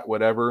or not,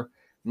 whatever.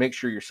 Make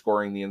sure you're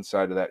scoring the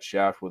inside of that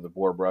shaft with a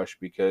bore brush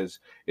because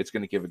it's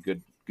going to give a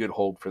good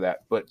hold for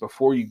that. But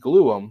before you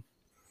glue them,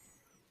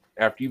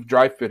 after you've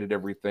dry fitted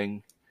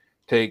everything,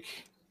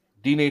 take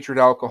denatured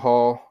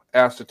alcohol,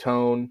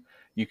 acetone.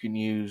 You can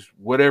use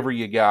whatever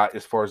you got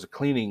as far as a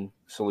cleaning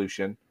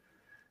solution.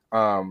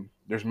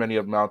 There's many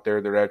of them out there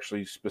that are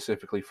actually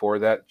specifically for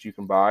that you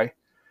can buy.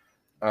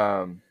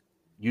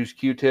 Use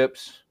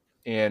Q-tips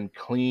and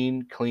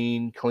clean.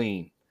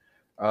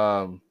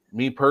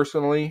 Me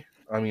personally,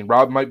 I mean,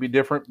 Rob might be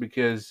different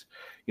because,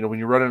 when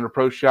you're running a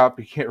pro shop,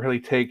 you can't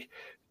really take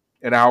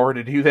an hour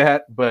to do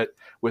that. But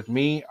with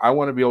me, I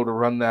want to be able to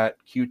run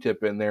that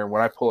Q-tip in there.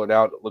 When I pull it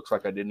out, it looks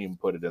like I didn't even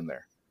put it in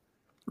there.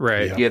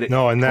 Right. Yeah. Get it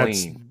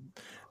clean.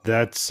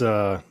 That's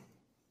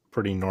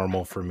pretty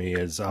normal for me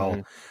is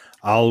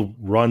I'll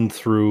run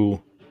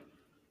through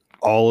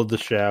all of the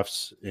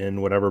shafts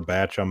in whatever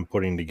batch I'm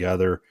putting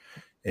together.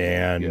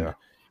 And,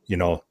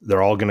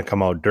 they're all going to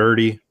come out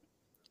dirty.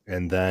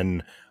 And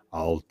then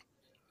I'll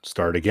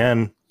start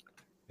again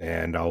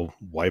and I'll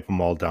wipe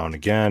them all down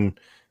again.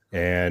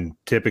 And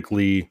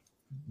typically,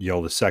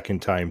 the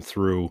second time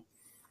through,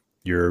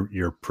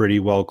 you're pretty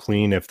well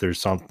clean. If there's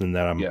something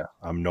that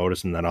I'm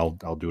noticing, then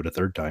I'll do it a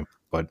third time.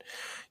 But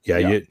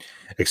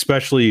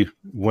especially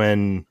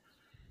when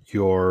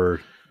you're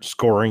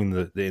scoring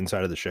the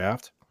inside of the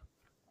shaft,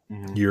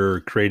 you're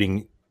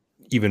creating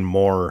even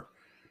more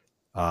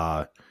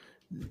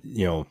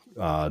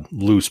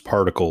loose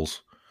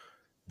particles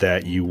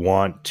that you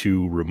want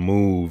to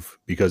remove,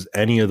 because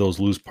any of those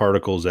loose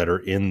particles that are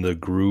in the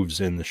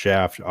grooves in the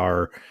shaft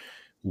are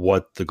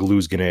what the glue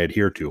is going to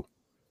adhere to.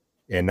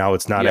 And now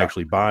it's not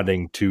actually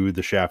bonding to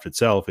the shaft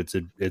itself.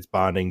 It's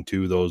bonding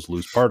to those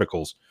loose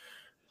particles.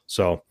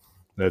 So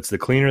that's the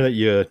cleaner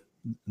that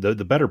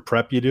the better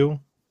prep you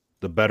do,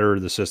 the better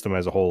the system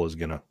as a whole is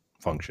going to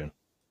function.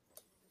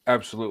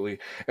 Absolutely.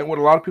 And what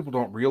a lot of people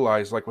don't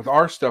realize, like with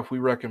our stuff, we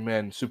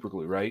recommend super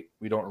glue, right?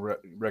 We don't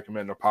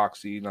recommend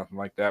epoxy, nothing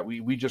like that.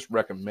 We just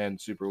recommend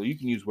super glue. You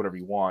can use whatever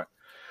you want.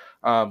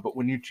 But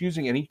when you're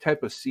choosing any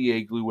type of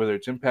CA glue, whether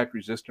it's impact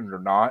resistant or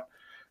not,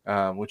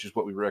 which is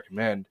what we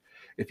recommend,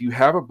 if you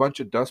have a bunch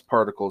of dust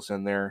particles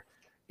in there,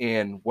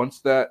 and once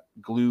that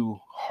glue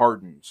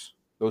hardens,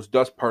 those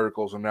dust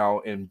particles are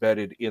now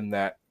embedded in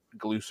that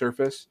glue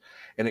surface,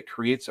 and it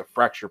creates a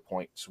fracture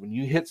point. So when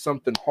you hit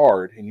something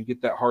hard and you get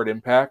that hard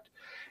impact,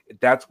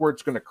 that's where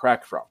it's going to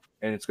crack from,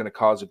 and it's going to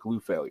cause a glue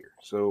failure.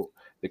 So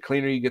the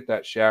cleaner you get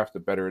that shaft,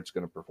 the better it's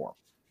going to perform.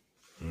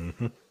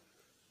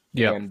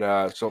 Yeah.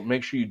 And so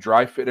make sure you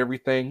dry fit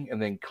everything and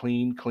then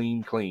clean.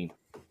 Cannot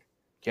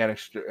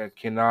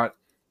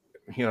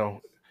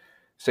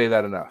say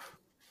that enough.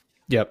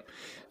 Yep.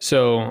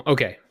 So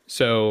okay,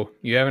 so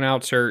you have an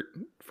outsert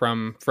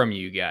from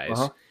you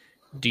guys.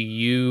 Do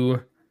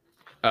you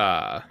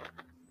okay,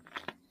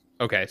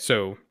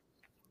 so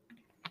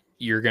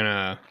you're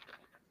gonna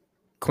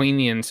clean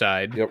the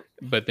inside,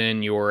 but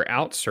then your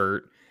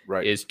outsert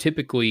is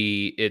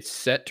typically it's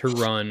set to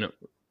run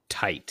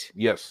tight.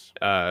 Yes.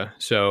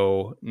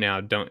 So now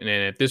and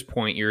at this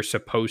point you're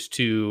supposed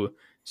to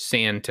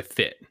sand to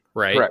fit,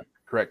 right? Correct.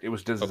 Correct. It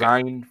was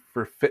designed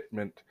for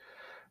fitment.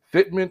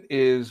 Fitment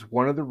is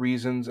one of the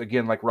reasons,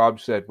 again, like Rob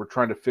said, we're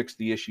trying to fix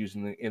the issues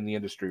in the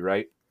industry,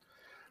 right?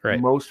 Right.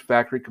 Most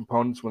factory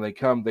components, when they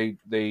come,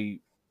 they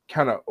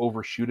kind of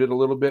overshoot it a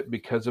little bit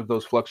because of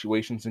those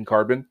fluctuations in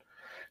carbon.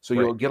 So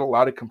you'll get a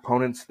lot of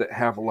components that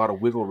have a lot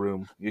of wiggle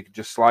room. It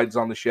just slides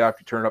on the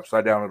shaft, you turn it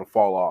upside down, it'll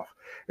fall off.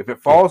 If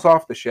it falls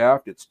off the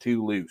shaft, it's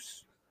too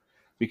loose.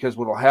 Because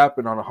what will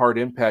happen on a hard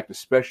impact,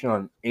 especially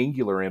on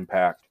angular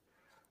impact,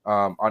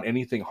 on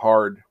anything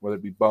hard, whether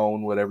it be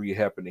bone, whatever you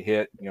happen to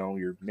hit,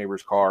 your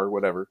neighbor's car,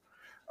 whatever.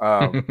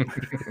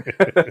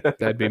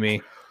 That'd be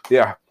me.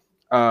 Yeah.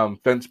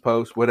 Fence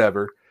post,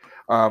 whatever.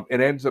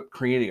 It ends up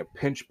creating a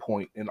pinch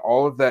point, and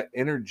all of that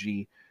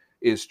energy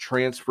is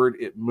transferred.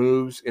 It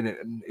moves, and it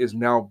is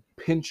now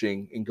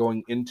pinching and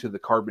going into the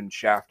carbon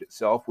shaft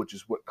itself, which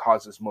is what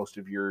causes most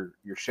of your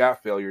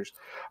shaft failures.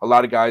 A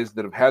lot of guys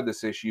that have had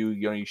this issue,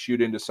 you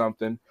shoot into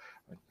something,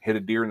 hit a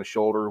deer in the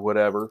shoulder or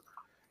whatever,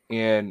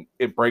 and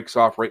it breaks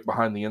off right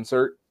behind the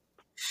insert.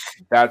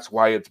 That's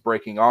why it's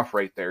breaking off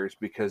right there, is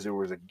because there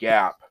was a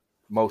gap,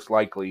 most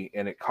likely,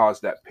 and it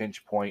caused that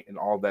pinch point, and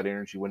all that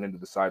energy went into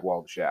the sidewall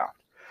of the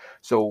shaft.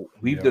 So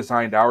we've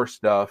designed our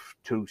stuff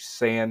to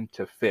sand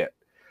to fit.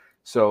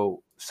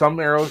 So some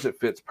arrows it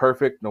fits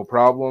perfect, no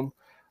problem.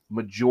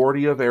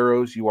 Majority of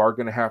arrows you are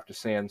going to have to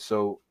sand.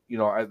 So,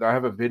 I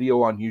have a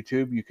video on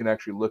YouTube. You can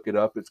actually look it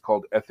up. It's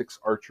called Ethics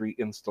Archery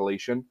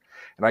Installation.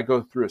 And I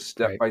go through a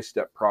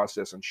step-by-step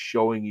process on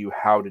showing you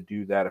how to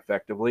do that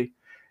effectively.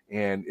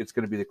 And it's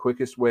going to be the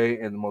quickest way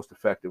and the most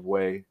effective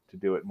way to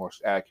do it,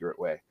 most accurate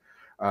way.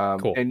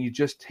 Cool. And you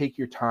just take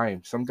your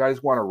time. Some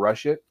guys want to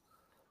rush it.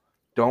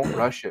 Don't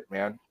rush it,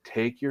 man.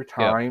 Take your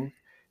time,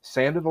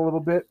 sand it a little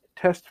bit,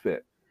 test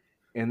fit,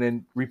 and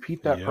then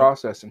repeat that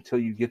process until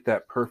you get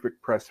that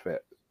perfect press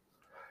fit.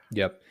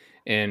 Yep.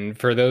 And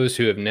for those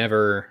who have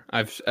never,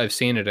 I've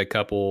sanded a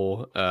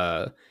couple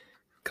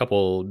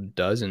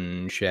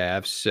dozen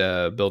shafts,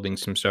 building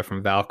some stuff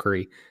from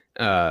Valkyrie.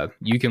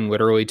 You can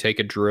literally take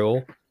a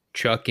drill,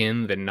 chuck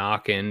in the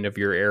knock end of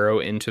your arrow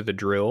into the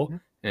drill,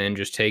 and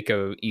just take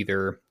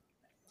either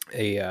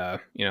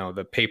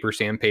the paper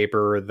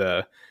sandpaper, or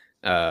the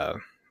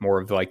more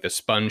of like the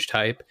sponge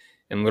type,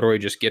 and literally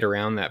just get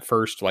around that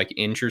first like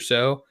inch or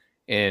so.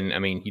 And I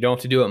mean, you don't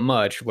have to do it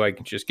much.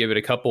 Like, just give it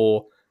a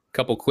couple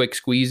quick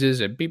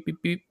squeezes and beep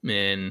beep beep,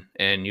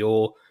 and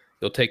you'll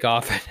take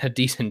off a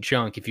decent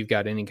chunk if you've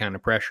got any kind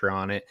of pressure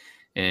on it.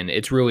 And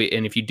it's really,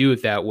 and if you do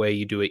it that way,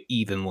 you do it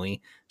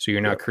evenly, so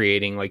you're not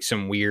creating like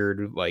some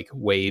weird like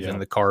wave in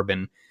the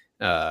carbon,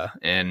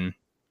 and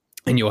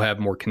you'll have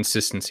more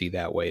consistency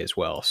that way as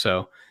well.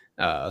 So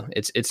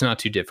it's not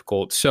too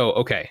difficult.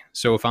 So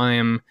so if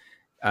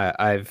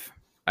I've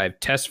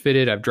test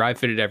fitted, I've dry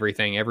fitted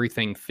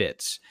everything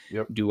fits.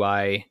 Do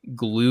I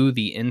glue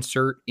the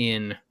insert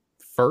in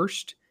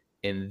first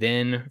and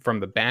then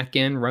from the back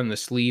end run the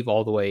sleeve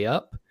all the way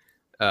up?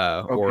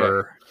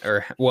 Or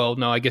well,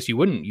 no, I guess you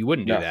wouldn't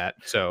do that.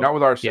 So not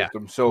with our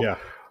system. So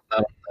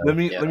let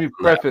me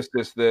preface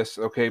this.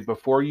 Okay,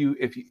 before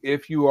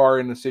if you are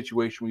in a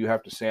situation where you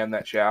have to sand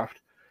that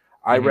shaft,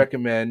 I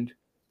recommend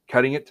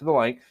cutting it to the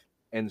length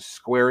and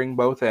squaring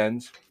both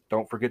ends.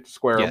 Don't forget to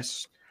square them.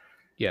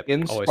 Yep.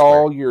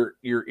 Install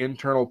your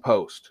internal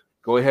post.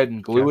 Go ahead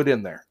and glue it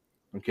in there.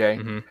 Okay.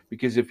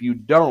 Because if you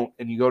don't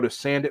and you go to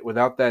sand it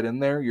without that in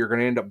there, you're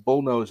going to end up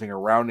bullnosing or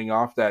rounding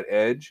off that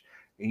edge,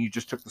 and you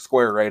just took the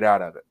square right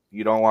out of it.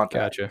 You don't want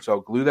that. Gotcha.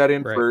 So glue that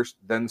in first,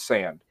 then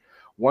sand.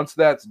 Once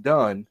that's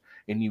done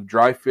and you've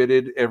dry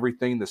fitted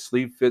everything, the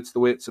sleeve fits the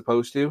way it's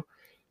supposed to,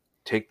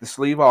 take the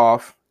sleeve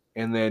off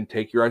and then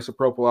take your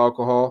isopropyl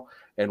alcohol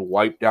and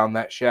wipe down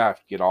that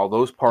shaft. Get all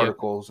those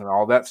particles and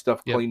all that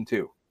stuff clean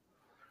too.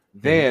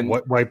 Then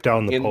wipe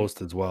down the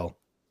post as well.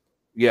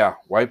 Yeah,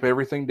 wipe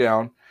everything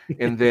down,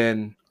 and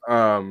then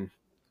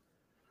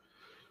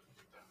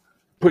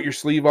put your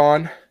sleeve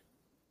on,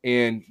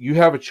 and you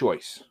have a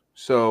choice.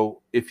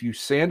 So if you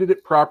sanded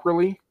it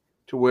properly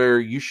to where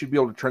you should be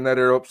able to turn that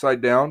arrow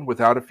upside down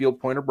without a field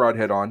point or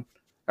broadhead on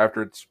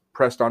after it's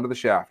pressed onto the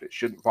shaft, it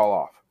shouldn't fall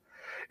off.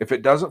 If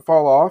it doesn't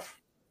fall off,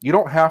 you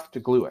don't have to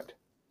glue it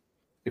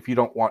if you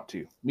don't want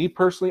to. Me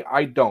personally,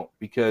 I don't,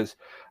 because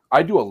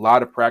I do a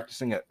lot of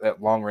practicing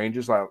at long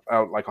ranges,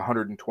 out like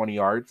 120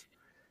 yards.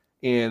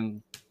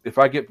 And if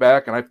I get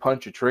back and I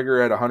punch a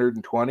trigger at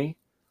 120,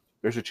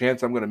 there's a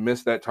chance I'm going to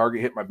miss that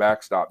target, hit my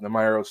backstop, and then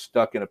my arrow's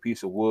stuck in a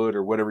piece of wood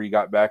or whatever you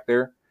got back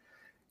there.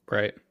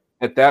 Right.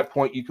 At that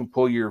point, you can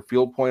pull your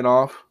field point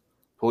off,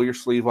 pull your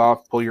sleeve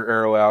off, pull your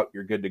arrow out.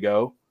 You're good to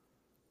go.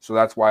 So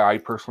that's why I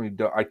personally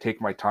I take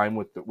my time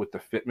with the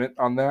fitment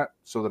on that,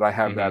 so that I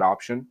have that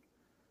option,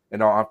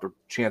 and I don't have to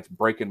chance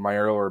breaking my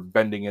arrow or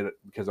bending it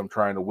because I'm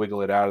trying to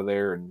wiggle it out of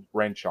there and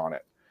wrench on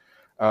it.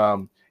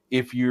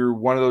 If you're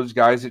one of those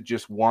guys that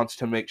just wants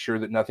to make sure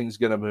that nothing's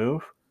going to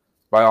move,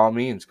 by all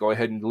means, go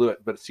ahead and glue it.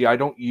 But see, I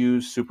don't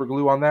use super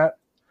glue on that.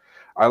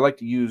 I like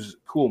to use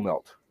cool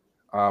melt.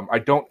 I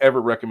don't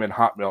ever recommend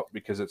hot melt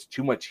because it's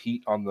too much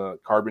heat on the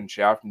carbon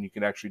shaft and you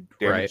can actually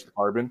damage the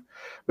carbon.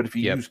 But if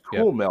you use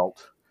cool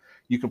melt,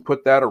 You can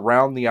put that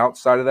around the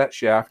outside of that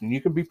shaft, and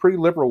you can be pretty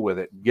liberal with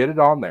it. Get it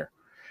on there.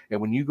 And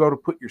when you go to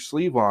put your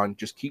sleeve on,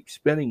 just keep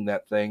spinning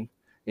that thing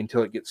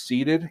until it gets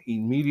seated.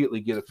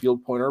 Immediately get a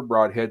field pointer or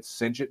broadhead,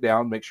 cinch it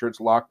down, make sure it's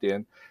locked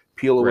in,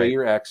 peel away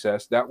your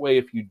excess. That way,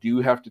 if you do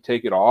have to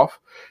take it off,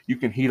 you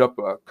can heat up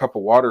a cup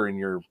of water in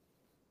your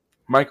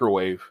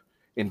microwave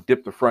and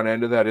dip the front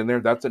end of that in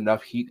there. That's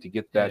enough heat to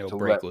get that to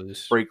break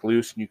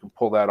loose, and you can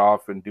pull that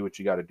off and do what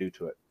you got to do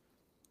to it.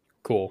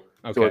 Cool.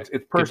 Okay. So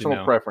it's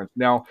personal preference.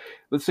 Now,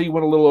 let's say you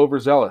went a little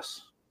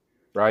overzealous,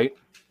 right?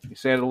 You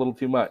sand a little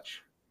too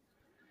much.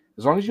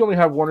 As long as you only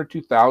have 1 or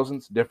 2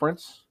 thousandths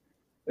difference,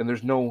 and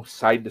there's no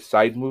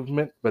side-to-side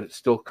movement, but it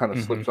still kind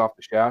of slips off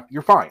the shaft,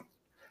 you're fine.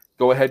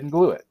 Go ahead and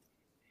glue it,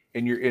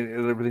 and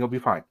everything will be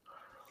fine.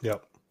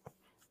 Yep.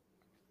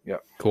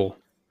 Cool.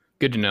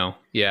 Good to know.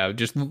 Yeah,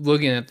 just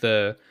looking at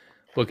the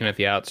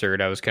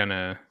outsert, I was kind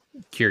of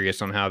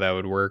curious on how that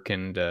would work,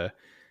 and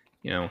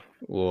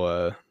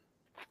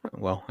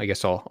well, I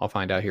guess I'll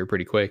find out here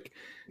pretty quick.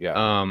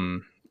 Yeah.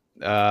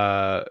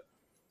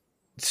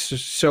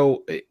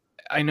 So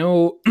I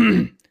know.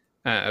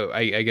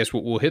 I guess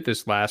we'll hit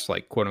this last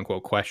like quote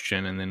unquote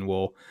question, and then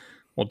we'll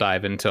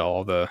dive into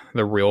all the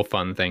real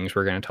fun things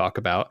we're going to talk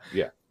about.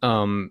 Yeah.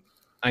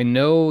 I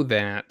know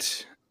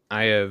that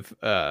I have.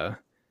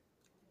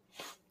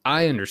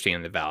 I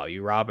understand the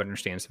value. Rob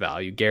understands the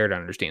value. Garrett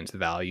understands the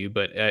value.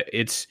 But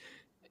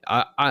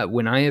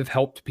when I have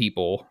helped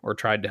people or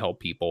tried to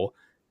help people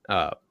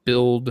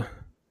build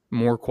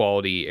more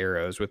quality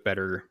arrows with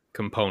better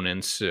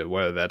components,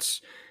 whether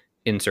that's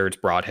inserts,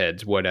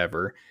 broadheads,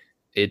 whatever,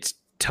 it's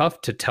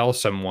tough to tell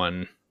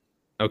someone,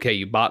 okay,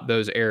 you bought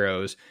those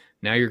arrows,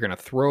 now you're going to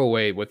throw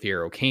away what the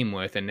arrow came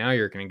with, and now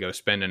you're going to go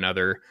spend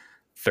another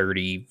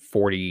 30,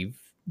 40,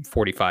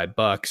 45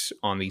 bucks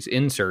on these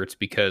inserts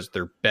because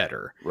they're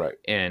better. Right.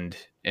 And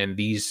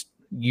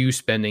you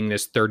spending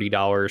this $30,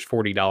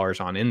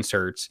 $40 on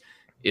inserts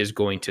is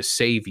going to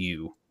save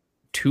you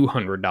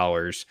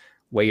 $200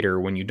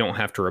 later when you don't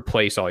have to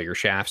replace all your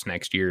shafts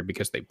next year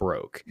because they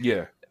broke.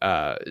 Yeah.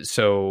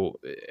 So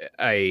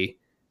I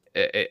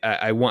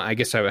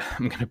guess I'm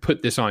going to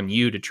put this on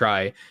you to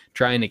try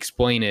and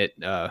explain it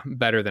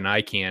better than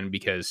I can,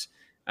 because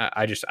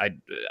I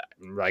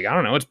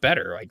don't know, it's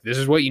better. Like, this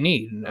is what you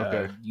need.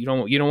 Okay. You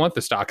don't want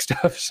the stock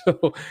stuff.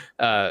 So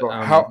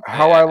how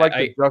I like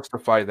to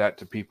justify that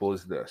to people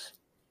is this,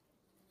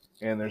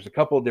 and there's a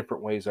couple of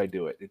different ways I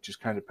do it. It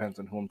just kind of depends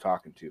on who I'm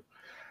talking to.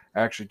 I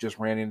actually just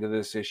ran into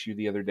this issue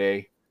the other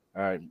day,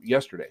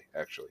 yesterday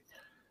actually.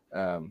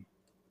 I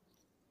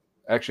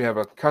actually have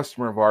a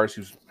customer of ours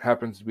who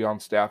happens to be on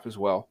staff as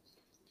well.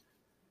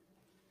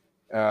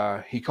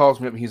 He calls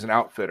me up. He's an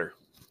outfitter,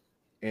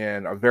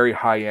 and a very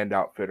high-end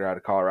outfitter out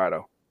of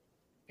Colorado.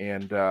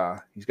 And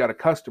he's got a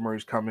customer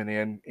who's coming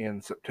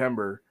in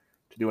September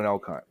to do an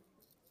elk hunt.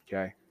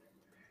 Okay.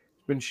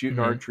 He's been shooting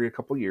archery a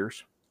couple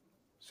years,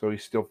 so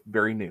he's still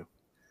very new.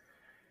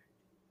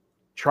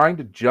 Trying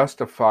to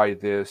justify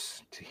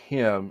this to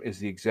him is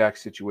the exact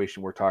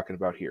situation we're talking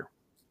about here.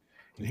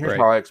 And here's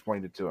how I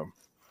explained it to him.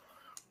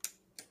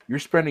 You're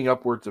spending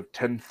upwards of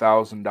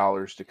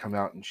 $10,000 to come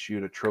out and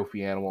shoot a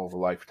trophy animal of a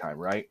lifetime,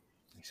 right?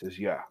 He says,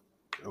 yeah.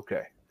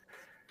 Okay.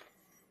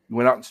 You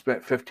went out and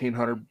spent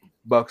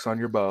 $1,500 on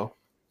your bow,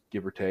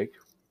 give or take.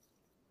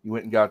 You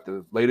went and got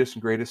the latest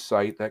and greatest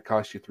sight. That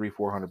cost you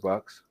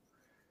 $300-400.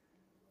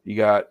 You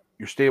got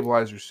your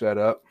stabilizer set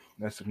up.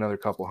 That's another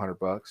couple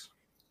 $100.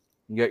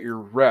 You got your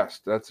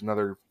rest. That's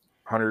another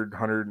between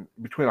 $100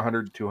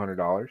 and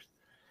 $200.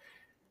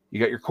 You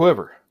got your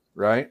quiver,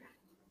 right?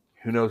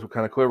 Who knows what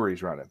kind of quiver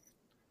he's running?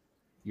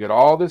 You got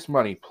all this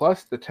money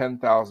plus the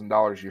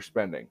 $10,000 you're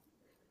spending.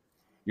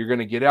 You're going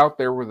to get out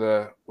there with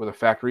a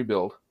factory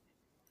build,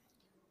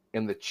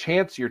 and the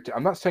chance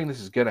I'm not saying this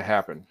is going to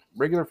happen.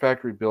 Regular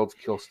factory builds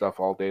kill stuff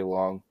all day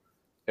long,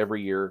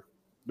 every year.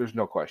 There's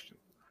no question.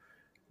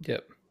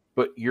 Yep.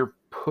 But you're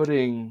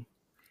putting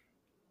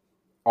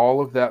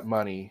all of that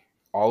money,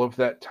 all of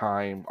that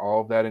time,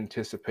 all of that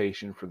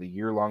anticipation for the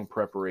year-long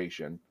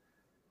preparation,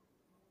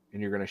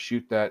 and you're going to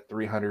shoot that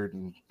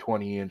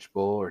 320-inch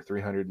bull or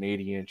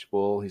 380-inch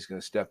bull. He's going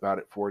to step out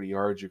at 40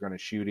 yards. You're going to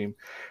shoot him.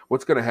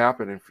 What's going to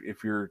happen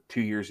if you're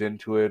 2 years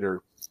into it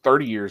or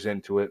 30 years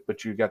into it,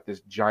 but you got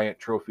this giant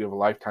trophy of a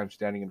lifetime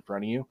standing in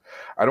front of you?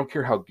 I don't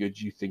care how good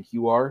you think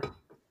you are.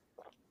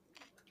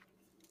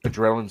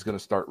 Adrenaline's going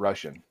to start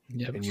rushing.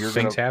 Yep. And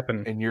things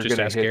happen. And you're going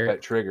to hit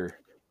that trigger.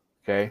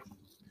 Okay.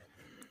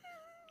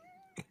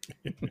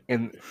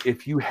 And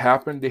if you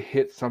happen to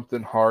hit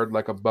something hard,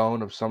 like a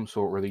bone of some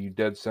sort, whether you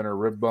dead center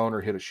rib bone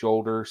or hit a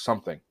shoulder,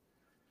 something,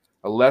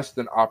 a less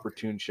than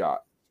opportune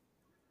shot,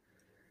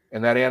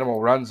 and that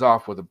animal runs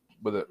off with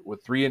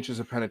 3 inches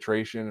of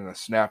penetration and a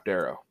snapped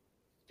arrow.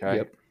 Okay.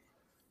 Yep.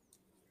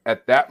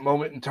 At that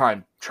moment in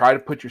time, try to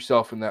put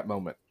yourself in that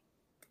moment.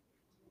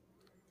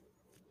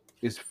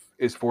 Is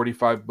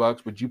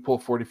 $45? Would you pull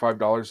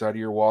 $45 out of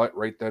your wallet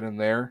right then and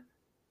there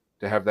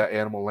to have that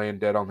animal laying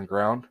dead on the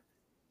ground?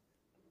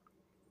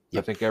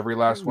 Yep. I think every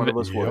last one of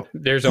us would.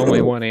 There's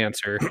only one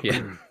answer.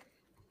 Yeah.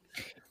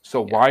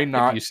 So why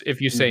not?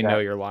 If you say no,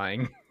 you're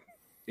lying.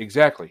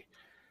 Exactly.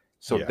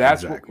 So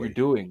that's exactly. what you're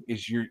doing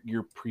is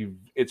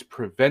it's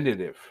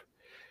preventative.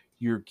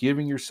 You're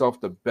giving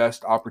yourself the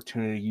best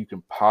opportunity you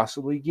can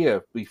possibly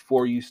give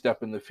before you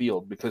step in the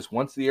field. Because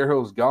once the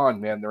arrow's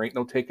gone, man, there ain't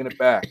no taking it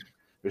back.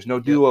 There's no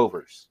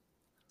do-overs.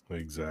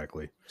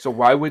 Exactly. So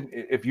why would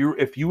if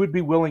you would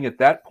be willing at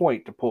that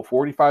point to pull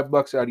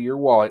 $45 out of your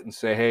wallet and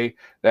say, hey,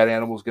 that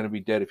animal's going to be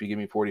dead if you give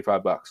me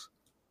 $45?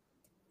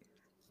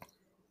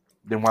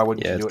 Then why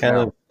wouldn't you do it now? It's kind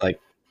of like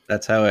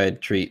that's how I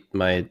treat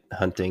my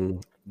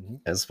hunting.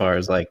 As far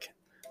as like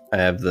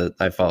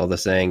I follow the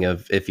saying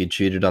of if you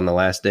shoot it on the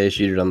last day,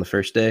 shoot it on the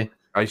first day.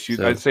 I'd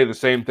say the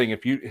same thing.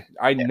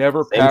 I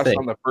never pass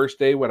on the first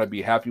day what I'd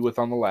be happy with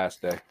on the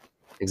last day.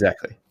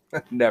 Exactly.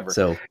 Never.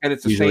 So and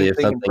it's the usually same if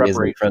thing something is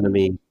in front of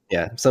me,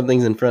 if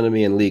something's in front of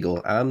me and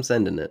legal, I'm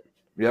sending it.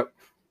 Yep.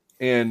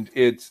 And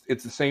it's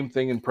the same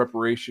thing in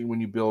preparation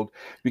when you build,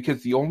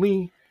 because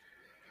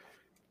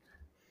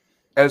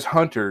as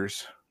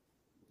hunters,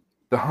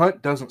 the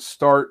hunt doesn't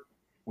start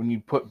when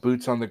you put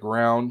boots on the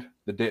ground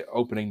the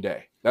opening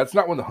day. That's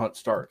not when the hunt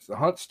starts. The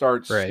hunt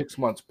starts 6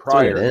 months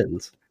prior, it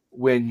ends.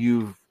 When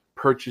you've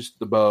purchased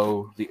the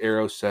bow, the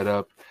arrow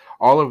setup,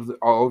 all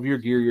of your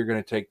gear you're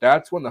going to take.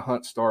 That's when the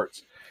hunt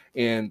starts.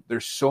 And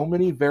there's so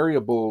many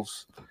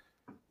variables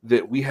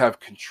that we have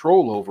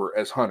control over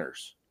as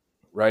hunters,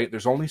 right?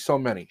 There's only so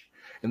many.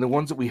 And the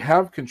ones that we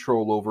have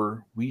control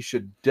over, we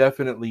should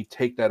definitely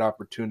take that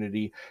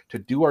opportunity to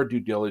do our due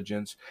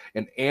diligence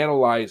and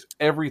analyze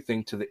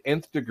everything to the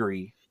nth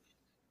degree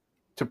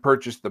to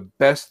purchase the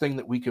best thing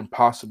that we can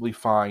possibly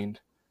find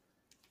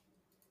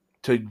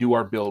to do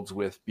our builds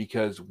with.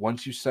 Because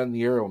once you send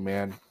the arrow,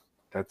 man,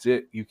 that's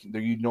it. You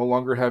no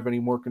longer have any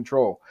more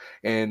control.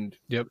 And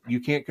you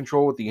can't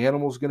control what the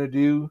animal's going to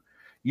do.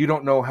 You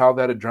don't know how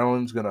that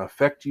adrenaline's going to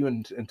affect you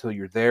until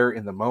you're there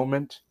in the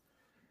moment.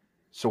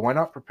 So why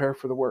not prepare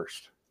for the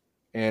worst?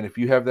 And if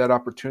you have that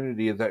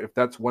opportunity, if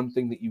that's one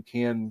thing that you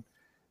can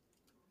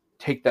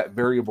take that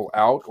variable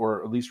out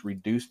or at least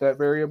reduce that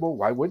variable,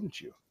 why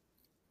wouldn't you?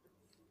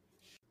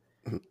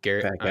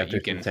 Garrett, after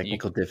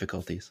technical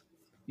difficulties.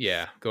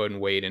 Yeah, go ahead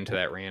and wade into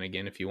that rant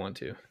again if you want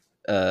to.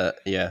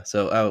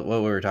 So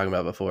what we were talking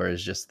about before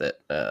is just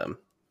that,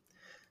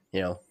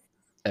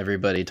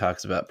 everybody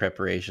talks about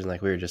preparation.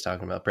 Like we were just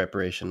talking about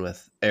preparation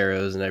with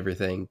arrows and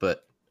everything,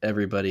 but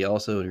everybody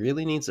also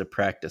really needs to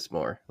practice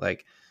more.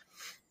 Like,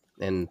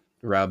 and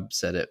Rob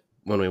said it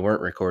when we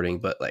weren't recording,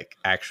 but like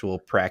actual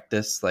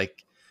practice,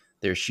 like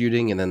there's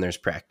shooting and then there's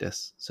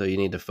practice. So you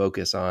need to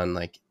focus on,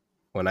 like,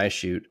 when I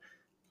shoot,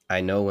 I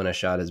know when a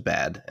shot is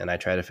bad and I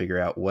try to figure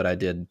out what I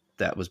did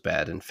that was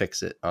bad and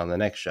fix it on the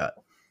next shot,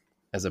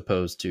 as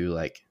opposed to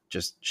like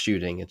just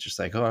shooting. It's just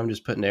like, oh, I'm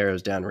just putting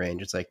arrows down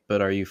range. It's like,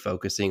 but are you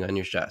focusing on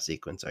your shot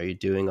sequence? Are you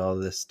doing all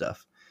of this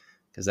stuff?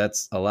 Because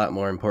that's a lot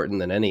more important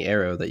than any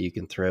arrow that you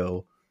can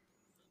throw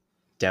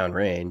down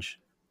range.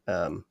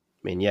 The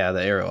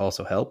arrow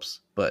also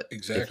helps, but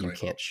if you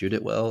can't shoot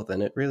it well,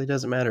 then it really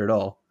doesn't matter at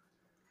all.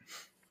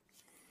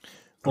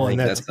 Well, and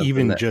that's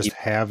even just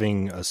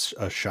having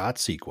a shot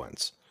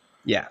sequence.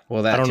 Yeah,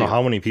 well, I don't know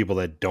how many people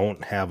that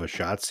don't have a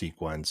shot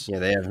sequence. Yeah,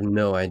 they have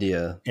no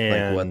idea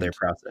what their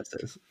process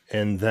is.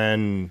 And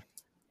then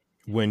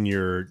when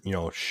you're,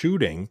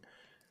 shooting,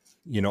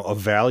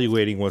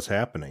 evaluating what's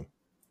happening.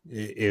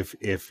 If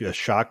a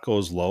shot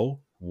goes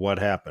low, what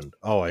happened?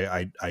 Oh,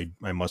 I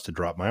must have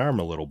dropped my arm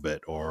a little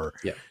bit, or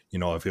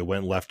if it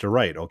went left to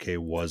right, okay,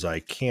 was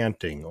I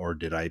canting or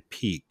did I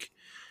peak?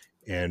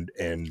 And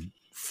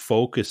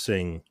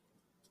focusing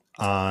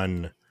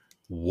on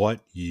what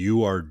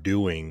you are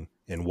doing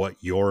and what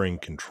you're in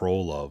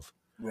control of,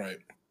 right,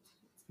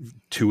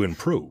 to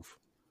improve.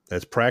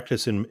 That's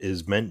practice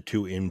is meant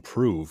to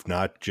improve,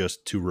 not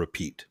just to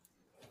repeat.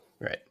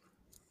 Right.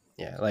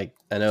 Yeah, like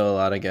I know a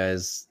lot of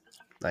guys,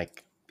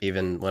 like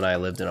even when I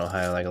lived in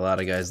Ohio, like a lot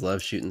of guys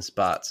love shooting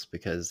spots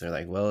because they're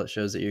like, well, it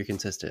shows that you're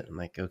consistent. I'm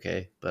like,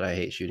 okay, but I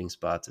hate shooting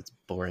spots. It's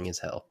boring as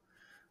hell.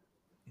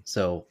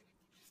 So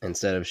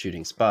instead of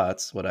shooting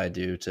spots, what I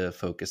do to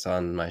focus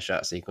on my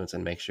shot sequence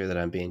and make sure that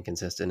I'm being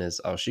consistent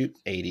is I'll shoot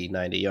 80,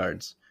 90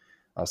 yards.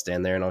 I'll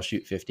stand there and I'll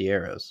shoot 50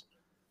 arrows.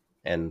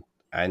 And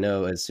I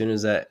know as soon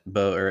as that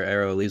bow or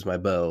arrow leaves my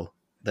bow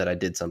that I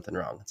did something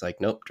wrong. It's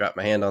like, nope, drop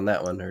my hand on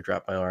that one or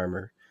drop my arm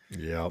or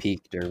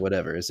peaked or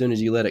whatever. As soon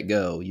as you let it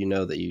go, you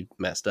know that you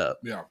messed up.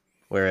 Yeah.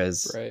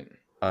 Whereas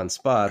on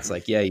spots,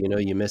 like,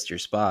 you missed your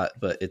spot,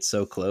 but it's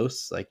so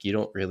close. Like you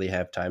don't really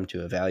have time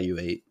to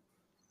evaluate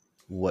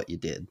what you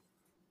did.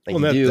 Like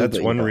that's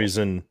one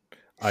reason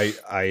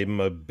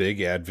I'm a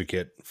big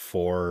advocate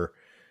for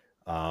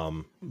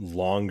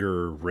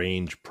longer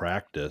range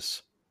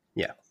practice.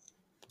 Yeah.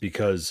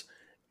 Because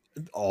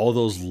all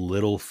those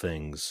little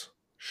things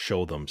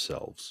show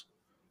themselves.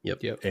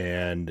 Yep.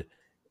 And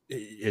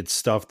it's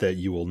stuff that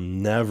you will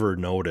never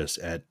notice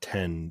at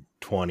 10,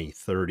 20,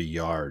 30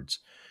 yards.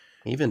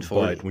 Even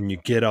 40. But when you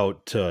get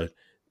out to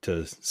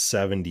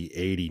 70,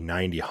 80,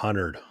 90,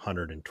 100,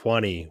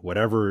 120,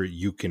 whatever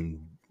you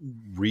can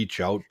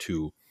reach out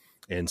to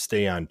and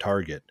stay on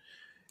target,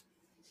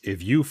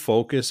 if you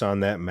focus on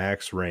that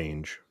max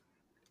range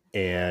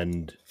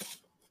and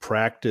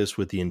practice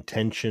with the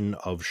intention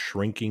of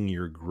shrinking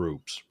your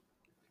groups,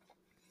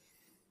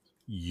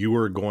 you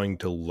are going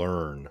to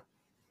learn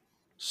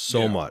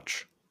so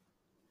much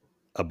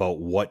about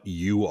what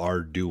you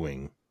are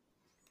doing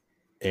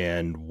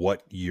and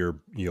what your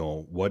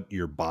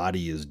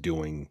body is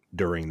doing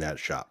during that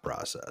shot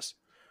process.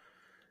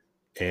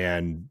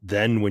 And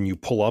then when you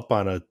pull up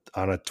on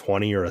a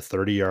 20 or a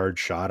 30-yard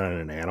shot on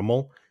an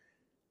animal,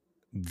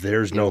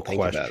 there's no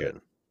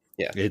question.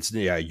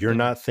 You're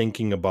not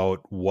thinking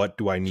about what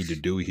do I need to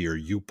do here.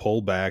 You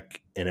pull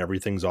back and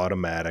everything's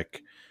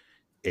automatic,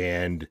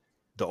 and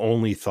the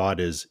only thought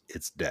is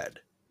it's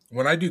dead.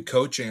 When I do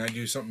coaching, I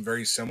do something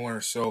very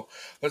similar. So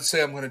let's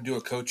say I'm going to do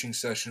a coaching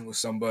session with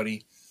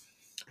somebody,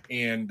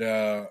 and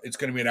it's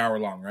going to be an hour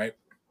long, right?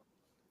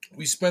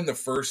 We spend the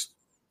first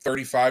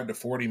 35 to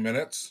 40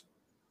 minutes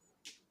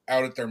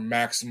out at their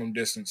maximum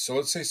distance. So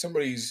let's say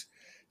somebody's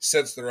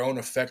sets their own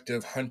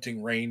effective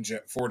hunting range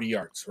at 40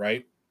 yards,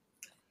 right?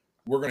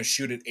 We're going to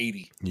shoot at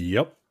 80.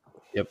 Yep.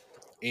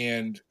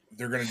 And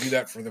they're going to do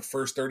that for the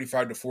first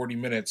 35 to 40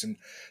 minutes. And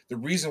the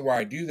reason why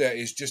I do that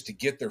is just to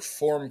get their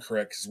form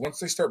correct. Because once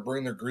they start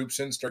bringing their groups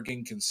in, start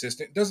getting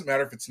consistent, it doesn't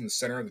matter if it's in the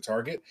center of the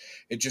target.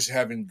 It's just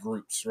having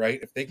groups, right?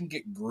 If they can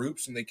get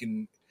groups and they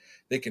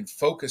can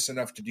focus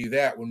enough to do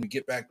that, when we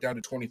get back down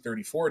to 20,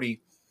 30,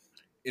 40,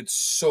 it's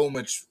so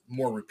much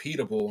more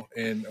repeatable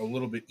and a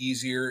little bit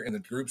easier, and the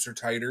groups are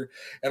tighter.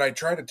 And I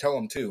try to tell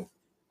them too.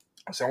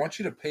 So I want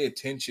you to pay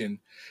attention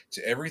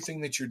to everything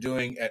that you're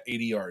doing at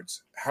 80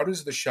 yards. How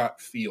does the shot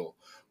feel?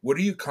 What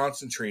are you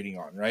concentrating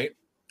on, right?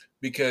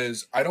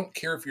 Because I don't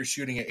care if you're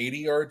shooting at 80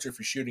 yards or if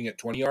you're shooting at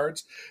 20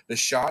 yards. The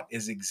shot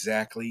is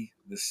exactly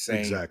the same.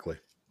 Exactly.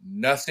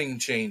 Nothing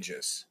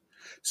changes.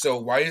 So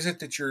why is it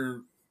that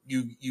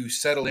you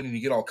settle in and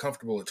you get all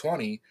comfortable at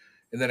 20,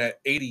 and then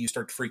at 80 you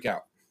start to freak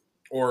out?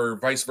 Or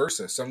vice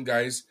versa. Some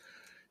guys,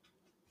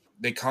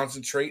 they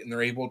concentrate and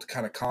they're able to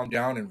kind of calm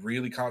down and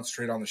really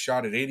concentrate on the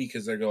shot at 80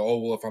 because they go, oh,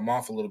 well, if I'm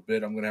off a little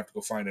bit, I'm going to have to go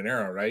find an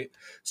arrow, right?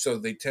 So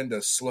they tend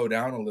to slow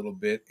down a little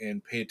bit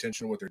and pay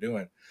attention to what they're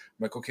doing.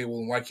 I'm like, okay,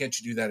 well, why can't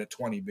you do that at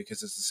 20?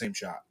 Because it's the same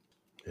shot.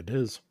 It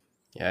is.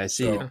 Yeah, I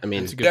see. So, I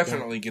mean,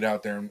 definitely get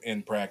out there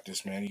and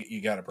practice, man.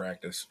 You got to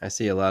practice. I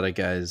see a lot of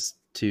guys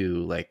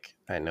too, like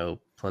I know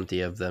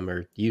plenty of them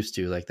are used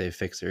to, like they've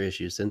fixed their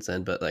issues since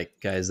then, but like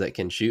guys that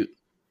can shoot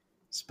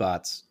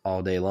spots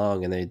all day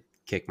long and they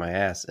kick my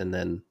ass, and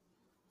then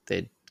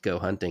they'd go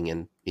hunting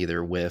and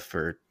either whiff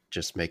or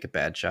just make a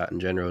bad shot in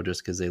general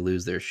just because they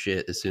lose their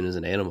shit as soon as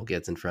an animal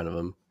gets in front of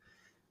them.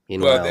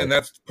 Well, and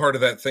that's part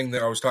of that thing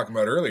that I was talking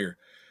about earlier.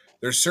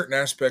 There's certain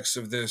aspects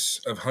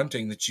of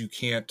hunting that you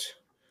can't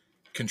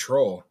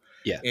control.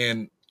 Yeah.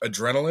 And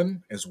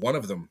adrenaline is one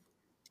of them.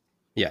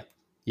 Yeah.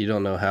 You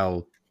don't know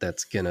how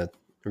that's going to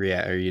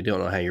react, or you don't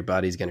know how your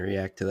body's going to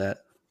react to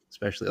that.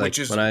 Especially like, which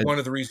is one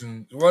of the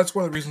reasons. Well, that's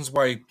one of the reasons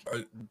why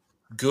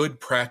good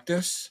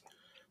practice,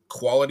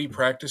 quality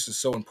practice, is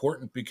so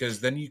important,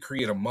 because then you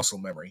create a muscle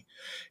memory,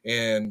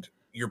 and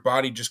your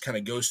body just kind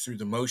of goes through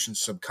the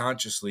motions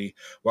subconsciously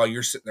while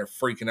you're sitting there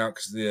freaking out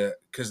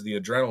because of the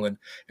adrenaline,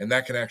 and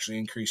that can actually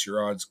increase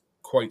your odds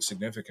quite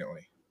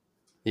significantly.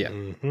 Yeah.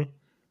 Mm-hmm.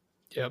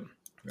 Yep.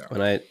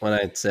 Yeah. When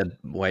I said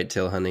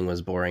whitetail hunting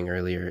was boring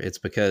earlier, it's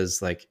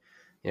because like,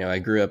 I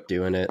grew up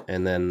doing it,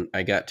 and then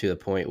I got to the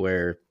point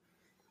where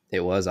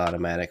it was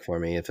automatic for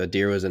me. If a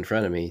deer was in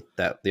front of me,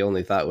 that the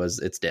only thought was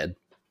it's dead.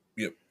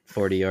 Yep.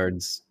 40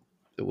 yards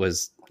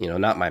was,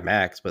 not my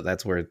max, but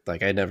that's where,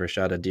 like, I never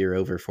shot a deer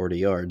over 40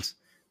 yards.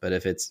 But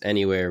if it's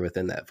anywhere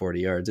within that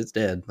 40 yards, it's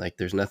dead. Like,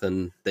 there's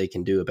nothing they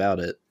can do about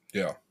it.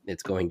 Yeah.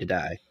 It's going to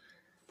die.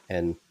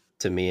 And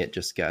to me, it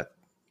just got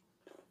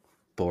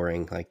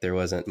boring. Like, there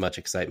wasn't much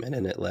excitement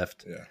in it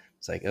left. Yeah.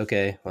 It's like,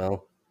 okay,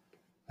 well,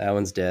 that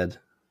one's dead.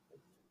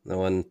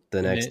 The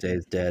next day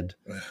is dead.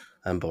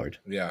 I'm bored.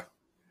 Yeah.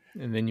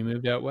 And then you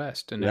moved out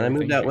west. And then I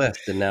moved out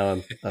west, and now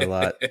I'm a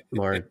lot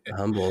more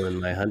humble in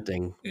my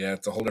hunting. Yeah,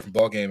 it's a whole different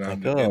ballgame out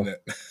in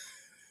it.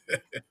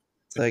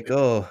 It's like,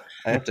 I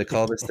have to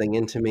call this thing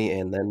into me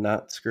and then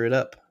not screw it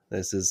up.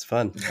 This is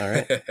fun. All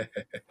right.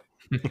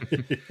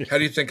 How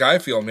do you think I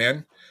feel,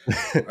 man?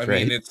 I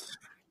mean,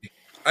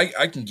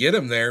 I can get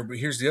him there, but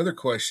here's the other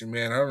question,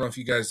 man. I don't know if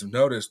you guys have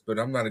noticed, but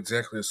I'm not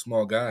exactly a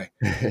small guy.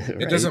 Right?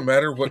 It doesn't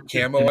matter what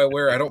camo I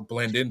wear. I don't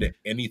blend into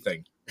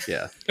anything.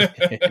 Yeah.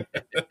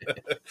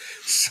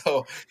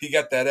 So you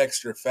got that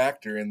extra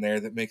factor in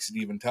there that makes it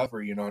even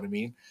tougher. You know what I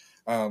mean?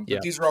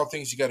 But these are all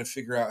things you got to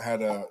figure out how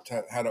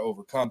to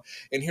overcome.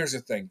 And here's the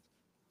thing: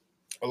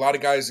 a lot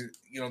of guys,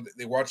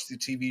 they watch the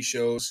TV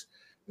shows.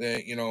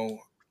 That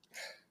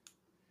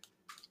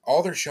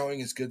all they're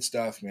showing is good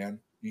stuff, man.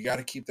 You got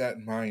to keep that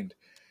in mind.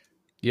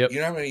 Yep.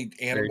 You know how many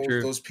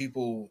animals those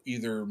people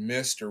either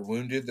missed or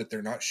wounded that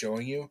they're not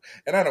showing you?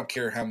 And I don't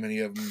care how many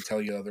of them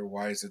tell you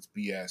otherwise. It's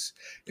BS.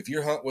 If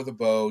you hunt with a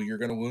bow, you're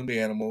going to wound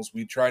animals.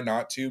 We try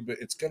not to, but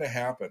it's going to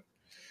happen.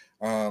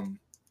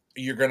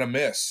 You're going to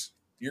miss.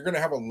 You're going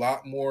to have a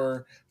lot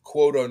more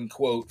quote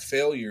unquote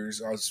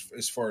failures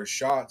as far as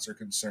shots are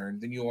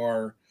concerned than you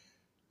are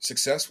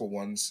successful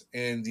ones.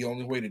 And the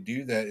only way to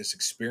do that is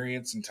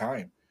experience and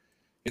time.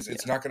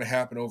 It's not going to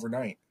happen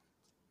overnight.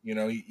 You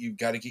know, you've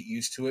got to get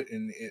used to it,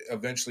 and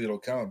eventually it'll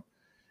come.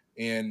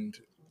 And,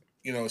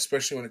 you know,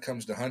 especially when it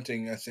comes to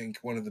hunting, I think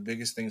one of the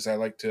biggest things I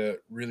like to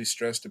really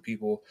stress to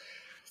people,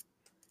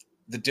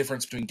 the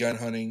difference between gun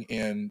hunting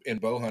and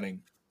bow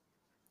hunting.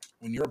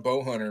 When you're a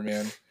bow hunter,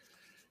 man,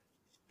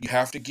 you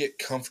have to get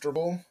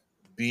comfortable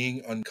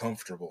being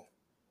uncomfortable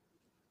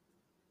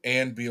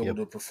and be able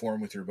to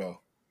perform with your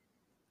bow.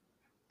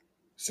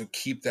 So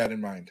keep that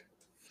in mind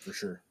for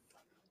sure.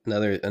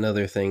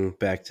 Another thing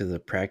back to the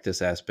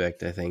practice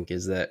aspect, I think,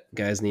 is that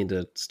guys need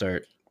to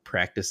start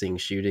practicing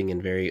shooting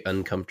in very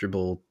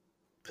uncomfortable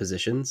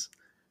positions.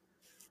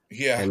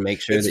 Yeah. And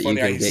make sure that you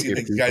can get your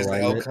peak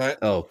alignment. Elk hunt.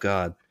 Oh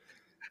God.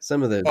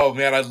 Oh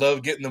man, I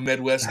love getting the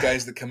Midwest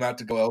guys that come out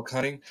to go elk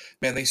hunting.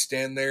 Man, they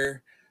stand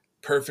there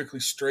perfectly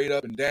straight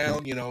up and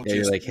down, you know,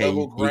 just like,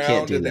 level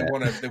ground, and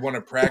they want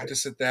to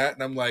practice at that.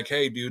 And I'm like,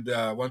 hey, dude,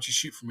 why don't you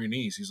shoot from your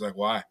knees? He's like,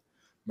 why? I'm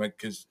like,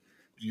 because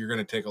you're going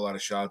to take a lot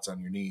of shots on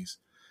your knees.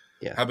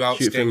 Yeah. How about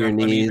shoot from your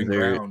knees or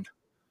ground?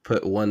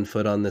 Put one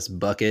foot on this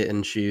bucket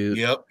and shoot.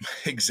 Yep,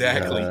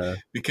 exactly.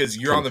 Because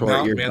you're on the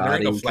mountain, man. There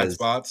ain't no flat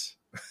spots.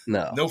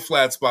 No. No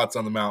flat spots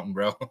on the mountain,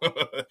 bro.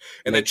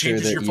 And that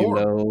changes your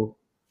form.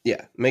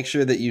 Make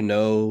sure that you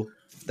know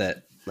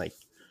that, like,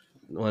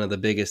 one of the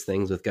biggest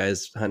things with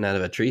guys hunting out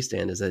of a tree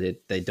stand is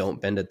that they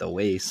don't bend at the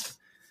waist,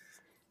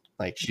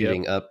 like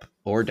shooting up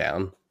or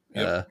down.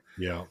 Yeah.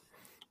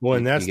 Well,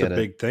 and that's the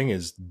big thing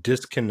is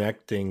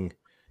disconnecting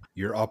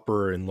your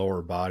upper and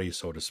lower body,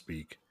 so to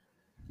speak.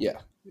 Yeah.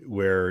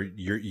 Where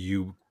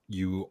you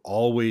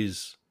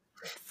always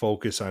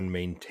focus on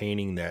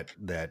maintaining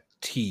that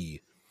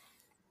T,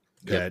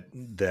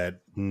 that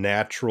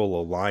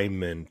natural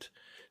alignment,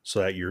 so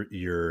that your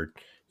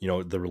you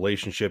know, the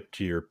relationship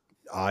to your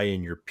eye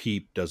and your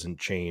peep doesn't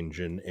change,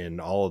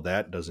 and all of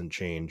that doesn't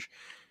change.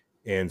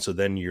 And so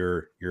then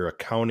you're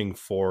accounting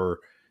for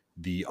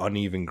the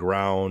uneven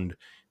ground,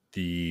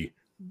 the,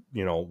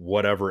 you know,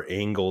 whatever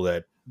angle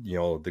that, you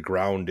know, the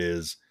ground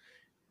is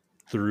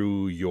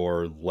through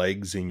your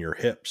legs and your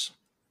hips.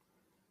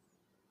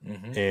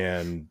 Mm-hmm.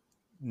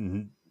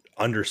 And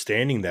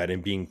understanding that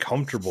and being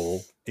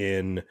comfortable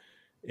in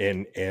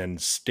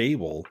and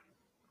stable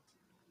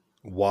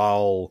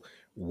while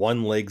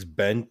one leg's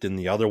bent and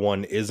the other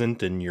one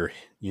isn't, and your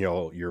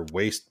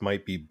waist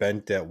might be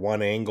bent at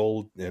one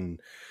angle, and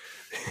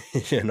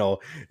you know,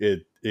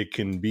 it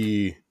can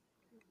be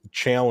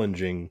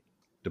challenging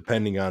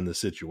depending on the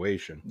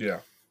situation. Yeah.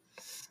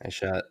 I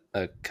shot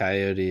a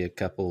coyote a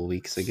couple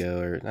weeks ago,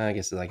 or I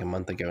guess it's like a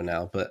month ago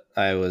now, but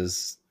I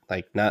was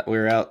like, we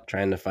were out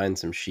trying to find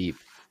some sheep,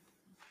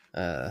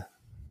 but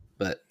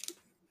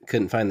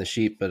couldn't find the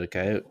sheep, but a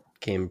coyote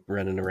came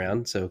running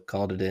around, so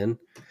called it in.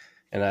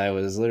 And I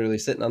was literally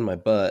sitting on my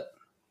butt,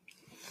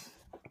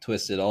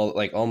 twisted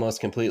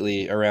almost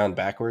completely around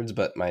backwards,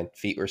 but my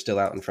feet were still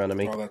out in front of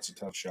me. Oh, that's a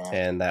tough shot.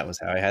 And that was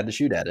how I had to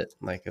shoot at it.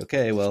 I'm like,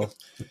 okay, well,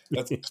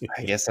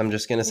 I guess I'm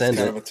just going to send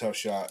it. Kind of a tough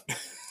shot.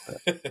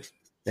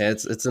 Yeah,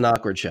 it's an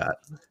awkward shot.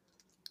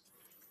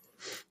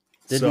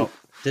 Didn't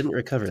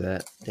recover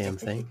that damn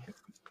thing.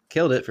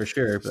 Killed it for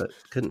sure, but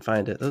couldn't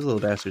find it. Those little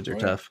bastards are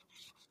tough.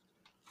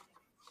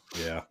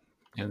 Yeah.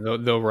 And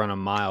they'll run a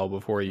mile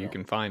before you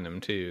can find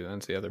them too.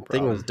 That's the other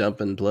problem. The thing was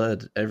dumping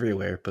blood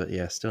everywhere, but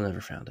yeah, still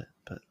never found it.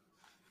 But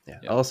yeah.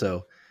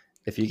 Also,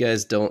 if you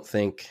guys don't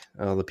think,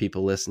 all the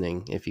people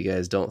listening, if you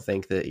guys don't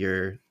think that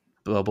your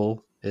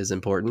bubble is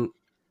important,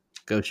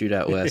 go shoot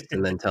out west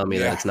and then tell me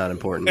that it's not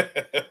important.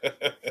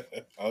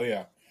 Oh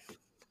yeah.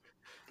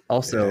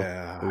 Also,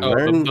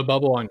 learn the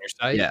bubble on your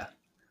sight. Yeah.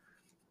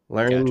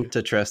 Learn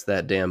to trust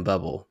that damn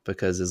bubble,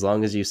 because as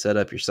long as you set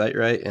up your sight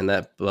right and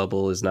that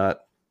bubble is not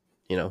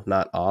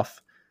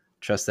off,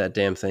 trust that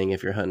damn thing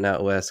if you're hunting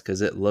out west,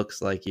 because it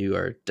looks like you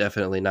are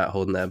definitely not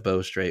holding that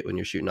bow straight when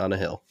you're shooting on a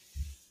hill.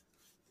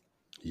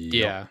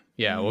 Yeah.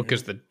 Mm-hmm. Well,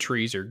 because the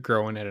trees are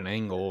growing at an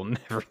angle and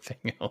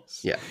everything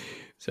else. Yeah.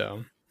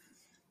 So.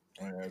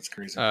 Oh, yeah, that's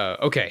crazy.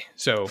 Okay,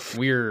 so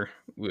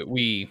let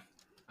me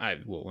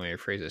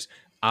rephrase this.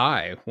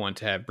 I want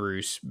to have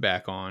Bruce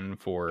back on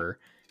for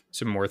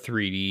some more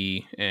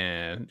 3D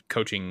and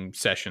coaching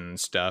session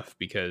stuff,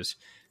 because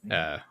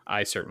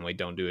I certainly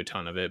don't do a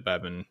ton of it, but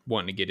I've been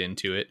wanting to get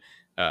into it.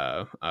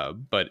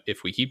 But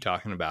if we keep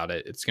talking about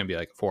it, it's going to be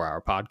like a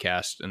 4-hour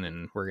podcast, and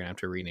then we're going to have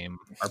to rename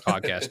our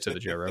podcast to the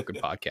Joe Rogan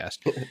podcast.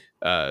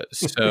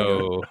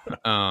 So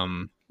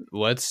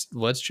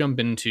let's jump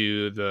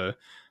into the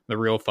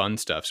real fun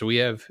stuff. So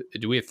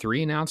do we have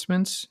 3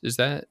 announcements? Is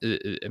that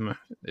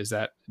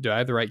do I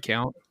have the right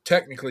count?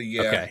 Technically,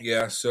 yeah. Okay.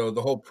 Yeah. So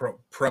the whole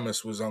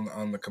premise was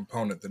on the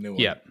component, the new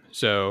one. Yeah.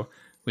 So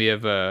we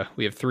have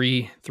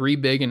 3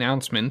 big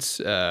announcements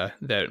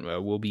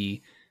that will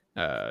be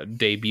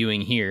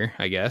debuting here,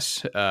 I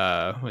guess.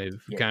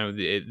 We've kind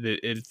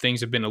of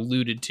things have been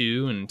alluded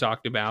to and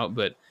talked about,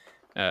 but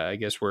I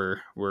guess we're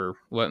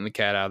letting the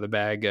cat out of the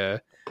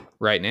bag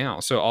right now.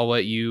 So I'll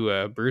let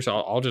you, Bruce.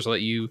 I'll just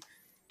let you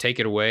take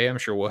it away. I'm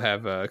sure we'll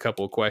have a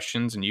couple of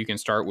questions, and you can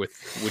start with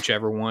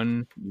whichever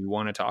one you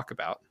want to talk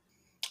about.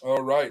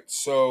 All right,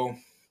 so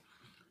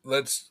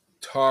let's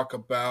talk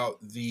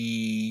about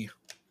the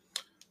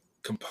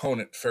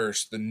component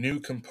first, the new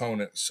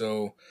component.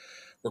 So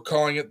we're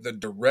calling it the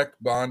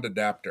direct bond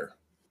adapter.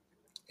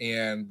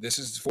 And this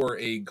is for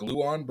a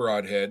glue-on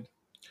broadhead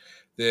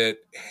that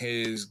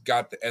has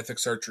got the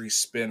Ethics Archery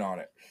spin on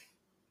it.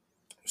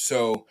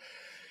 So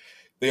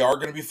they are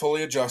going to be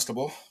fully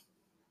adjustable.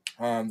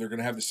 They're going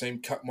to have the same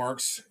cut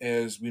marks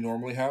as we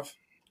normally have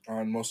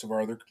on most of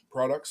our other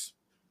products.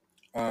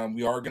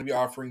 We are going to be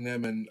offering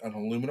them an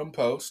aluminum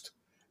post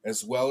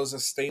as well as a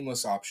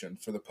stainless option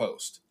for the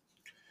post.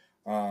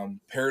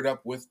 Paired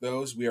up with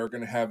those, we are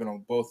going to have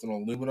both an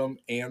aluminum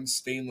and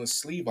stainless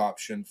sleeve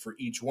option for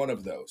each one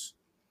of those.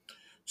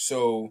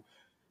 So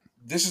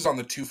this is on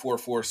the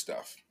 244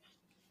 stuff.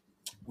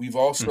 We've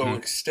also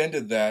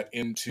extended that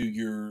into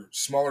your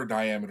smaller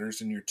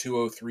diameters in your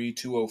 203,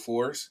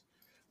 204s,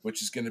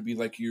 which is going to be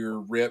like your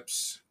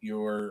rips,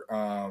 your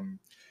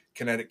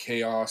kinetic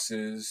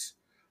chaoses,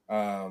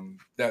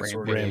 that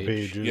sort of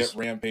rampages. Yep,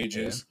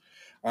 rampages.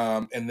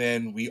 Yeah. And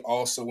then we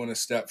also went a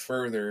step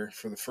further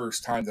for the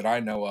first time that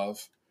I know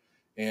of,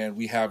 and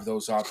we have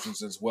those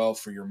options as well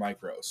for your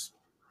micros,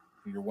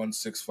 your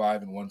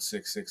 165 and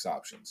 166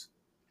 options.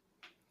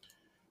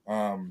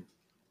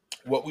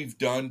 What we've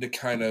done to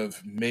kind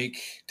of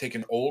take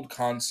an old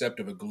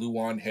concept of a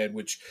glue-on head,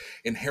 which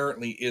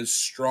inherently is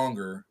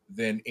stronger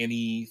than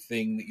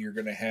anything that you're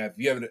going to have.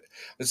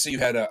 Let's say you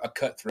had a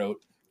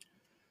cutthroat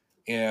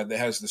and that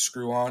has the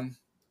screw on,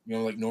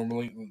 like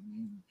normally,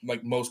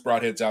 like most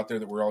broadheads out there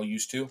that we're all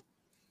used to.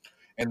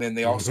 And then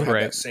they also have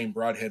that same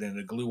broadhead and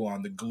a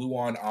glue-on. The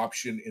glue-on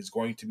option is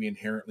going to be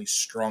inherently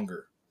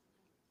stronger.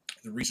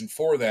 The reason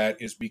for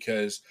that is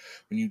because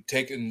when you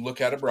take and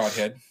look at a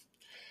broadhead,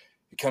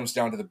 it comes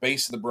down to the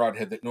base of the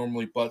broadhead that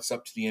normally butts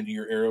up to the end of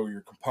your arrow or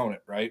your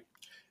component, right?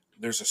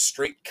 There's a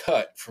straight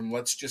cut from,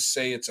 let's just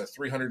say it's a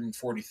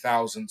 340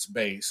 thousandths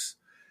base,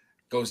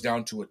 goes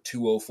down to a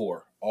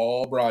 204.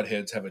 All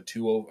broadheads have a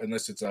 20,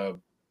 unless it's a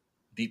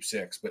deep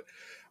six, but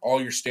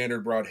all your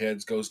standard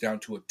broadheads goes down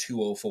to a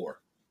 204,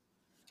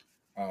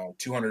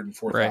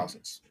 204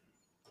 thousandths,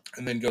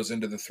 and then goes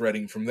into the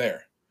threading from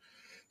there.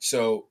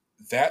 So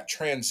that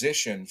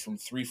transition from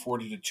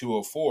 340 to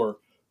 204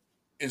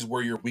 is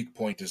where your weak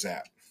point is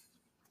at.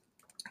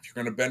 If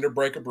you're going to bend or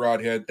break a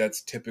broadhead,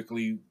 that's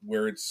typically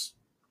where it's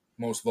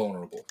most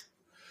vulnerable.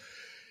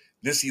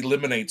 This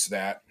eliminates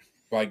that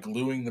by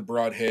gluing the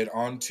broadhead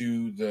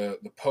onto the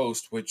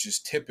post, which is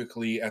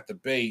typically at the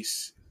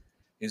base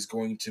is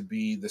going to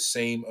be the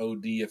same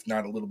OD, if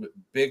not a little bit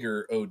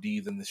bigger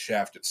OD than the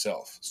shaft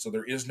itself. So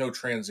there is no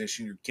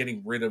transition. You're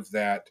getting rid of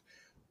that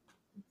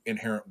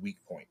inherent weak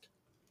point.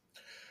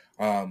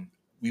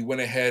 We went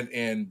ahead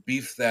and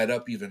beefed that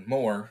up even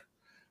more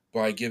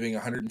by giving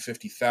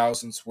 150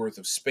 thousandths worth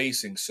of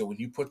spacing. So when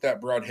you put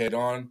that broadhead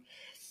on,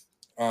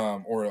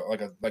 or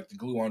like the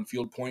glue-on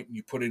field point, and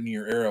you put it in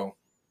your arrow,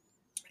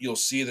 you'll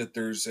see that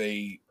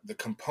the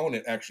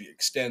component actually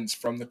extends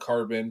from the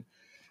carbon,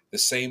 the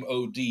same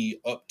OD,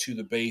 up to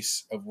the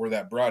base of where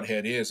that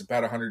broadhead is,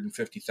 about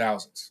 150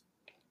 thousandths.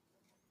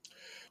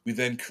 We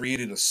then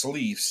created a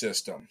sleeve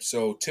system.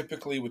 So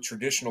typically with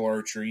traditional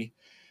archery,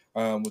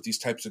 with these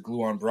types of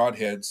glue-on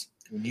broadheads,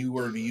 when you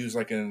were to use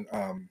like an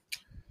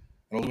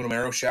aluminum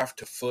arrow shaft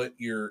to foot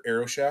your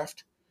arrow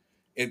shaft,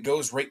 it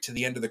goes right to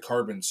the end of the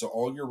carbon. So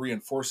all you're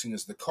reinforcing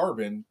is the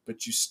carbon,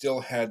 but you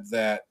still had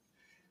that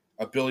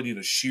ability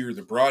to shear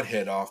the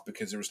broadhead off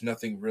because there was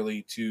nothing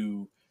really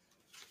to...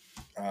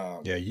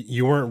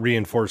 you weren't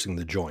reinforcing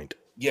the joint.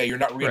 Yeah, you're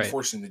not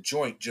reinforcing the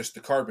joint, just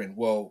the carbon.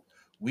 Well,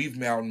 we've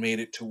now made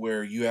it to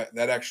where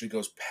that actually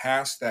goes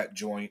past that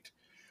joint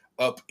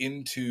up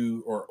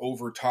into or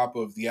over top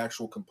of the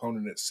actual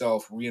component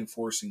itself,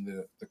 reinforcing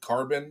the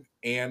carbon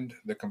and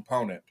the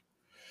component.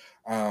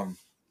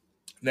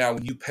 Now,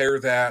 when you pair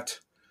that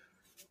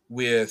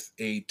with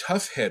a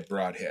tough head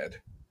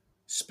broadhead,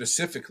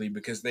 specifically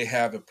because they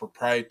have a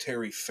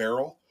proprietary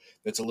ferrule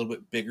that's a little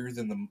bit bigger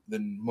than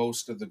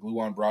most of the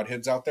glue-on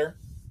broadheads out there,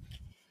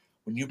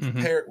 when you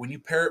pair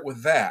it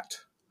with that,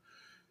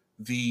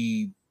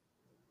 the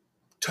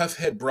tough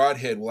head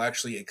broadhead will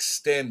actually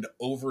extend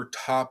over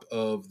top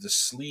of the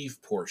sleeve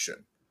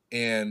portion.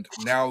 And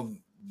now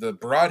the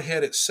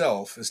broadhead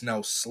itself is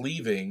now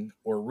sleeving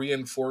or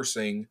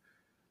reinforcing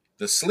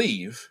the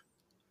sleeve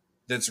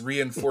that's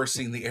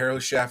reinforcing the arrow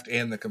shaft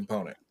and the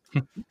component.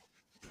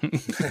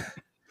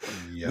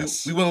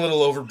 Yes. We went a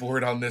little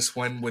overboard on this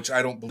one, which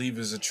I don't believe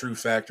is a true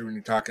factor when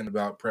you're talking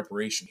about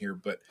preparation here.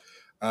 But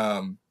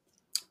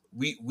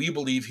we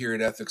believe here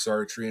at Ethics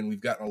Archery, and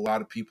we've gotten a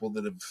lot of people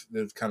that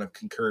have kind of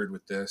concurred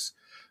with this,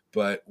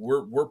 but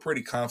we're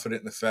pretty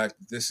confident in the fact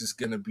that this is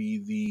going to be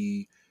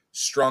the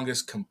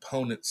strongest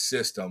component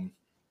system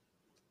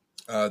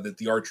that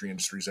the archery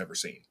industry's ever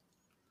seen,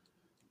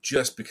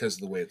 just because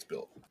of the way it's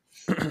built.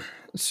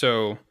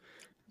 So,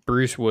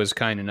 Bruce was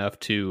kind enough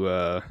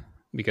to,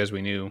 because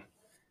we knew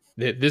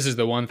this is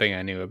the one thing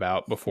I knew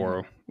about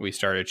before we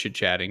started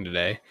chit-chatting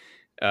today.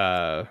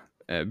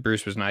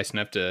 Bruce was nice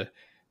enough to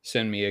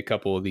send me a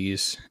couple of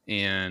these,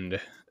 and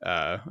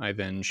I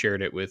then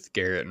shared it with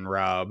Garrett and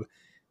Rob.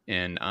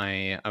 And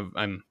I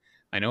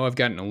know I've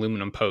got an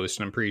aluminum post,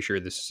 and I'm pretty sure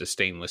this is a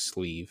stainless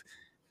sleeve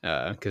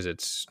because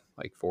it's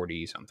like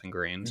 40 something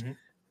grains,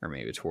 or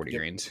maybe it's 40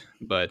 grains.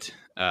 But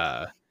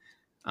I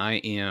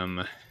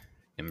am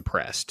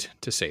impressed,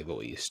 to say the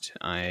least.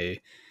 I'm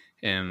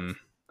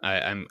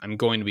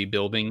going to be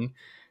building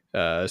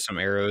some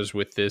arrows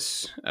with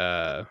this,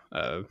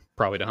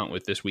 probably to hunt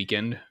with this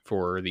weekend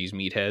for these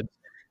meatheads,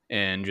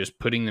 and just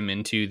putting them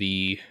into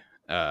the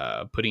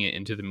putting it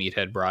into the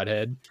meathead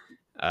broadhead.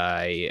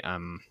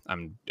 I'm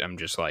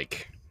just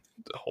like,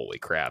 holy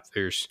crap!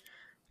 There's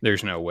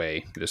no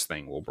way this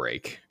thing will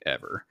break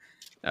ever.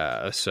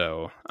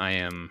 So I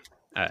am,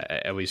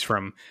 at least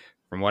from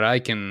what I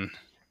can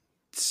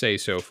say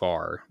so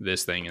far,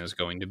 this thing is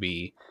going to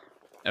be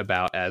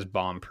about as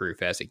bomb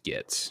proof as it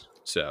gets.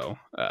 So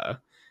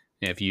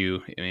if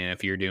you're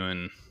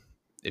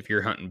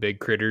hunting big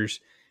critters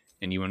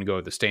and you want to go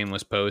with a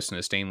stainless post and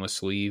a stainless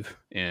sleeve,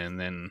 and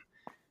then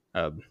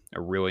a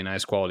really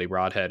nice quality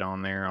broadhead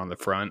on there on the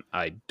front,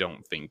 I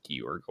don't think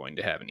you are going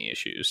to have any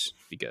issues,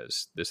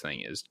 because this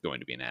thing is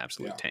going to be an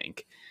absolute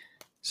tank.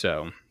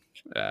 So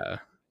I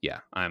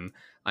am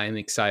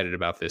excited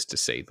about this, to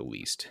say the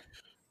least.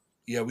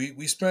 Yeah,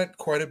 we spent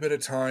quite a bit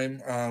of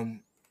time.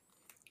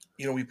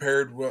 We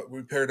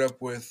paired up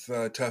with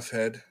Tough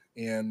Head,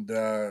 and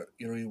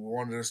he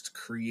wanted us to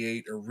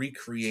create or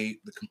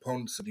recreate the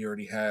components that he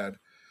already had,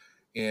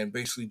 and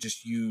basically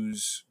just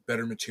use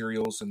better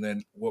materials and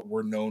then what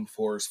we're known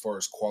for as far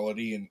as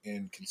quality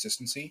and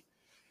consistency,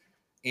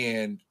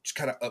 and just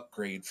kind of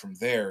upgrade from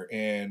there.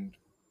 And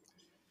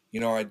we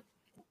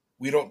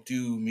don't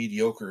do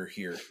mediocre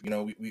here.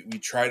 We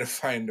try to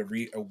find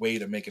a way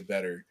to make it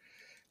better.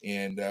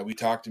 And we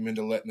talked him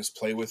into letting us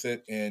play with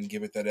it and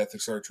give it that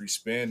Ethics Archery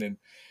spin.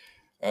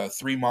 And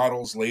 3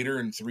 models later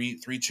and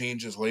three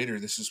changes later,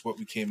 this is what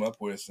we came up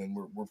with, and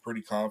we're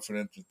pretty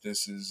confident that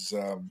this is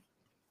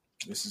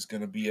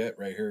going to be it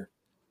right here.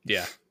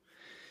 Yeah.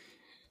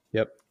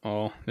 Yep.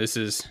 Oh, this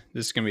is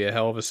going to be a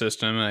hell of a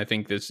system. I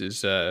think this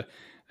is. I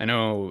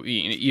know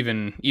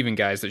even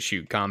guys that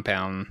shoot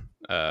compound.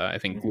 I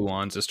think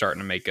Gluons is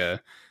starting to make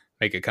a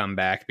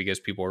comeback,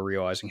 because people are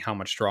realizing how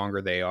much stronger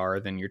they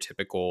are than your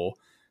typical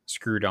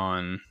screwed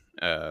on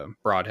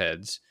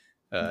broadheads.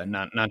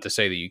 Not to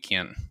say that you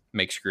can't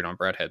make screwed on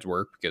broadheads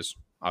work, because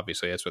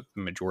obviously that's what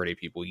the majority of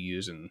people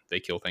use and they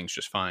kill things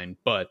just fine.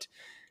 But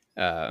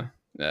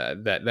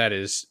that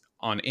is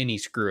on any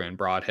screw in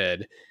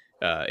broadhead,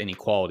 any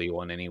quality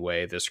one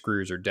anyway. The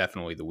screws are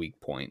definitely the weak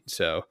point.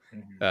 So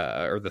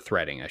or the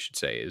threading, I should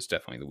say, is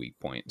definitely the weak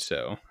point.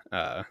 So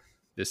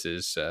this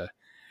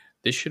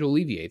should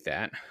alleviate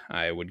that,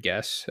 I would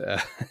guess.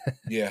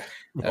 Yeah.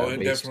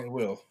 It definitely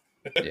will.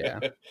 Yeah.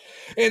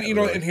 And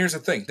and here's the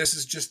thing, this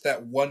is just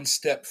that one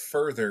step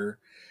further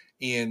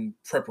in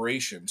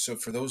preparation. So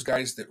for those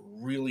guys that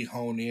really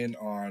hone in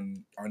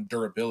on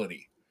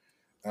durability,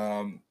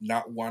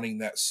 not wanting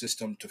that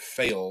system to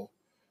fail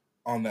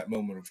on that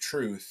moment of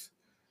truth,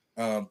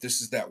 this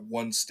is that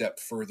one step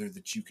further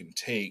that you can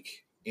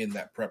take in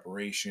that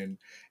preparation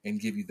and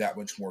give you that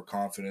much more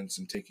confidence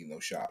in taking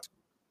those shots.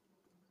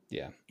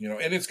 Yeah.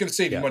 And it's going to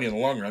save you money in the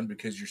long run,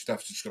 because your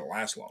stuff's just going to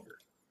last longer.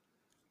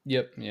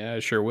 Yep. Yeah,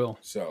 it sure will.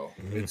 So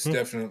it's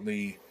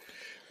definitely,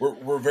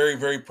 we're very,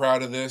 very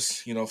proud of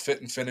this. Fit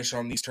and finish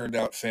on these turned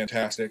out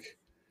fantastic.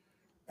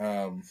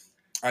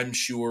 I'm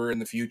sure in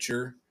the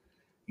future,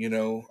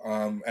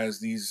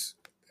 as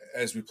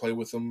we play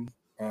with them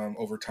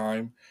over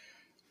time,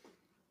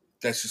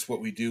 that's just what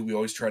we do. We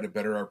always try to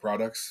better our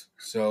products.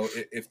 So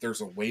if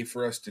there's a way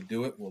for us to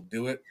do it, we'll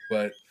do it.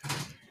 But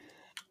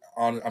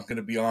I'm going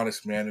to be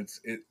honest, man,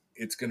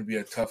 it's going to be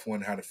a tough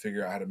one, how to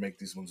figure out how to make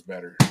these ones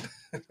better.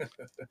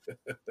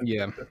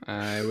 Yeah,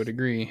 I would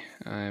agree.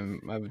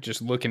 I'm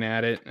just looking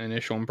at it,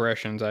 initial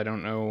impressions. I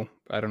don't know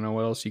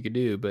what else you could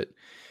do, but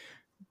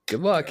good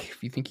luck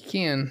if you think you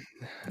can.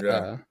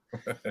 Yeah.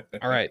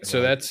 All right,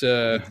 so that's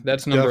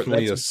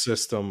definitely a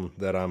system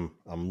that I'm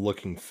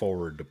looking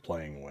forward to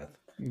playing with.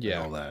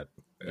 Yeah, all that.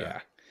 Yeah,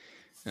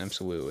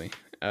 absolutely.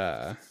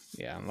 Yeah,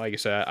 like I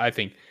said, I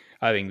think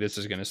this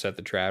is going to set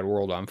the trad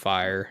world on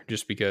fire,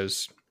 just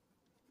because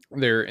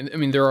there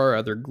are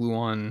other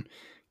Gluon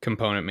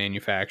component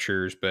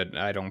manufacturers, but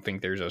I don't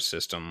think there's a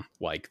system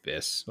like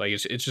this. Like,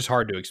 it's just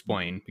hard to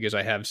explain, because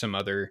I have some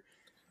other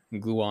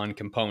Gluon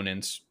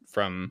components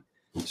from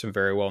some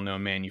very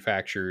well-known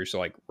manufacturers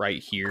like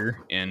right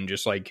here, and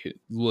just like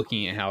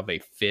looking at how they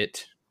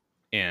fit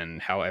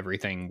and how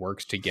everything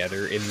works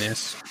together in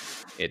this,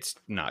 it's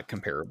not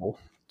comparable.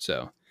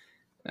 So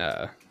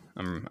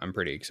I'm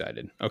pretty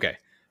excited. Okay,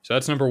 so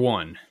that's number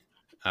 1.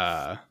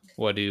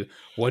 What do you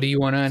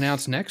want to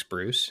announce next,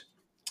 Bruce?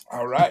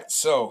 All right,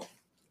 so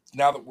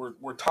now that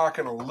we're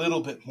talking a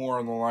little bit more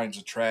on the lines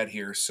of trad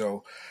here,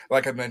 so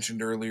like I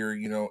mentioned earlier,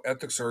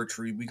 Ethics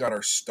Archery, we got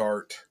our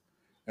start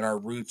and our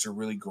roots are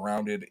really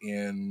grounded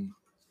in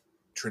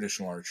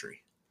traditional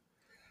archery.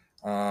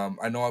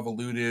 I know I've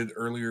alluded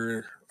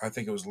earlier, I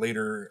think it was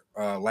later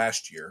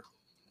last year,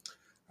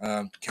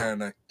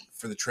 kind of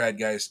for the trad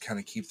guys to kind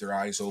of keep their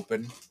eyes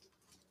open.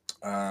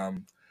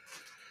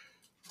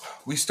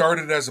 We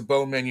started as a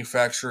bow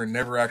manufacturer and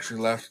never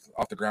actually left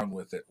off the ground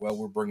with it. Well,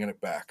 we're bringing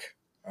it back.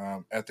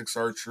 Ethics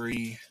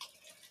Archery,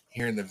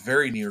 here in the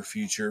very near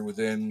future,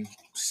 within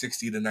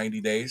 60 to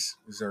 90 days,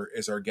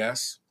 is our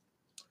guess.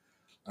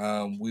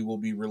 We will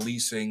be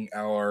releasing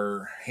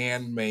our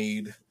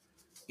handmade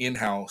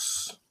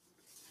in-house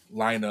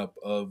lineup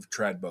of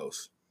trad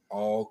bows,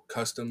 all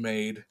custom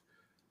made,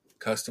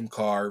 custom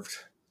carved.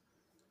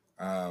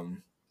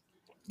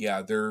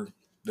 Yeah, they're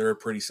a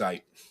pretty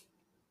sight.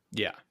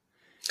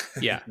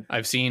 Yeah,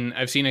 I've seen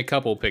a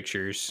couple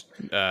pictures,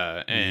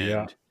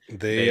 and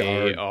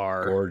they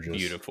are gorgeous,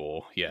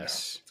 beautiful.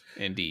 Yes,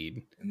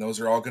 indeed. And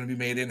those are all going to be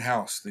made in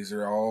house. These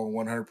are all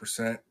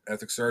 100%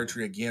 Ethics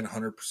Archery. Again,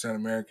 100%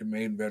 American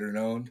made, veteran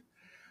owned.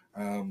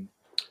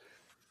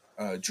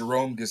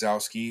 Jerome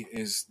Gazowski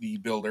is the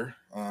builder.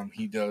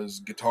 He does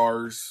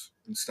guitars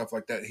and stuff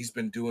like that. He's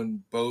been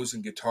doing bows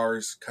and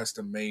guitars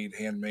custom made,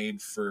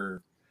 handmade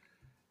for,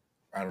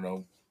 I don't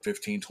know,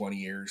 15, 20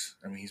 years.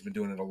 I mean, he's been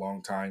doing it a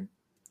long time.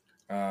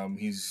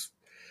 He's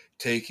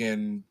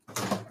taken,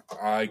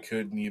 I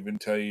couldn't even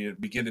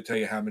begin to tell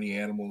you how many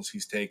animals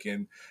he's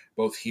taken,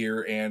 both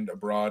here and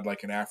abroad,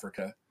 like in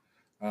Africa,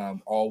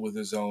 all with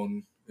his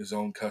own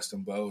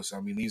custom bows. I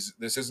mean,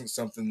 this isn't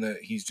something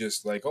that he's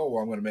just like, oh,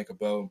 well, I'm going to make a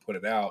bow and put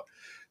it out.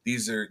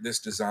 This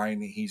design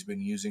that he's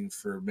been using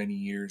for many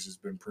years has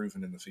been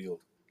proven in the field.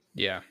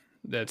 Yeah,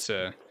 that's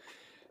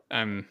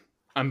I'm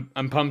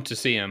pumped to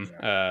see him.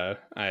 Yeah.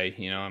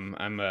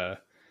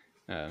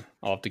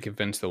 I'll have to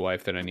convince the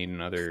wife that I need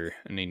another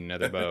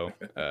bow.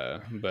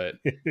 But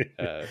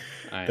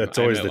that's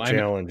always the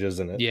challenge,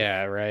 isn't it?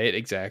 Yeah, right.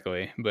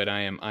 Exactly. But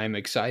I'm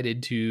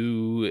excited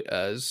to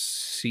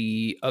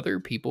see other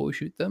people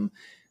shoot them.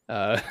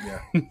 I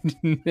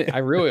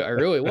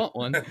really want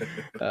one.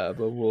 But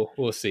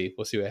we'll see.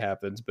 We'll see what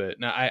happens. But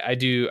no, I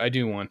do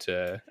want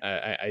to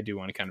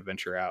kind of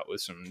venture out with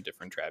some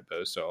different trad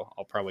bows. So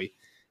I'll probably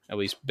at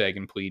least beg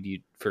and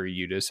plead for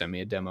you to send me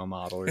a demo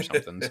model or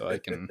something so I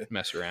can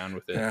mess around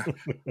with it. Yeah.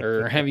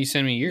 Or have you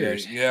send me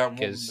yours. Yeah.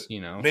 Because,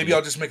 maybe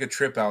I'll just make a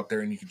trip out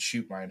there and you can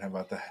shoot mine. How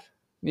about that?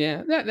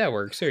 Yeah, that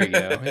works. There you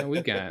go. Yeah,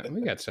 we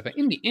got stuff.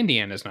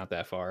 Indiana's not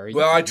that far.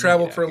 Well, I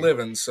travel for a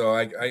living, so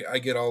I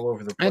get all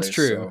over the place. That's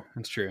true. So,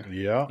 that's true.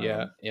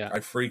 Yeah. Yeah. I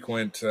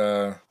frequent,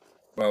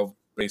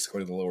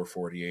 basically the lower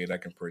 48. I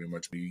can pretty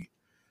much be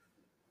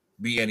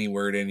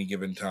anywhere at any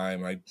given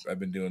time. I've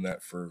been doing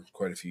that for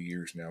quite a few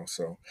years now.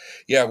 So,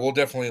 yeah, we'll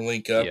definitely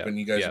link up, and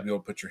you guys will be able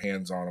to put your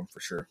hands on them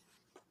for sure.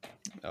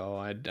 Oh,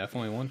 I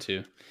definitely want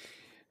to.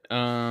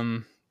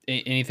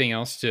 Anything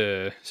else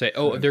to say?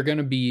 Oh, they're going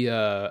to be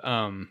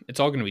it's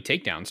all going to be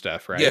takedown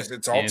stuff, right? Yes,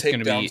 it's all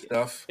takedown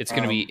stuff. It's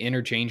going to be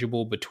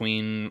interchangeable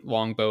between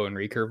longbow and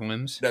recurve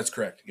limbs. That's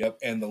correct. Yep,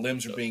 and the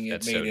limbs are being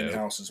made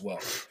in-house as well.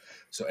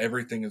 So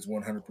everything is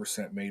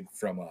 100% made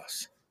from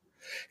us.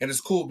 And it's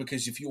cool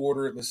because if you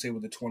order it, let's say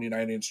with a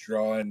 29-inch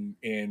draw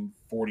and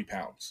 40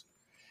 pounds,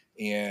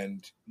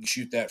 and you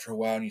shoot that for a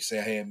while and you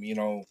say, hey,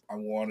 I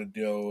want to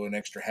do an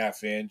extra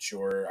half inch,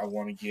 or I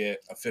want to get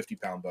a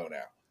 50-pound bow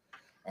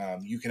now.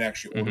 You can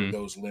actually order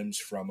those limbs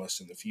from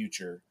us in the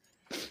future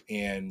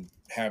and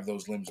have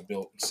those limbs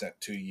built and sent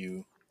to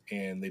you,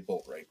 and they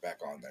bolt right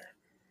back on there.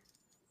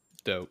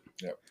 Dope.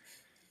 Yep.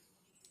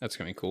 That's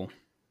going to be cool.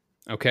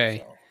 Okay.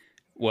 So.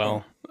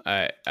 Well,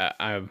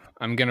 I'm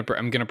gonna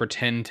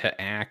pretend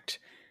to act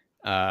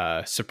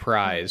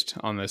surprised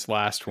on this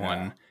last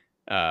one,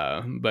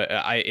 but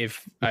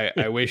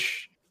I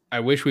wish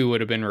we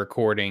would have been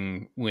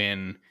recording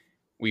when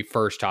we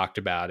first talked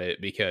about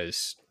it,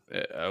 because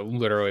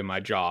literally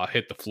my jaw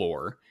hit the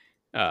floor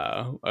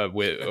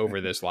over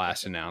this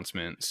last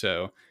announcement.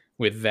 So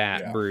with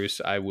that,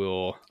 Bruce, I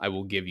will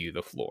give you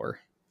the floor.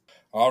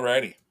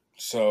 Alrighty.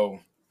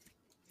 So.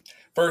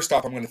 First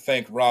off, I'm going to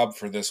thank Rob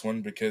for this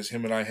one, because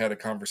him and I had a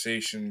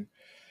conversation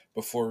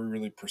before we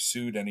really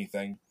pursued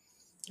anything.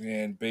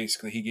 And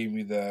basically he gave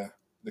me the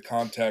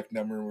contact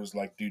number and was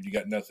like, dude, you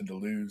got nothing to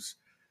lose.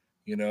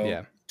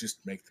 Just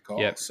make the call.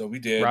 Yep. So we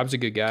did. Rob's a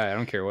good guy. I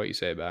don't care what you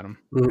say about him.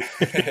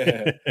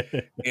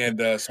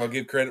 And so I'll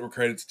give credit where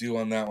credit's due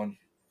on that one.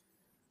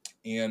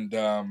 And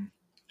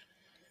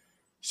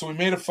so we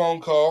made a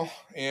phone call,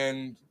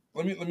 and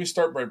let me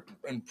start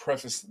and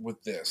preface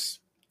with this.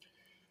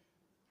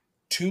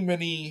 Too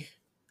many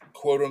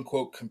quote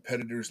unquote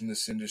competitors in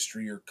this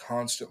industry are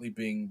constantly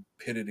being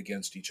pitted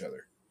against each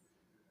other.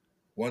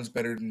 One's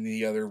better than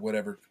the other,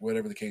 whatever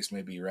the case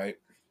may be, right?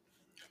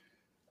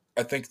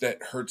 I think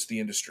that hurts the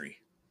industry.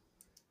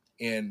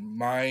 And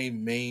my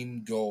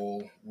main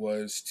goal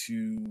was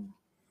to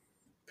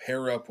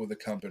pair up with a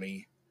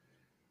company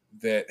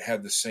that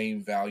had the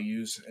same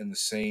values and the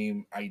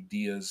same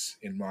ideas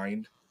in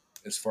mind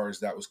as far as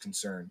that was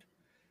concerned.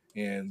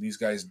 And these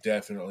guys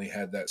definitely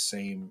had that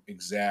same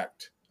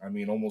exact I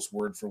mean, almost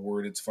word for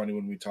word. It's funny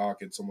when we talk,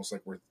 it's almost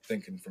like we're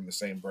thinking from the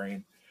same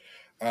brain.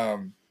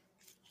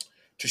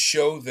 To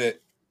show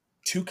that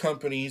two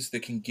companies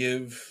that can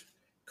give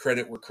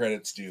credit where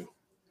credit's due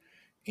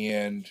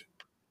and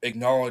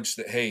acknowledge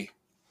that, hey,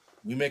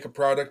 we make a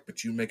product,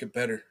 but you make it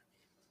better,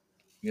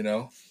 you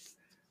know?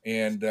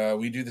 And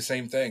we do the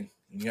same thing.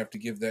 And you have to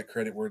give that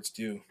credit where it's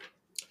due.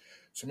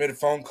 So I made a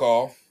phone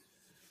call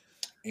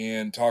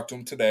and talked to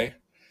him today.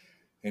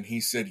 And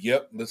he said,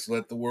 yep, let's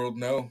let the world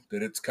know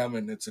that it's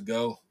coming. It's a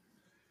go.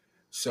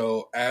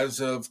 So as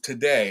of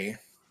today,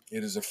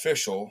 it is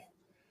official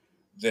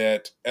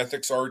that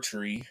Ethics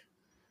Archery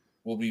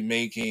will be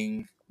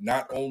making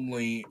not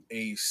only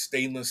a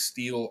stainless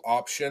steel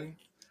option,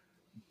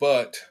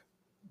 but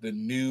the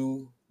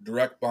new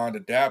direct bond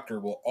adapter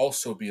will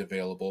also be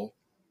available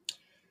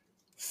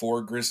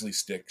for Grizzly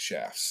Stick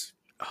shafts.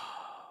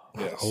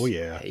 Yes. Oh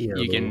yeah.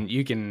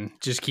 You can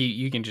just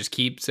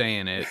keep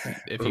saying it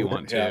if you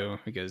want to,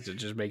 because it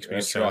just makes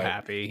me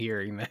happy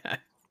hearing that.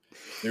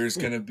 There's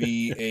going to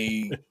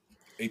be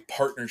a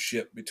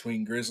partnership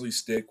between Grizzly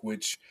Stick,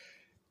 which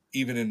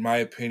even in my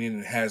opinion,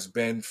 it has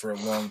been for a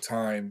long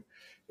time,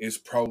 is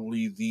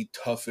probably the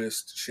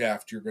toughest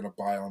shaft you're going to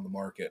buy on the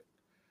market.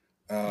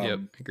 Yep,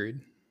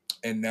 agreed.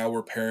 And now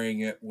we're pairing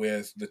it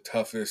with the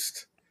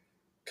toughest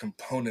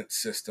component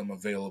system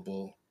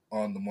available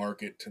on the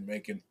market to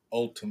make an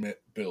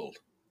ultimate build.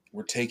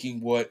 We're taking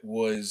what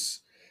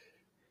was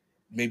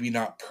maybe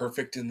not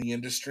perfect in the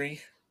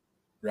industry,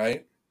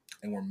 right?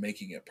 And we're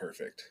making it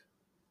perfect.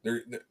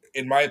 There,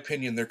 in my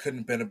opinion, there couldn't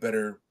have been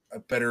a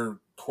better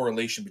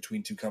correlation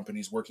between two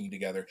companies working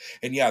together.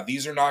 And yeah,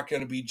 these are not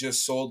going to be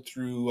just sold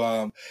through,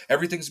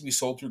 everything's going to be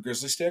sold through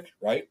Grizzly Stick,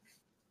 right?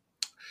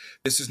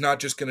 This is not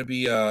just going to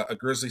be a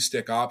Grizzly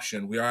Stick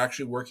option. We are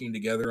actually working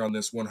together on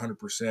this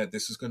 100%.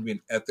 This is going to be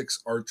an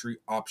Ethics Archery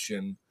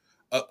option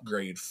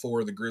upgrade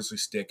for the Grizzly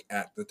Stick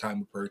at the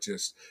time of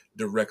purchase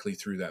directly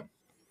through them.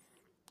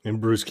 And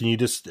Bruce, can you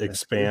just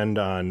expand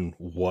on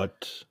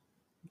what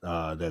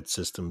that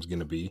system's going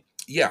to be?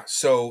 Yeah,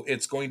 so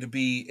it's going to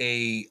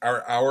be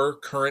our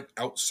current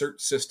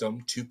outsert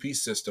system,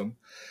 2-piece system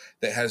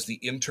that has the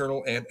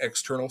internal and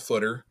external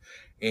footer,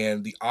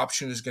 and the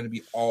option is going to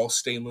be all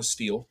stainless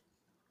steel.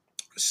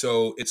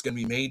 So it's going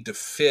to be made to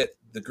fit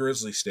the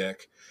Grizzly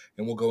Stick,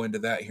 and we'll go into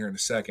that here in a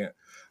second.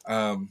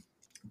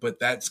 But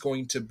that's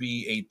going to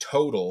be a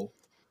total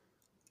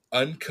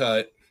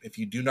uncut, if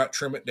you do not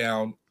trim it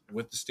down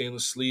with the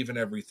stainless sleeve and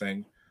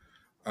everything,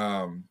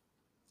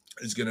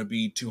 is going to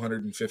be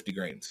 250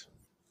 grains.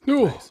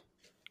 Oh, nice.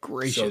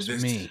 Gracious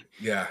me.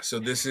 Yeah, so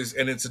this is,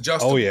 and it's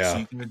adjustable, so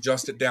you can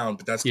adjust it down,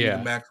 but that's going to be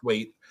the max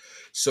weight.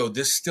 So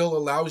this still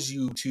allows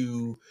you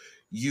to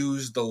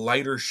use the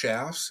lighter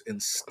shafts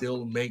and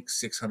still make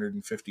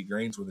 650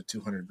 grains with a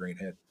 200 grain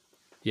head.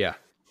 Yeah.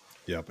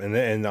 Yep.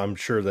 And I'm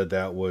sure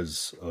that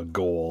was a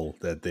goal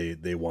that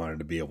they wanted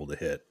to be able to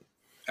hit.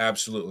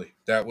 Absolutely.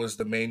 That was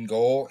the main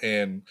goal.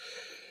 And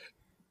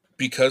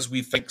because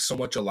we think so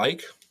much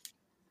alike,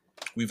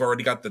 we've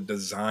already got the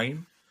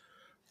design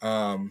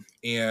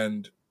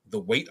and the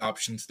weight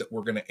options that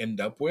we're going to end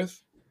up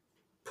with,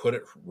 put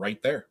it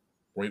right there,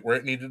 right where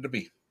it needed to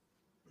be.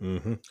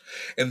 Mm-hmm.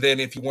 And then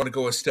if you want to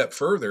go a step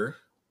further,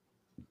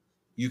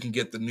 you can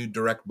get the new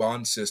direct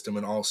bond system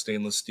in all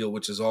stainless steel,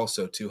 which is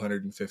also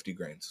 250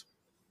 grains.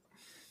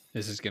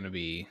 This is going to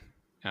be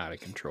out of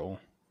control.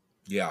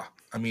 Yeah.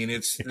 I mean,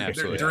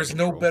 there's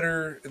no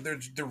better,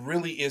 there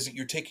really isn't.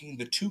 You're taking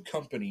the two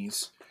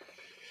companies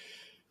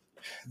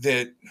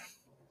that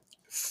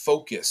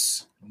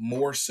focus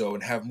more so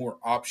and have more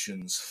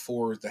options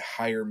for the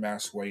higher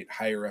mass weight,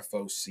 higher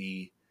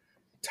FOC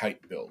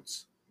type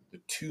builds.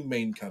 The two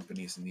main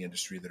companies in the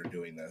industry that are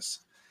doing this,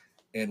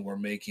 and we're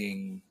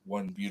making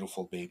one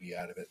beautiful baby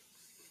out of it.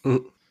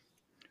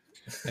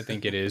 I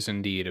think it is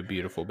indeed a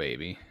beautiful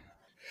baby.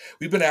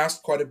 We've been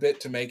asked quite a bit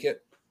to make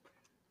it,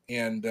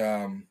 and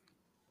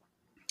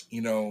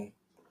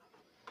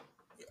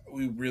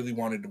we really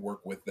wanted to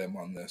work with them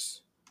on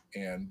this,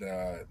 and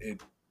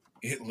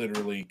it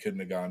literally couldn't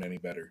have gone any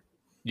better.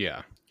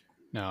 Yeah,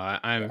 no,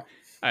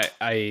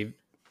 I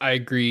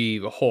agree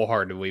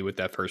wholeheartedly with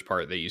that first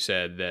part that you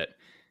said, that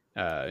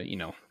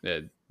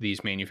that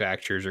these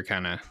manufacturers are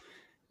kind of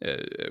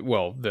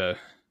the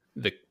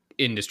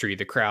industry,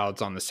 the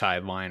crowds on the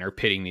sideline are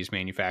pitting these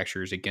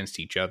manufacturers against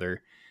each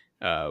other,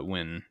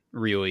 when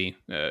really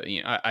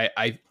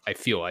I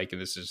feel like,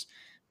 and this is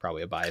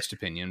probably a biased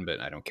opinion,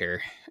 but I don't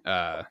care,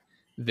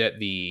 that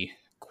the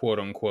quote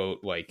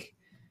unquote like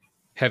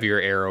heavier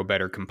arrow,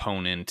 better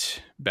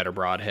component, better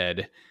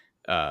broadhead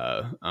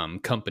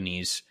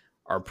companies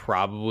are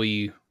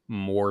probably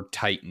more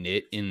tight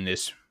knit in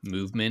this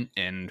movement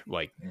and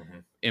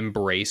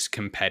embrace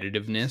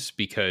competitiveness,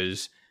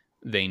 because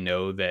they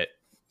know that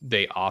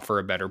they offer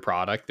a better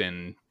product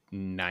than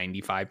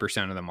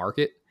 95% of the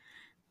market,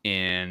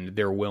 and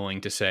they're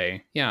willing to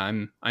say, yeah,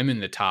 I'm in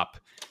the top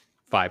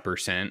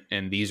 5%,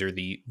 and these are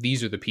the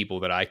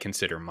people that I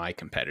consider my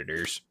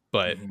competitors,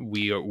 but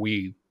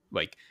we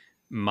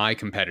my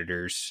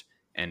competitors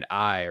and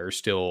I are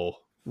still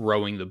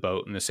rowing the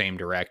boat in the same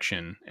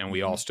direction, and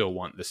we all still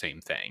want the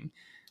same thing.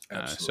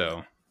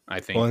 So I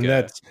think, well, and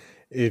that's,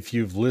 if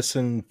you've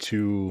listened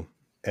to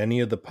any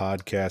of the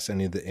podcasts,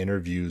 any of the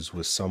interviews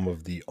with some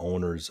of the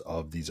owners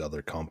of these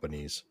other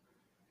companies,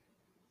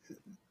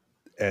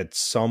 at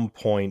some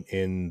point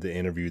in the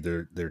interview,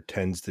 there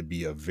tends to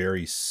be a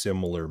very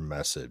similar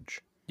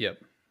message.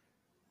 Yep.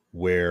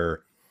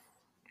 Where,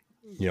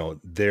 you know,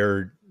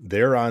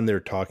 they're on there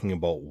talking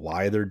about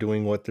why they're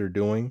doing what they're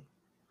doing,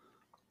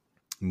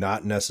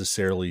 not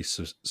necessarily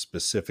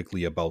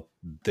specifically about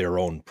their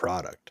own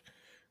product.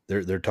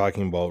 They're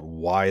talking about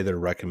why they're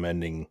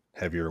recommending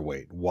heavier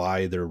weight,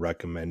 why they're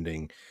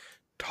recommending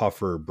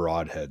tougher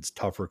broadheads,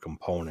 tougher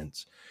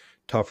components,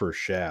 tougher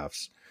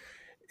shafts.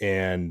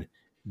 And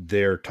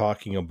they're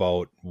talking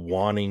about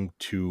wanting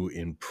to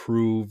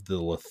improve the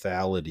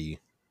lethality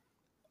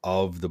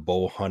of the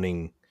bow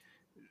hunting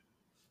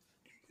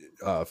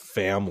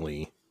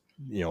family.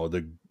 You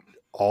know,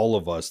 all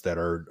of us that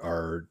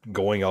are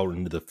going out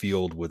into the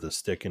field with a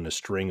stick and a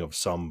string of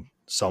some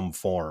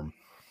form,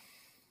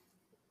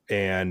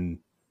 and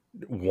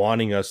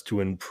wanting us to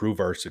improve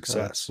our success.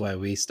 That's why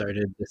we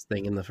started this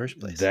thing in the first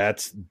place.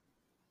 That's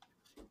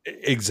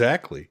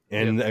exactly.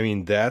 And yep. I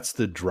mean, that's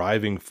the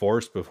driving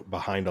force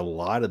behind a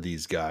lot of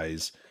these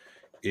guys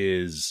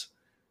is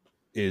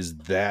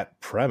that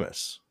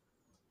premise.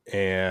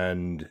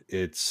 And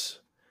it's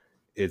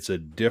a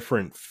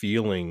different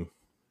feeling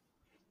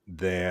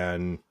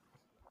than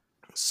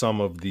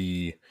some of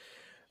the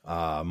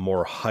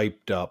more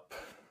hyped up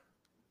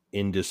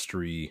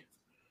industry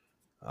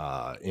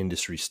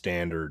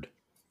standard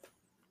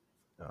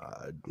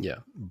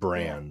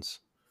brands,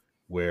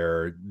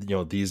 where, you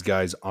know, these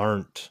guys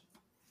aren't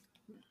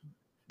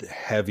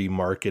heavy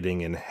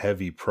marketing and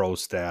heavy pro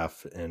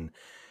staff and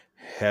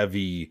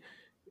heavy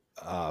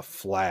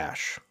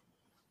flash.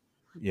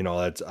 You know,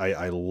 that's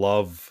I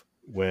love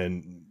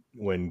when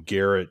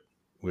Garrett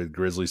with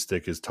Grizzly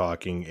Stick is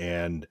talking,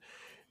 and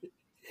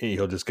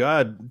he'll just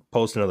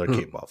post another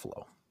Cape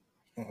Buffalo.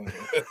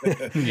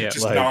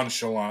 Just like,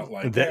 nonchalant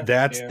like that.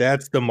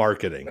 That's the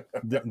marketing.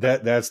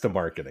 That's the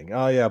marketing.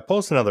 Oh yeah,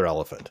 post another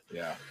elephant.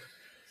 Yeah.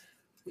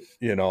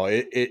 You know,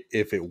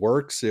 if it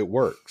works, it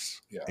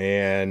works. Yeah.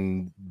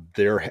 And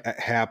they're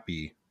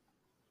happy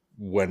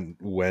when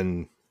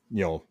you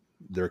know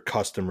their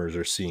customers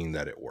are seeing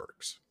that it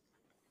works.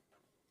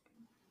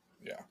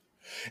 Yeah.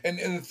 And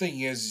the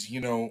thing is,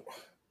 you know,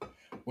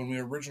 when we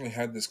originally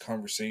had this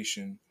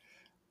conversation,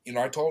 you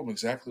know, I told him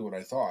exactly what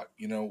I thought.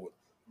 You know,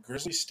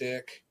 Grizzly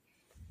Stick,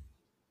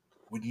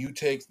 when you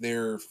take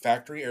their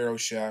factory arrow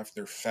shaft,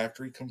 their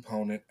factory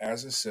component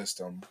as a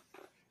system,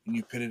 and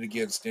you put it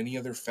against any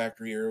other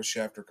factory arrow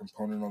shaft or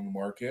component on the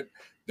market,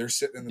 they're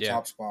sitting in the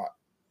top spot.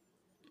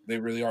 They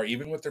really are,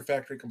 even with their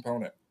factory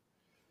component.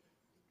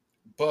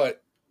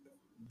 But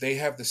they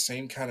have the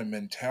same kind of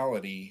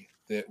mentality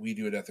that we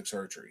do at Ethics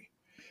Archery.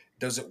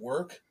 Does it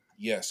work?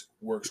 Yes,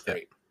 works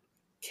great.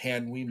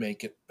 Can we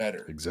make it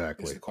better?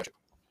 Exactly. Is the question.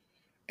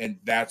 And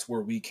that's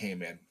where we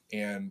came in.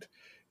 And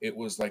it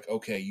was like,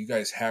 okay, you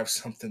guys have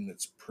something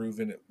that's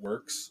proven it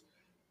works.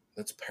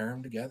 Let's pair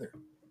them together.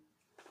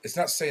 It's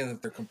not saying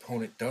that their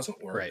component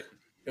doesn't work. Right.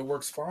 It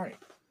works fine.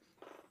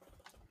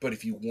 But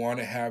if you want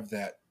to have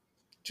that,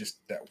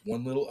 just that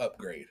one little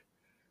upgrade,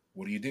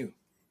 what do?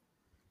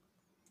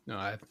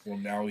 No, well,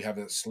 now we have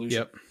that solution.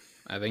 Yep.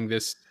 I think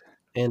this.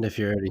 And if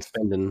you're already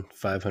spending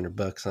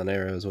 $500 on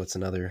arrows, what's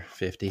another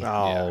 $50?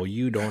 Oh,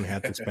 you don't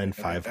have to spend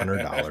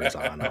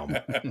 $500 on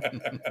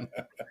them.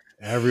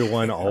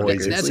 Everyone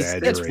always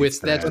exaggerates.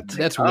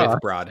 That's with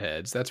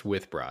broadheads. That's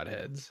with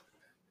broadheads.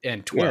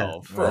 And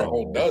 12 for a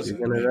whole dozen.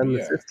 You're gonna run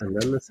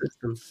the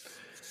system.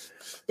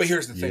 But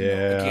here's the thing,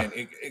 though. Again,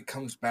 it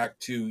comes back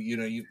to, you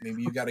know,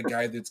 maybe you got a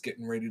guy that's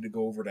getting ready to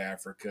go over to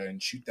Africa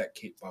and shoot that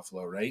Cape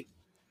Buffalo, right?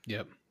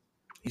 Yep.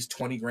 He's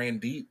 $20,000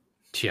 deep.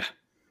 Yeah.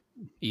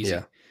 Easy.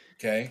 Yeah.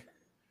 Okay.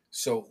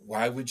 So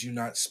why would you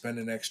not spend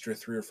an extra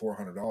 $300 or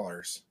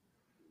 $400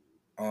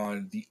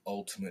 on the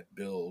ultimate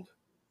build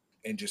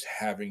and just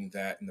having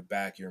that in the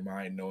back of your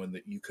mind, knowing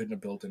that you couldn't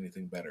have built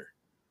anything better?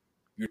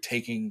 You're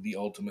taking the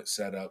ultimate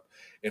setup.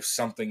 If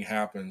something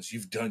happens,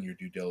 you've done your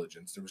due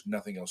diligence. There was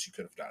nothing else you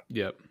could have done.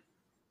 Yep.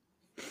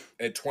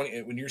 At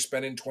when you're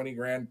spending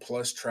 $20,000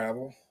 plus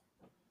travel,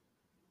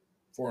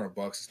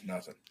 $400 is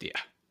nothing. Yeah.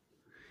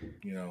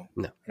 You know,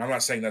 no. And I'm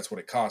not saying that's what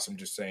it costs. I'm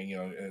just saying, you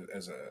know,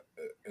 as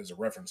a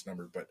reference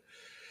number. But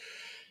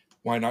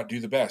why not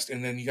do the best?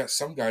 And then you got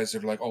some guys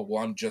that are like, oh,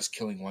 well, I'm just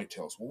killing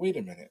whitetails. Well, wait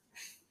a minute.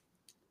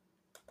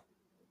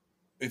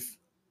 If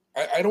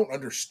I don't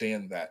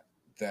understand that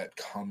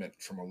comment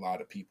from a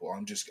lot of people.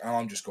 I'm just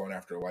going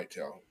after a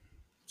whitetail.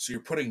 So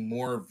you're putting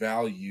more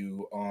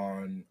value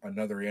on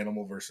another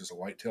animal versus a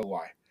whitetail.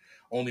 Why?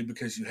 Only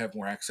because you have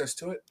more access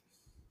to it?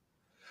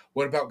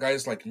 What about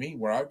guys like me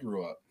where I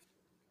grew up?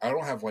 I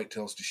don't have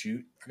whitetails to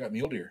shoot. I got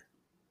mule deer.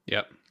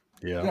 Yep.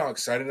 Yeah. You know how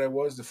excited I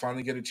was to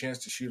finally get a chance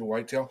to shoot a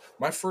whitetail?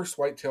 My first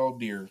whitetail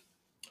deer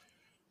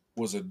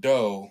was a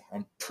doe.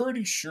 I'm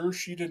pretty sure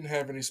she didn't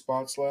have any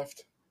spots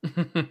left.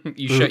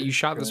 You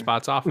shot the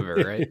spots off of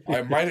it, right?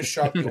 I might have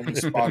shot the only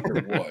spot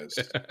there was.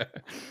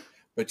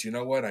 But you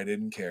know what? I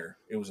didn't care.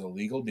 It was a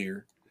legal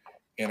deer.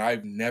 And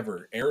I've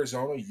never,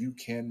 Arizona, you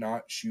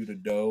cannot shoot a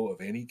doe of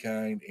any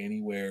kind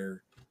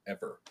anywhere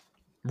ever.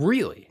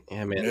 Really?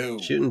 Yeah, man.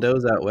 Shooting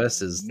does out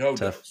west is tough.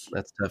 Does.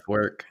 That's tough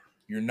work.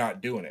 You're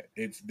not doing it.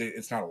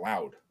 It's not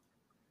allowed.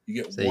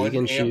 You get one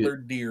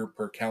antlered deer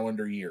per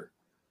calendar year.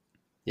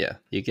 Yeah,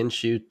 you can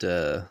shoot.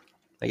 I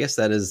guess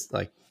that is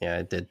like, yeah,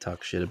 I did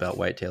talk shit about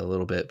whitetail a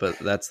little bit, but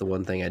that's the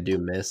one thing I do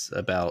miss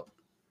about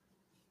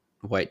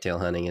whitetail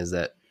hunting is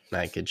that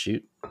I could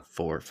shoot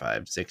 4,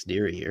 5, 6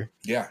 deer a year.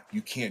 Yeah,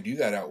 you can't do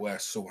that out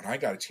west. So when I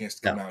got a chance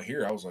to come out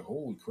here, I was like,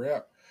 holy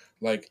crap.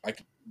 Like,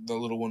 the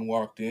little one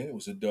walked in, it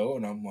was a doe,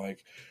 and I'm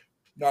like,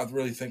 not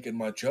really thinking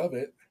much of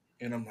it.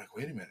 And I'm like,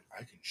 wait a minute,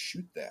 I can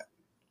shoot that.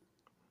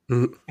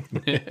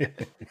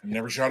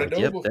 Never shot a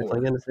doe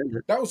before.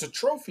 That was a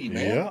trophy,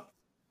 man. Yeah.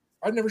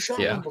 I'd never shot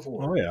one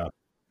before. Oh, yeah.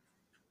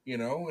 You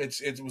know,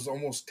 it was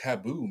almost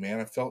taboo, man.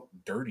 I felt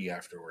dirty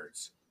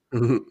afterwards.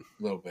 A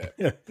little bit,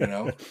 you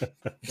know?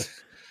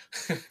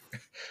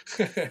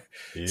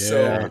 Yeah.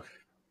 So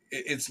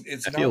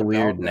it's I feel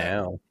weird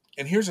now.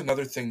 And here's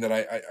another thing that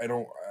I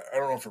don't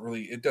know if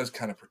it does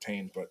kind of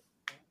pertain, but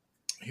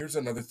here's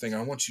another thing.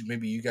 I want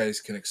maybe you guys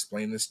can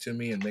explain this to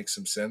me and make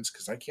some sense,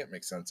 because I can't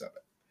make sense of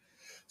it.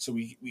 So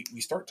we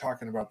start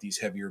talking about these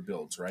heavier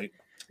builds, right?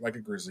 Like a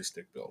grizzly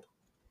stick build.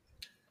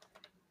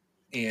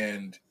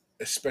 And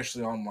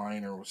especially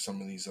online or with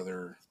some of these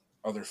other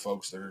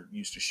folks that are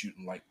used to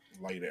shooting light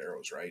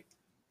arrows, right?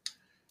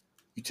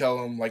 You tell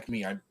them, like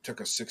me, I took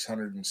a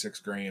 606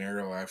 grain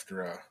arrow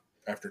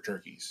after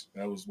turkeys.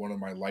 That was one of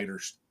my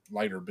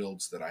lighter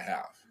builds that I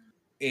have.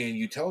 And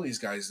you tell these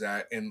guys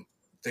that, and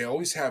they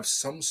always have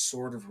some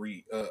sort of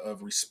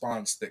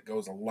response that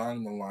goes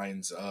along the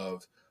lines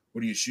of,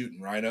 "What are you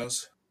shooting,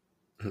 rhinos?"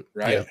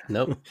 Right? Yeah,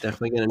 nope,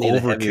 definitely going to need a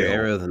heavier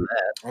arrow than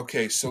that.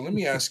 Okay, so let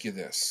me ask you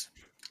this.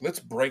 Let's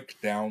break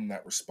down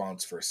that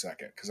response for a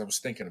second, because I was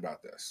thinking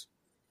about this.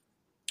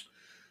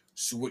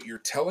 So what you're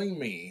telling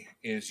me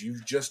is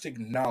you've just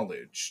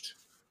acknowledged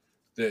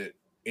that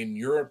in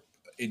your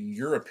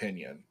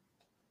opinion,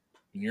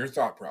 in your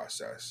thought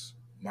process,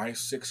 my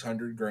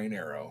 600 grain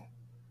arrow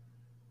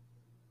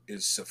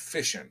is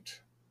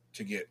sufficient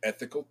to get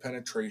ethical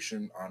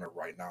penetration on a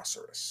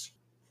rhinoceros.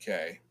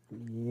 Okay.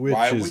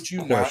 Why would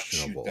you not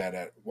shoot that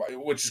at?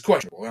 Which is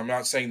questionable. I'm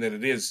not saying that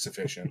it is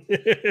sufficient,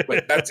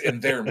 but that's in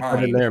their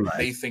mind.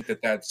 They think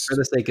that that's for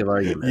the sake of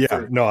argument.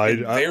 Yeah, no,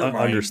 I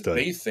understood.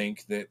 They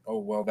think that, oh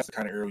well, that's the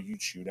kind of arrow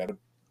you'd shoot at a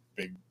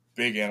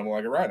big animal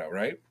like a rhino,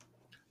 right?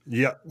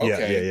 Yeah.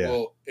 Okay. Yeah.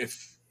 Well,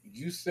 if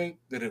you think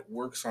that it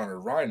works on a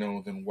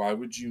rhino, then why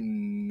would you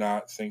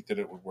not think that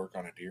it would work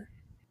on a deer?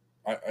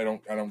 I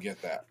don't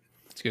get that.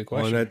 That's a good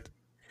question.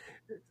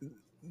 Well,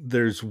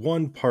 there's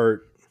one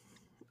part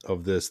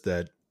of this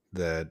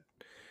that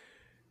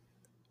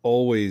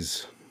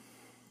always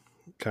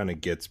kind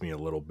of gets me a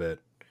little bit,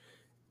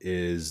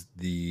 is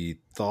the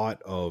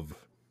thought of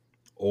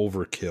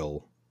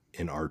overkill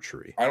in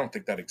archery. I don't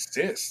think that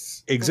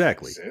exists.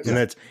 Exactly. And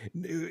that's,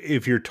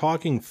 if you're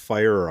talking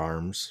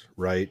firearms,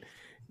 right,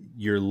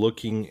 you're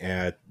looking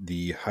at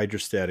the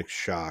hydrostatic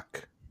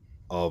shock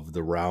of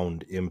the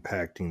round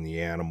impacting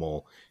the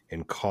animal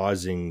and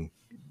causing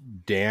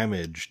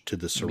damage to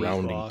the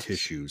surrounding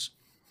tissues.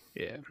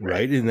 Yeah.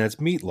 Right. And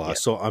that's meat loss. Yeah.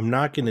 So I'm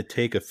not going to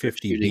take a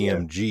 50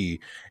 BMG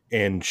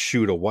and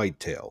shoot a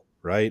whitetail.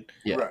 Right.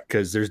 Yeah.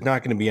 Because there's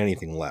not going to be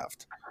anything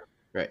left.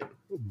 Right.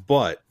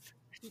 But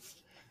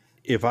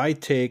if I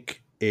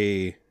take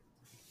a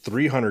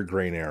 300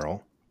 grain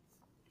arrow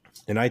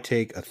and I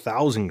take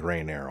 1,000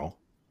 grain arrow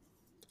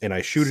and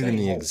I shoot it in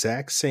the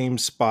exact same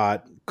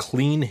spot,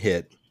 clean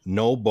hit,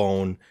 no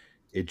bone,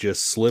 it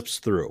just slips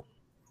through.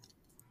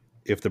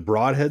 If the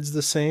broadhead's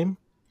the same,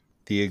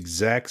 the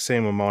exact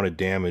same amount of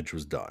damage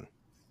was done.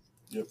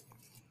 Yep.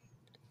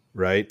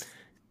 Right?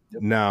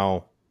 Yep.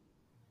 Now,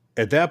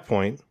 at that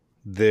point,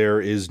 there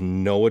is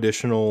no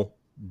additional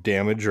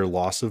damage or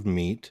loss of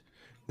meat.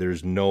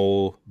 There's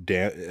no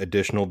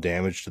additional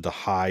damage to the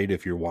hide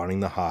if you're wanting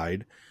the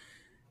hide.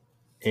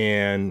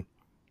 And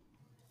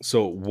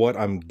so what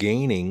I'm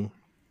gaining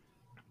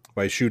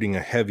by shooting a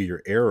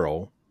heavier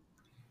arrow,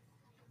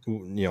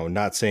 you know,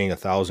 not saying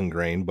 1,000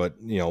 grain, but,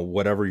 you know,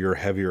 whatever your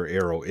heavier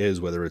arrow is,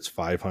 whether it's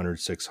 500,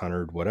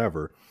 600,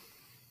 whatever,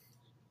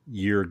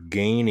 you're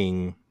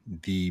gaining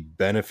the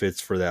benefits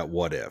for that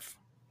what if,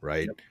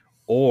 right? Yep.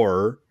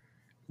 Or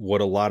what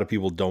a lot of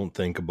people don't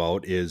think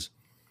about is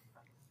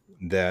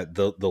that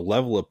the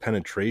level of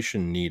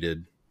penetration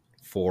needed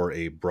for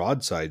a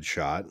broadside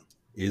shot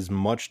is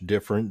much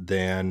different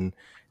than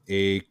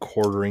a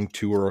quartering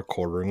to or a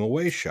quartering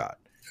away shot.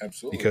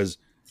 Absolutely. Because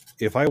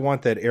if I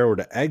want that arrow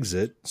to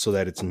exit so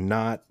that it's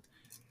not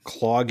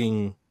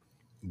clogging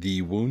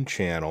the wound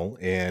channel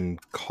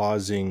and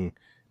causing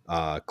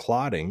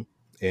clotting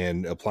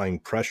and applying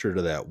pressure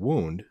to that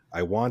wound,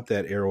 I want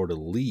that arrow to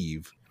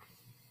leave.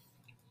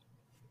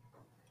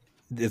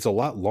 It's a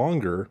lot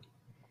longer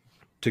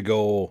to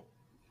go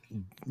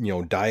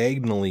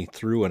diagonally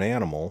through an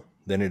animal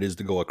than it is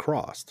to go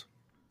across.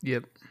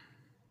 Yep.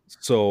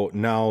 So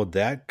now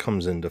that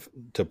comes into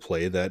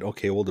play that,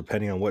 okay, well,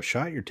 depending on what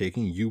shot you're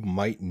taking, you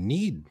might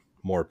need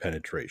more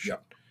penetration.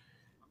 Yep.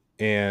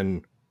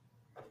 And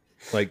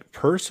like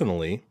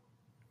personally,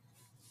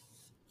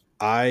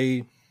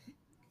 I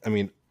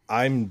mean,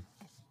 I'm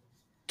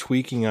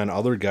tweaking on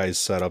other guys'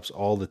 setups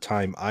all the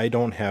time. I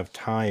don't have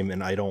time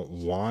and I don't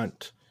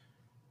want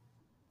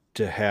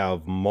to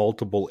have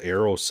multiple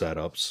arrow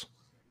setups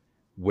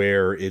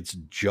where it's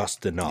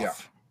just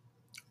enough.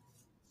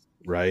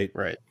 Yeah.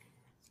 Right.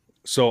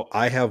 So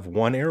I have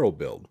one arrow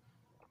build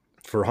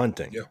for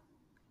hunting. Yeah.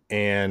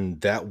 And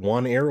that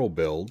one arrow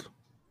build,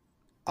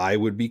 I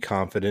would be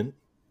confident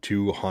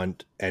to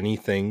hunt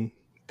anything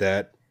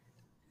that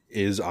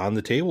is on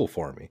the table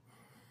for me.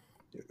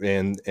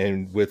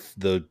 And with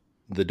the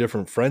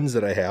different friends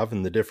that I have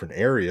in the different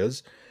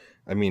areas,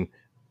 I mean,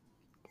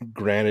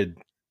 granted,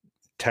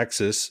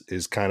 Texas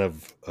is kind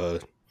of a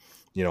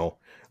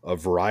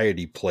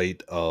variety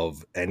plate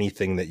of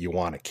anything that you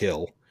want to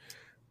kill.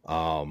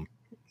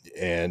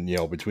 And,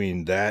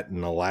 between that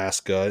and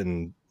Alaska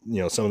and,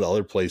 some of the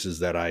other places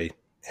that I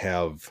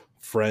have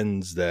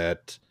friends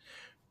that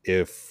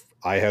if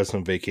I have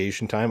some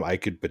vacation time, I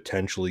could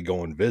potentially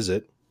go and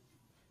visit.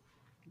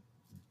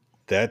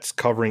 That's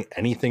covering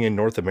anything in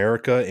North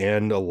America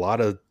and a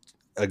lot of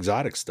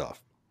exotic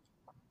stuff.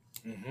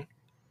 Mm-hmm.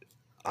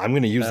 I'm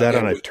going to use that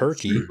on a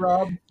turkey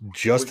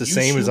just the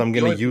same as I'm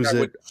going to use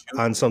it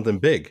on something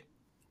big.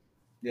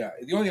 Yeah.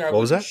 The only thing I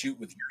would shoot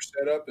with your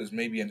setup is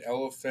maybe an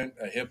elephant,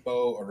 a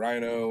hippo, a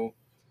rhino.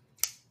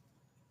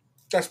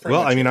 That's pretty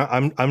much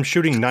it. I'm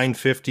shooting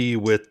 950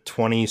 with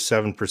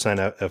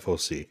 27%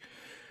 FOC.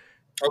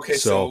 Okay.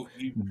 So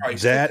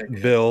that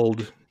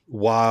build,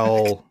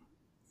 while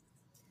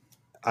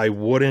I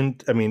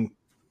wouldn't,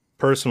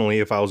 personally,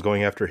 if I was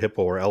going after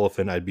hippo or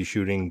elephant, I'd be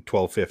shooting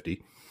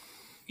 1250.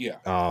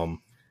 Yeah.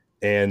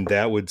 And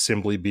that would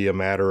simply be a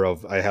matter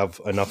of, I have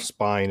enough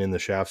spine in the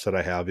shafts that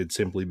I have. It'd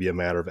simply be a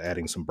matter of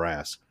adding some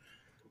brass.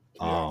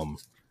 Yeah.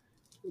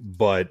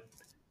 But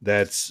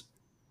that's,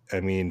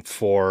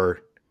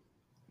 for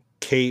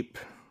cape,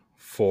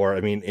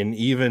 and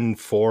even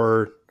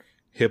for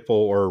hippo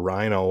or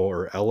rhino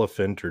or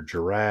elephant or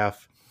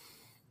giraffe,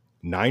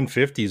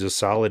 950 is a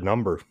solid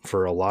number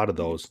for a lot of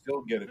those.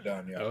 Still get it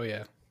done. Yeah. Oh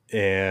yeah.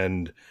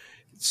 And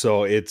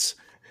so it's,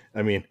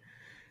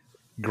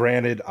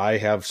 granted, I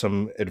have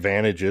some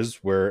advantages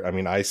where,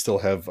 I still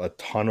have a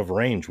ton of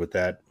range with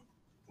that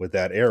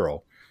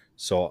arrow.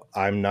 So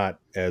I'm not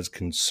as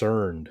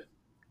concerned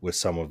with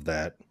some of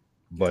that,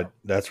 but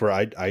that's where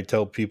I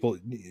tell people,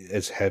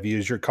 as heavy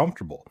as you're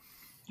comfortable.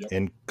 Yep.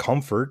 And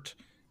comfort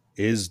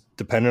is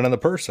dependent on the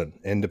person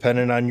and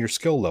dependent on your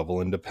skill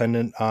level and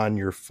dependent on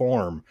your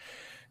form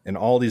and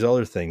all these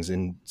other things.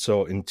 And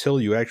so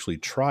until you actually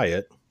try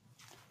it,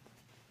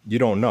 you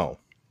don't know.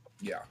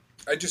 Yeah.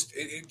 It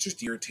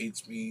just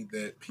irritates me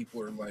that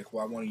people are like,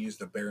 well, I want to use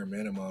the bare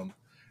minimum.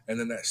 And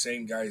then that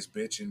same guy's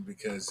bitching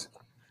because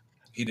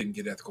he didn't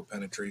get ethical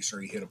penetration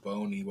or he hit a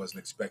bone he wasn't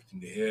expecting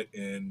to hit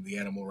and the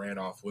animal ran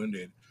off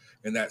wounded.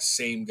 And that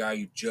same guy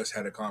you just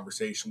had a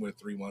conversation with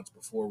 3 months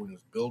before when he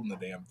was building the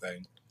damn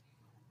thing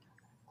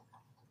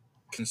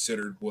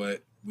considered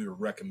what we were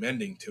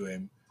recommending to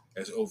him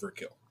as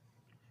overkill.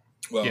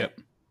 Well,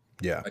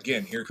 yeah.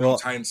 Again, here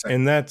comes hindsight.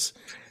 And that's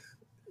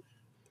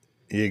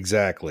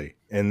exactly.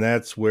 And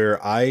that's where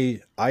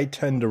I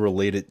tend to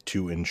relate it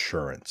to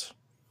insurance.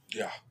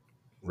 Yeah.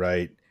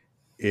 Right.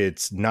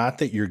 It's not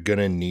that you're going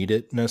to need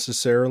it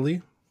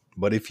necessarily,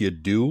 but if you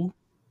do,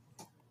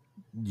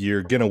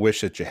 you're going to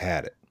wish that you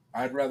had it.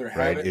 I'd rather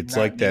have it. It's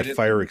like that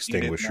fire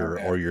extinguisher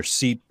or your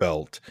seat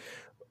belt.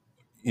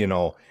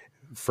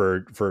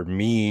 For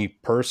me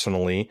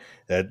personally,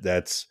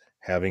 that's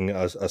having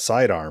a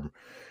sidearm.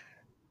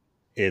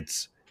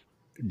 It's,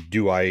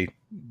 do I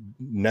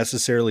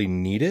necessarily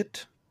need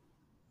it?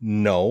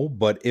 No,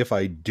 but if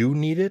I do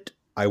need it,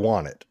 I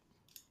want it.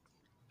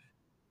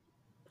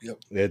 Yep.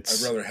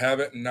 I'd rather have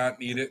it and not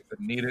need it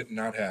than need it and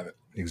not have it.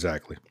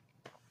 Exactly.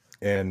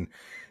 And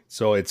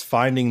so it's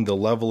finding the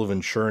level of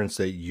insurance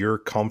that you're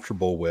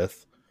comfortable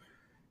with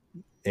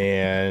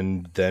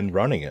and then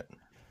running it,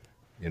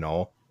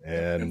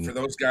 and for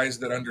those guys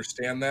that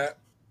understand that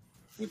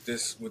with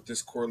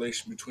this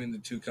correlation between the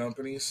two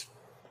companies,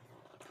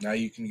 now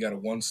you got a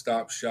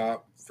one-stop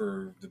shop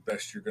for the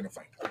best you're going to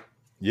find.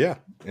 Yeah.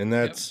 And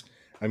that's,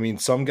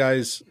 some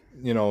guys,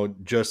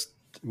 just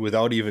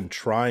without even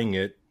trying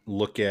it,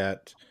 look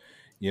at,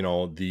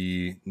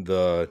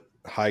 the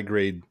high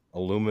grade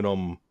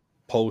aluminum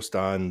post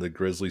on the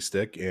grizzly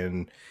stick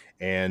and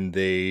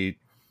they,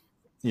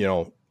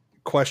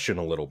 question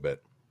a little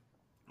bit.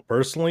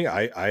 Personally,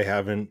 I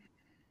haven't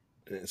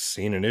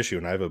seen an issue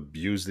and I've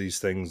abused these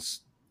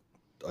things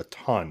a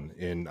ton.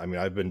 And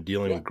I've been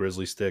dealing with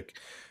grizzly stick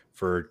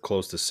for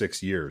close to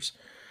 6 years.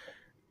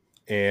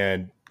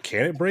 And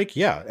can it break?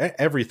 Yeah,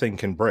 everything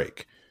can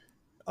break.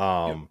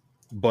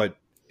 But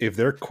if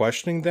they're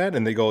questioning that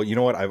and they go, you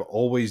know what, I've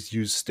always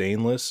used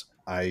stainless,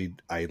 I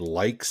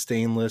like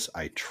stainless.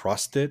 I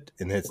trust it,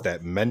 and it's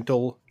that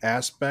mental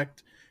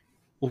aspect.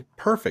 Well,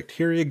 perfect.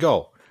 Here you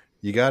go.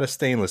 You got a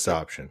stainless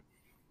option,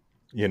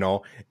 you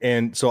know?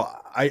 And so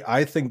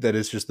I think that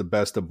it's just the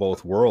best of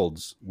both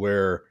worlds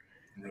where,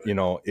 you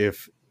know,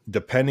 if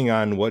depending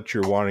on what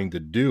you're wanting to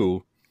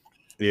do,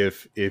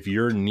 if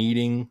you're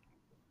needing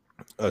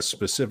a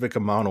specific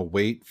amount of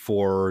weight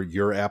for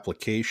your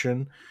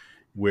application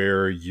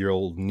where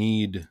you'll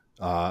need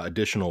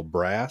additional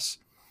brass,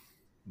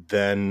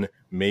 then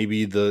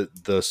maybe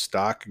the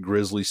stock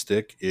Grizzly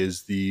stick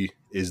is the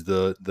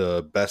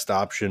best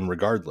option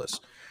regardless.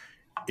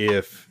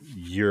 If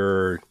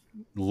you're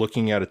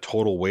looking at a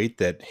total weight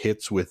that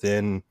hits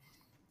within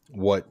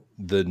what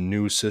the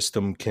new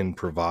system can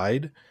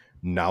provide,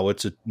 now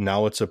it's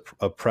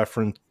a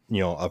preference, you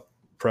know, a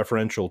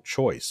preferential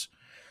choice.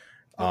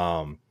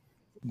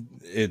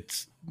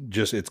 It's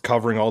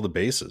covering all the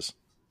bases.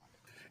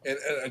 And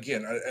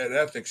again, at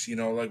Ethics, you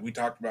know, like we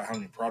talked about how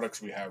many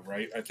products we have,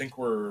 right? I think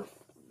we're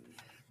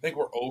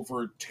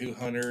over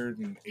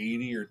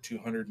 280 or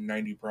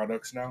 290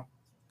 products now.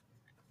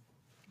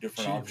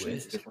 Different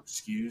options, different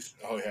SKUs.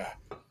 Oh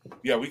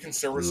yeah, we can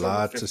service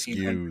lots over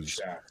 1,500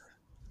 shafts.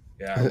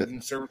 Yeah, we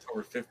can service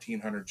over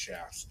 1,500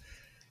 shafts,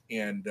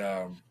 and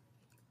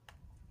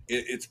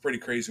it's pretty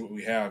crazy what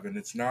we have. And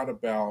it's not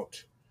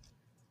about.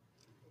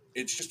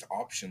 It's just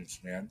options,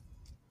 man.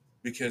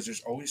 Because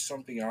there's always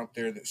something out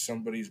there that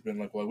somebody's been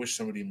like, well, I wish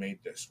somebody made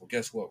this. Well,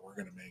 guess what? We're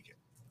going to make it.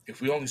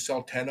 If we only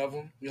sell 10 of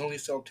them, we only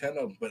sell 10 of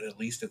them, but at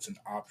least it's an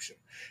option.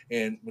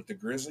 And with the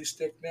Grizzly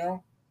stick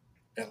now,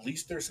 at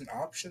least there's an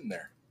option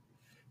there.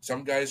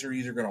 Some guys are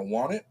either going to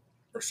want it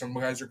or some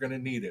guys are going to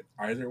need it.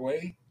 Either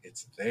way,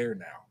 it's there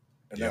now.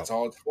 And that's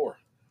all it's for.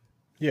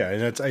 Yeah,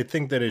 and I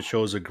think that it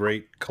shows a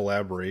great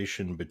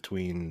collaboration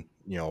between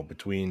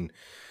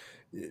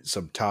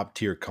some top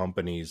tier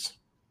companies,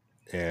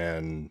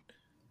 and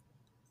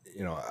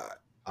you know,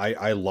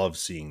 I love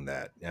seeing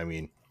that. I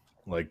mean,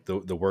 like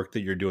the work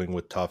that you're doing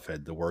with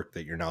Toughhead, the work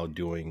that you're now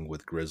doing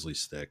with Grizzly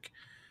Stick,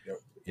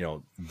 you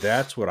know,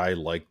 that's what I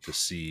like to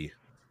see.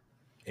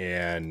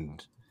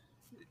 And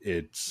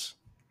it's,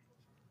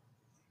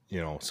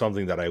 you know,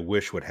 something that I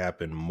wish would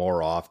happen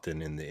more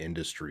often in the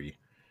industry,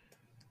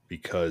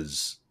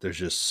 because there's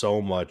just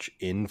so much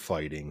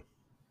infighting.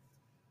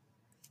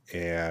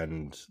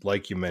 And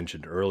like you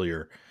mentioned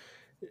earlier,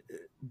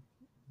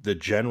 the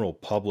general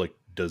public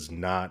does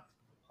not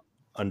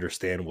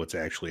understand what's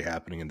actually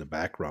happening in the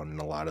background in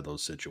a lot of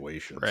those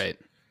situations. Right.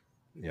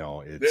 You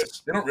know, they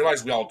don't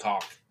realize we all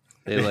talk.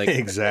 They like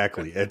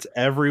exactly. It's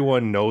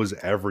everyone knows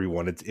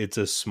everyone. It's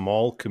a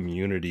small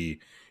community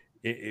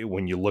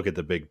when you look at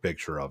the big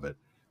picture of it.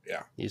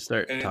 Yeah. You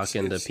start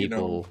talking to people.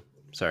 You know,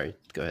 sorry,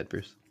 go ahead,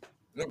 Bruce.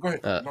 No, go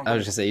ahead. I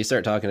was just gonna say, you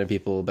start talking to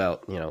people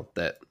about, you know,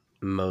 that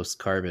most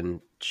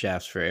carbon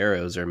shafts for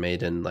arrows are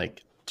made in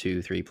like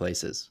 2-3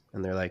 places,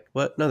 and they're like,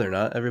 "What? No, they're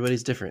not.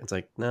 Everybody's different." It's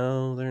like,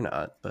 no, they're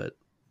not. But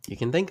you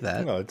can think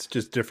that. No, it's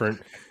just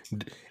different.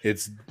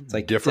 It's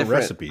like different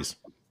recipes,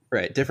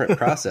 right? Different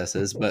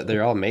processes, but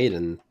they're all made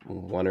in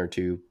 1 or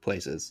 2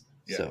 places.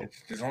 Yeah, so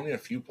there's only a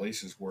few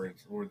places where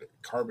the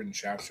carbon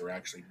shafts are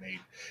actually made.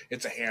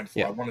 It's a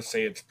handful. Yeah. I want to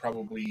say it's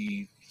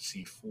probably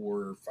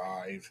 4,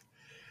 5,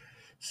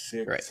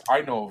 6. Right.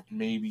 I know of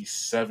maybe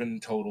 7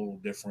 total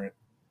different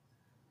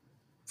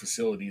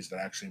facilities that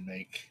actually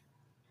make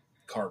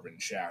carbon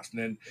shafts, and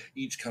then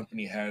each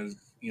company has,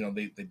 you know,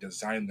 they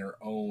design their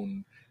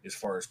own as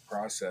far as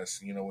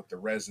process. You know, with the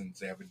resins,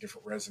 they have a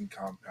different resin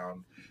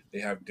compound. They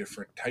have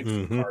different types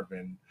of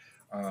carbon.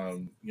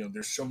 You know,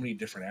 there's so many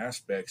different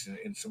aspects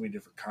and so many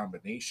different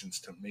combinations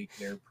to make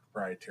their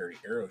proprietary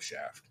arrow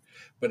shaft,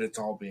 but it's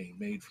all being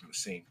made from the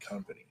same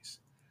companies.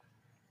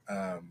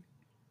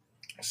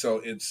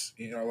 So it's,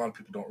 you know, a lot of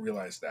people don't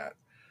realize that.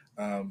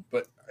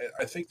 But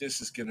I think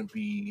this is going to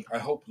be, I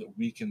hope that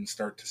we can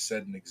start to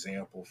set an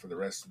example for the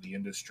rest of the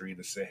industry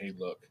to say, hey,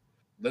 look,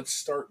 let's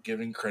start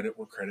giving credit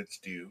where credit's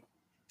due.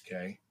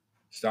 Okay.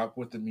 Stop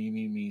with the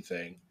me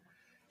thing.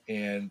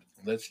 And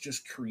let's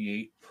just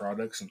create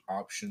products and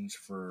options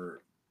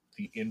for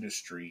the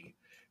industry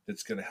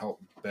that's going to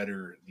help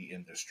better the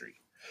industry.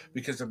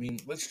 Because, I mean,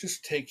 let's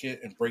just take it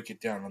and break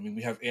it down. I mean,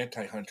 we have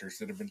anti-hunters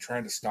that have been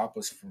trying to stop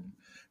us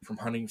from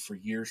hunting for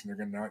years, and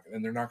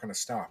they're not going to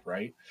stop,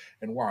 right?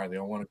 And why? They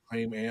all want to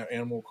claim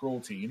animal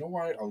cruelty. You know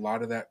why a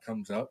lot of that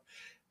comes up?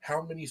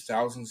 How many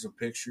thousands of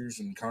pictures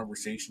and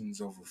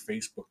conversations over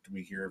Facebook do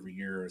we hear every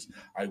year as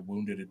I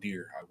wounded a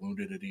deer,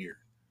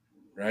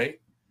 right?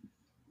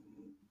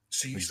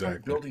 So you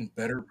start building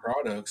better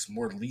products,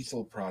 more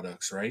lethal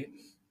products, right?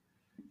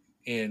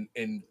 And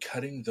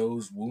cutting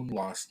those wound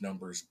loss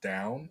numbers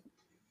down,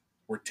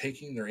 we're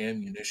taking their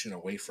ammunition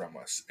away from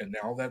us. And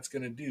all that's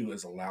going to do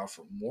is allow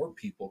for more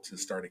people to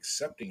start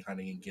accepting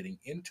hunting and getting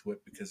into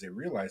it, because they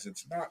realize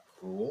it's not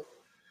cruel,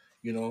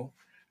 you know,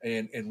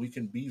 and we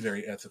can be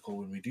very ethical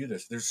when we do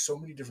this. There's so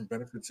many different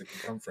benefits that can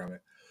come from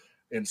it.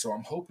 And so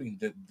I'm hoping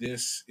that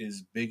this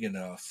is big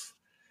enough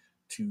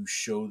to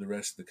show the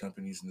rest of the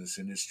companies in this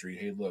industry,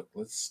 hey, look,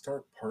 let's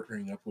start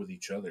partnering up with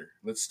each other.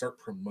 Let's start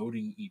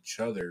promoting each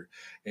other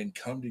and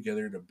come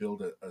together to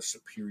build a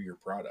superior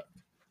product.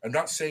 I'm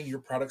not saying your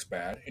product's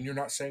bad and you're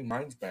not saying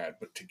mine's bad,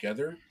 but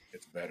together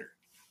it's better.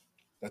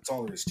 That's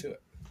all there is to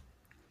it.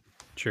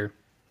 Sure.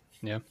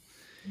 Yeah.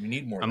 We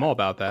need more. I'm all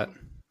about that.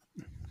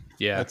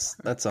 Yeah.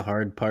 That's a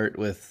hard part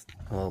with,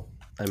 well,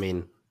 I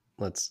mean,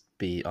 let's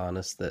be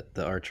honest that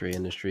the archery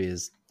industry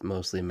is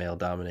mostly male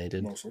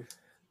dominated. Mostly.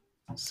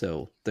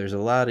 So there's a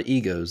lot of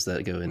egos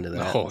that go into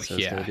that. Oh, so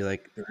yeah. It's going to be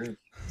like,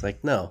 it's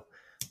like, no,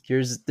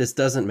 this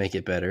doesn't make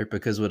it better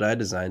because what I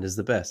designed is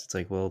the best. It's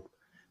like, well,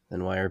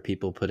 then why are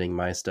people putting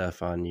my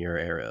stuff on your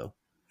arrow?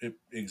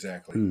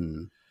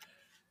 Exactly.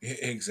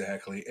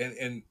 Exactly.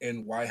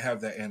 And why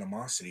have that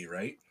animosity,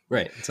 right?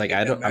 Right. It's like,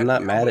 I'm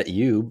not mad at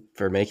you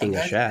for making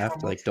a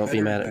shaft. Like, don't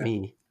be mad at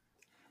me.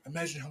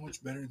 Imagine how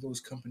much better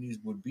those companies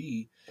would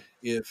be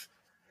if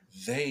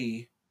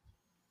they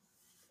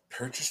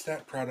purchased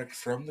that product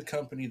from the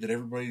company that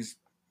everybody's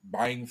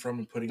buying from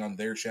and putting on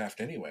their shaft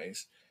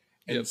anyways,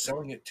 and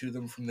selling it to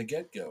them from the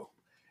get-go.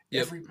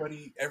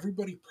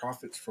 Everybody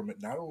profits from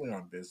it, not only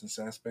on business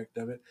aspect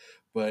of it,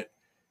 but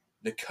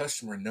the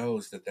customer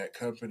knows that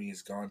company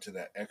has gone to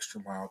that extra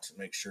mile to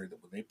make sure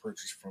that when they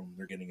purchase from them,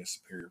 they're getting a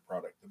superior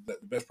product, the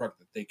best product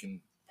that they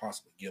can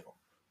possibly give them.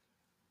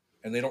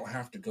 And they don't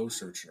have to go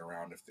searching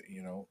around if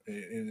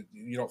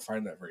you don't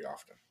find that very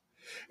often.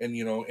 And,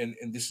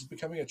 and this is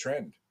becoming a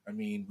trend. I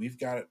mean, we've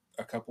got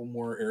a couple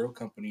more arrow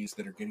companies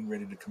that are getting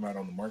ready to come out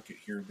on the market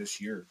here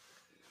this year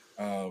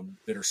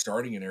that are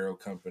starting an arrow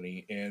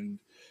company, and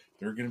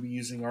they're going to be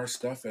using our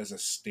stuff as a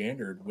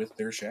standard with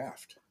their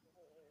shaft.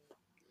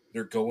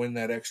 They're going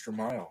that extra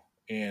mile,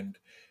 and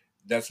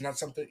that's not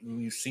something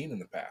we've seen in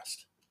the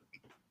past.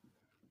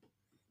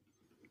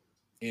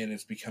 And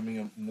it's becoming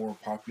a more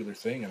popular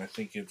thing, and I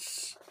think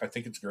it's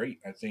great.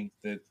 I think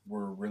that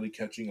we're really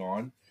catching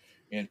on.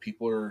 And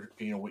people are,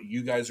 what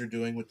you guys are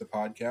doing with the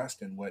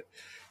podcast and what,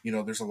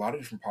 there's a lot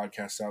of different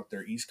podcasts out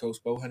there. East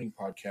Coast Bow Hunting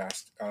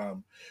Podcast,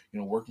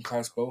 Working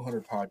Class Bow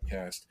Hunter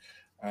Podcast,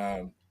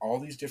 all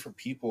these different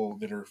people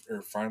that are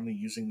finally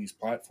using these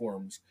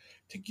platforms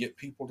to get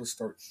people to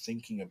start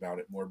thinking about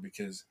it more,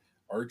 because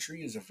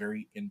archery is a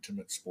very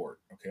intimate sport.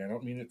 Okay. I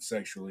don't mean it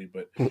sexually,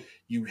 but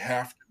you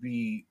have to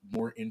be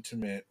more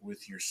intimate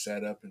with your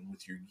setup and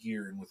with your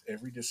gear and with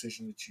every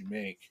decision that you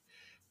make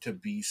to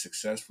be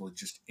successful. It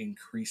just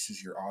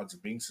increases your odds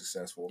of being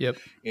successful. Yep.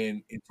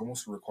 And it's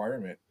almost a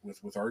requirement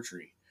with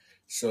archery.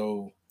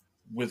 So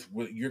with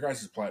your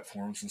guys'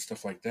 platforms and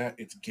stuff like that,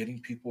 it's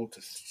getting people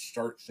to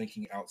start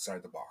thinking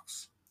outside the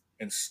box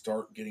and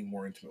start getting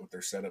more intimate with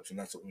their setups. And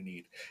that's what we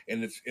need.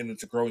 And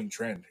it's a growing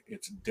trend.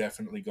 It's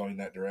definitely going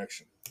that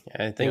direction.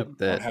 Yeah, I think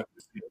that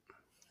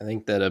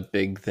a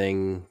big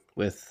thing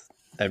with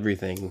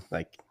everything,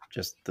 like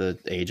just the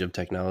age of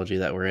technology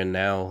that we're in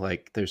now,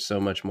 like there's so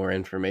much more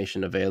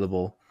information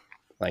available.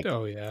 Like,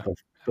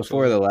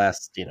 before the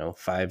last,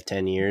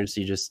 5-10 years,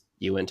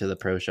 you went to the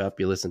pro shop,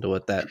 you listened to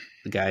what the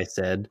guy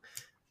said.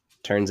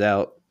 Turns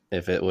out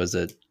if it was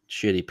a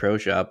shitty pro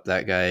shop,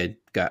 that guy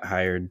got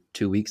hired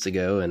 2 weeks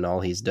ago, and all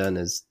he's done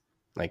is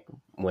like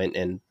went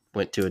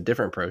to a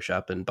different pro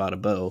shop and bought a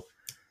bow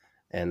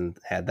and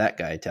had that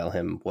guy tell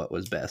him what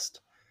was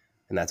best.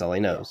 And that's all he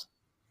knows.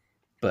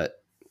 But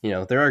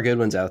there are good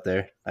ones out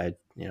there.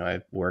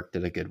 I've worked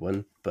at a good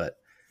one, but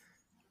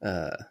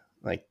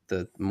like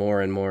the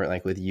more and more,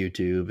 like with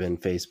YouTube and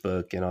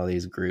Facebook and all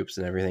these groups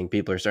and everything,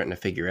 people are starting to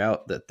figure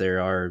out that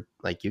there are,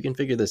 like, you can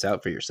figure this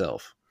out for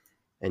yourself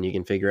and you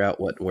can figure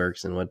out what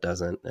works and what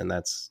doesn't. And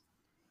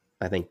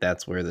I think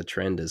that's where the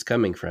trend is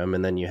coming from.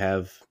 And then you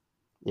have,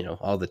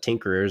 all the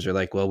tinkerers are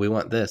like, well, we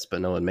want this,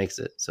 but no one makes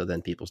it. So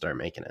then people start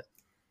making it.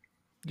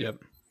 Yep.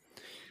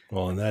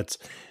 Well, and that's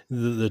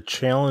the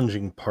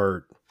challenging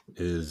part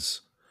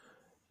is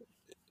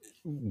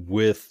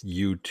with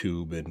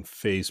YouTube and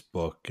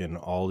Facebook and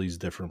all these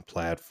different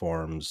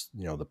platforms,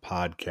 the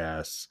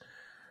podcasts,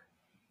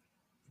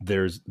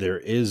 there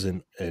is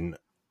an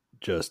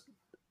just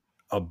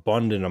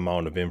abundant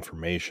amount of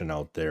information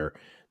out there.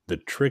 The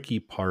tricky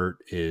part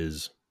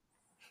is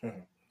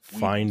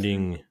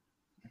finding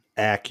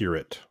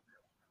accurate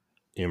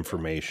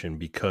information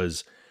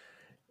because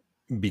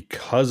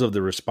of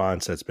the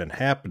response that's been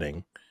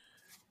happening.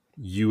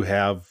 You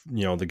have,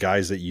 the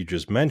guys that you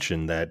just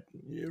mentioned that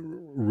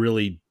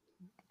really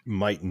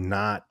might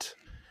not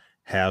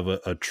have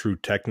a true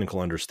technical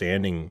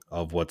understanding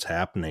of what's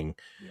happening,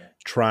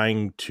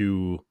 trying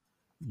to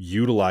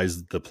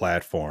utilize the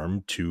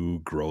platform to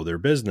grow their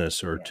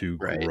business or to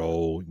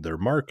grow their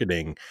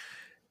marketing,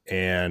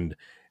 and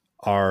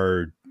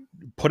are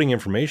putting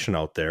information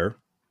out there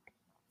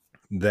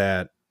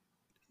that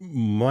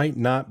might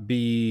not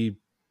be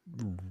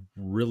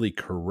really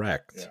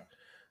correct. Yeah.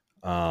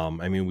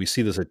 I mean, we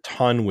see this a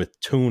ton with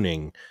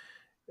tuning.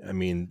 I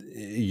mean,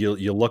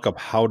 you look up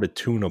how to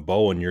tune a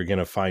bow and you're going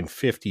to find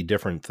 50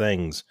 different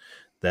things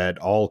that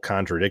all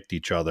contradict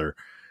each other.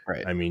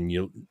 Right. I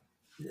mean,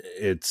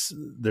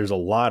 there's a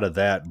lot of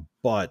that,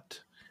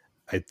 but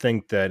I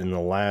think that in the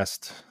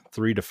last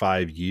 3 to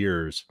 5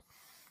 years,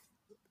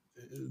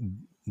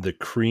 the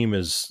cream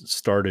has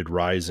started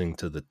rising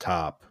to the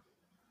top,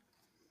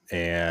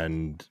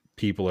 and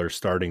people are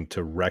starting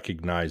to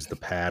recognize the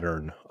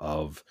pattern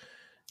of,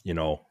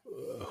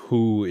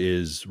 who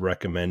is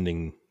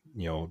recommending,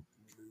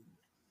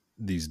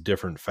 these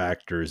different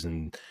factors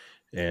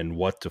and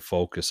what to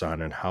focus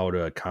on and how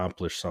to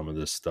accomplish some of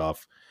this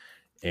stuff.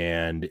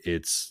 And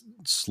it's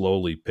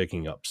slowly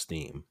picking up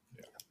steam.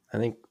 I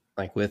think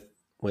like with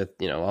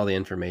all the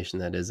information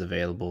that is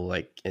available,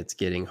 like it's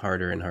getting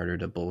harder and harder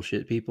to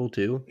bullshit people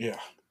too. Yeah.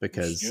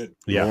 Because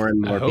more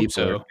and more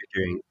people are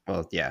figuring,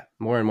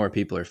 more and more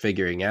people are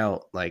figuring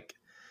out like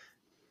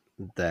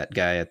that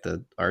guy at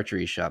the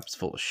archery shop's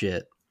full of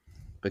shit,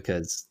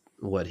 because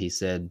what he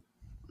said,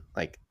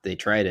 like they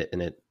tried it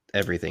and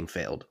everything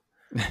failed,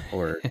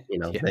 or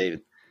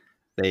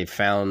they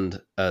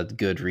found a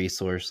good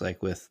resource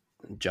like with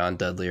John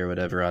Dudley or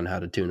whatever on how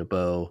to tune a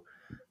bow.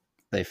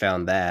 They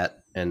found that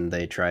and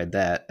they tried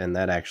that and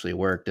that actually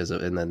worked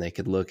and then they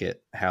could look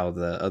at how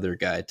the other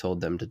guy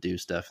told them to do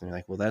stuff and they're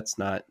like, well, that's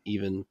not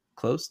even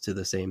close to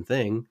the same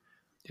thing.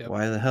 Yep.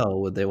 Why the hell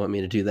would they want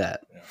me to do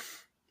that? Yeah.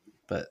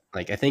 But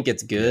like, I think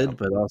it's good,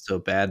 but also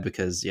bad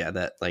because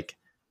that like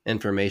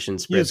information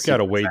spreads. You just got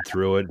to wade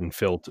through it and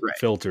filter,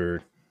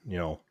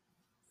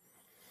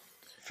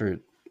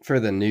 For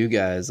the new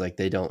guys, like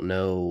they don't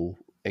know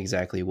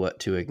exactly what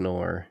to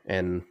ignore.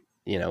 And,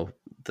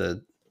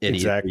 the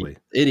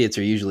idiots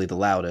are usually the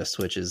loudest,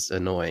 which is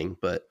annoying,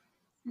 but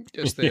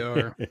yes, they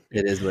are.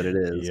 It is what it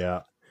is.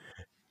 Yeah.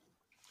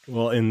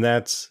 Well, and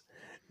that's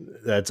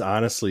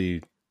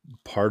honestly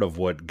part of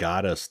what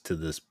got us to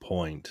this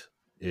point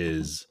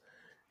is,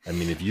 I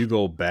mean, if you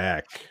go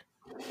back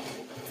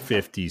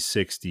 50,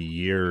 60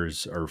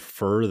 years or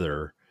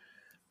further,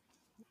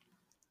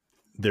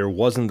 there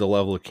wasn't the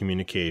level of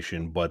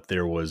communication, but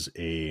there was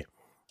a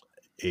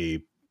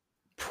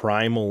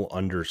primal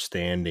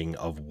understanding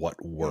of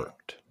what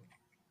worked.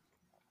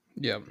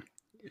 Yeah.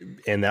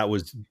 And that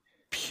was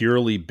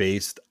purely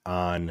based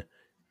on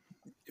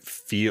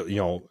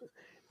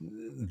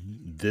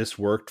this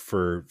worked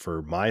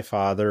for my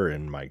father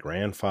and my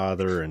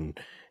grandfather and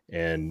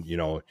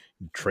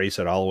trace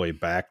it all the way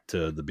back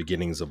to the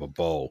beginnings of a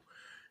bow.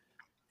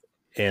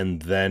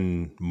 And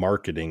then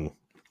marketing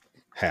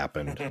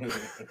happened.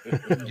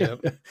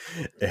 Yep.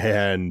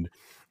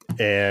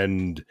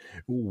 And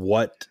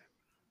what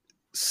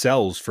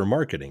sells for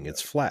marketing?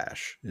 It's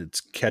flash.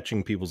 It's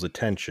catching people's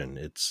attention.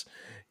 It's,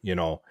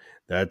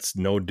 that's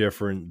no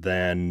different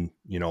than,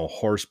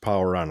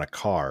 horsepower on a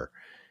car.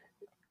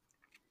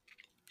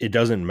 It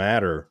doesn't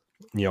matter,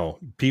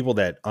 people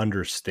that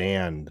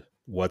understand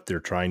what they're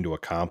trying to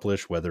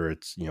accomplish, whether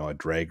it's, a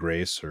drag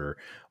race or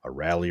a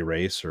rally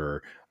race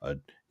or a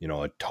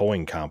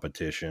towing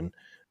competition,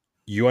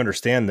 you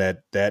understand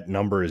that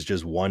number is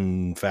just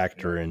one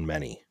factor in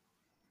many.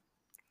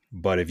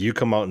 But if you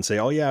come out and say,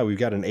 oh yeah, we've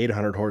got an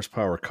 800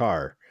 horsepower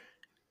car,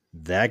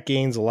 that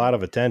gains a lot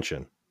of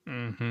attention.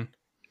 Mm-hmm.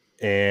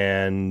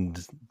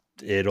 And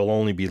it'll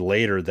only be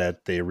later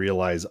that they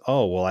realize,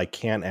 oh, well, I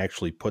can't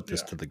actually put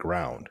this to the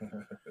ground.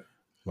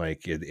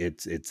 Like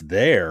it's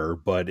there,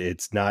 but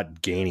it's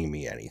not gaining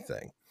me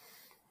anything.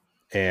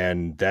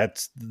 And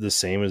that's the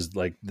same as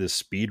like this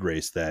speed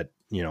race that,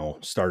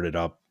 started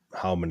up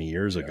how many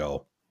years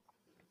ago,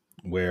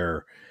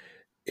 where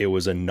it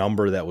was a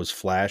number that was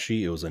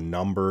flashy. It was a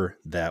number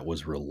that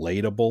was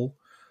relatable,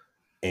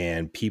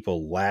 and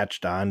people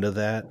latched onto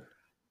that.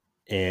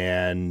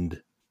 And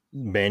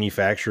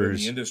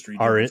manufacturers the industry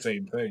did the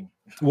same thing.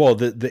 Well,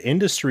 the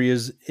industry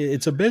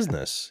it's a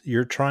business.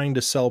 You're trying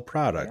to sell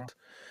product.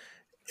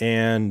 Yeah.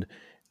 And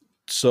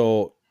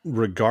so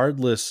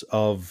regardless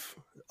of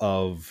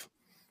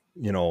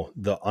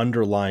the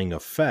underlying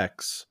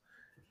effects,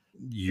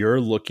 you're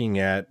looking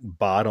at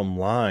bottom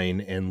line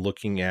and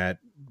looking at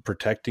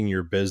protecting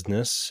your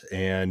business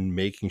and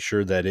making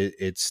sure that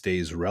it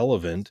stays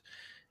relevant.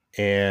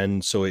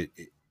 And so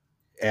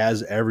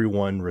as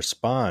everyone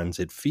responds,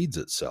 it feeds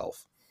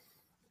itself.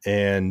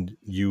 And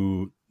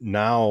you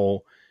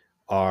now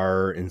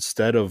are,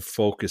 instead of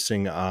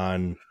focusing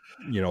on,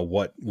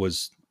 what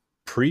was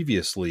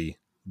previously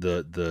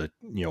the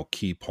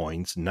key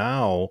points,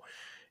 now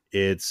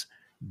it's,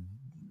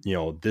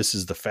 this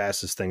is the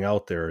fastest thing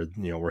out there.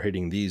 We're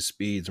hitting these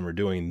speeds and we're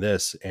doing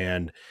this.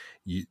 And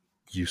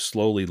you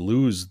slowly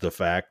lose the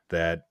fact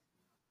that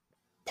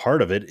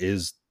part of it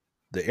is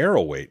the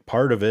arrow weight.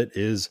 Part of it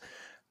is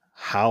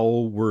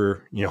how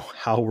we're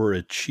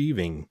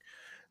achieving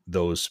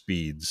those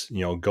speeds,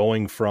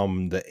 going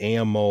from the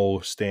AMO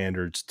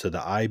standards to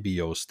the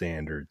IBO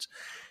standards.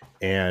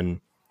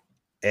 And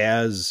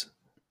as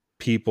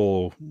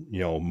people,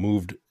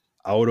 moved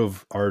out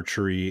of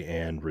archery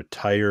and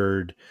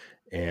retired,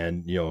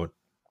 and, you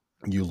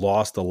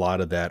lost a lot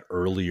of that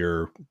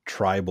earlier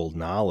tribal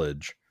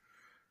knowledge,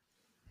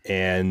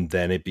 and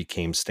then it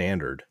became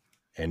standard.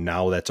 And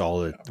now that's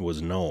all that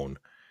was known.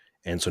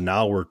 And so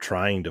now we're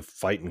trying to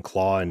fight and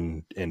claw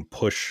and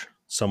push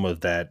some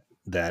of that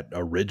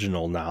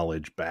original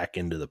knowledge back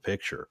into the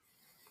picture.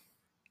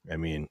 I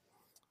mean,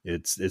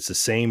 It's the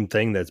same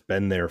thing that's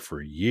been there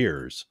for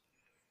years,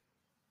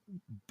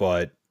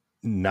 but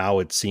now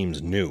it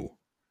seems new.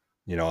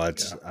 You know, I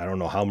don't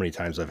know how many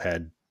times I've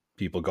had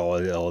people go,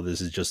 "Oh,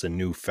 this is just a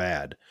new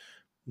fad."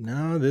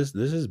 No, this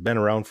has been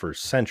around for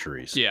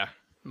centuries. Yeah,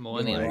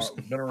 millennials.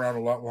 Been around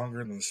a lot longer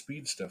than the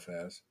speed stuff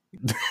has.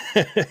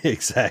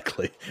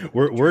 Exactly.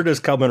 We're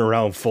just coming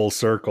around full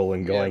circle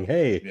and going,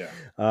 hey,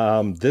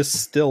 this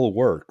still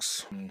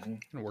works.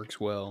 Mm-hmm. It works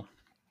well.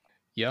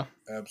 Yeah,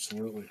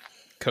 absolutely.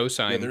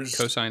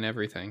 Cosign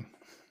everything.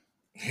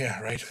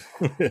 Yeah, right.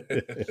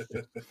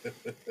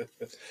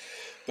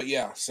 But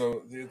yeah,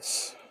 so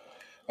it's,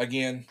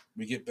 again,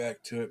 we get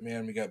back to it,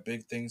 man. We got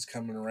big things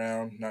coming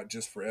around, not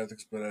just for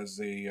ethics, but as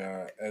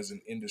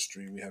an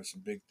industry, we have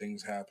some big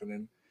things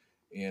happening,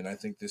 and I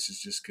think this is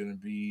just going to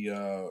be.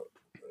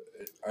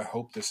 I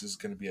hope this is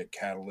going to be a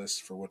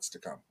catalyst for what's to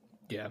come.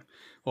 Yeah,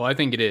 well, I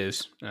think it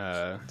is.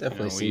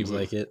 Definitely seems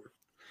like it.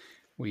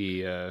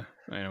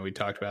 I know we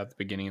talked about at the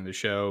beginning of the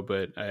show,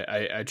 but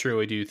I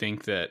truly do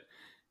think that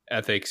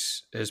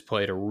ethics has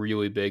played a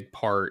really big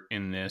part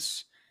in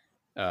this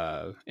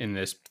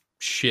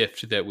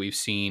shift that we've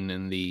seen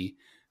in the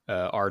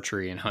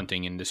archery and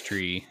hunting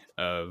industry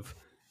of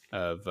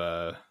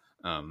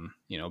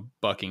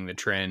bucking the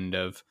trend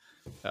of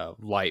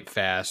light,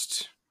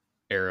 fast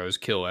arrows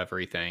kill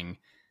everything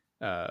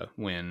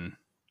when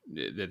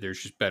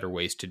there's just better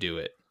ways to do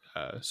it.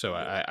 So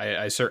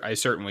I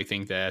certainly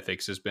think that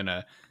ethics has been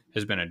a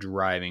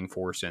driving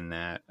force in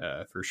that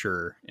for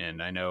sure.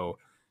 And I know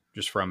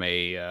just from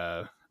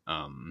a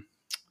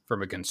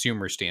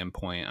consumer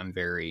standpoint, I'm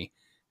very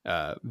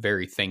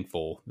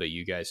thankful that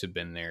you guys have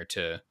been there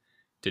to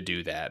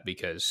do that,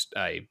 because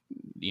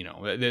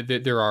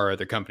there are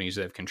other companies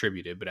that have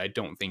contributed, but I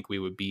don't think we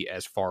would be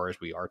as far as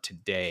we are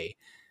today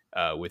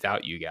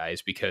without you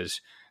guys,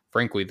 because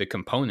frankly, the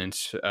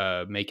components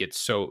make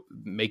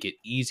it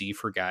easy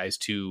for guys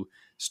to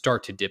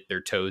start to dip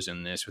their toes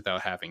in this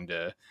without having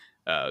to,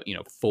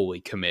 fully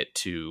commit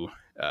to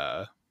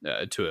a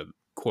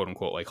quote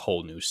unquote like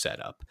whole new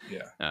setup.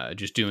 Yeah.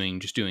 Just doing,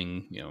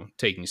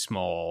 taking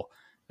small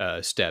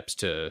steps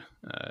to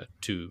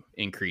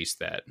increase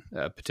that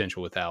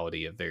potential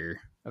lethality of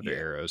their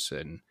arrows,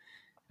 and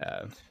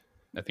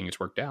I think it's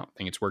worked out. I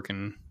think it's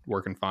working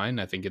fine.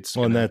 I think it's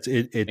and that's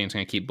it. I think it's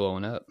going to keep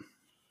blowing up.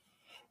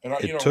 And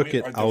it took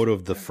it out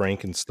of the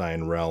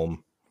Frankenstein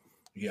realm,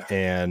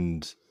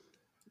 and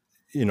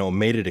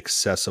made it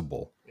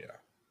accessible. Yeah,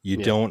 you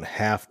don't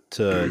have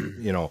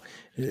to.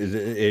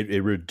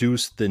 It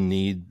reduced the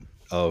need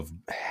of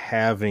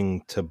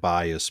having to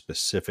buy a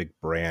specific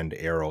brand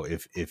arrow.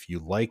 If you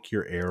like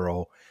your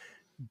arrow,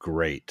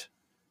 great.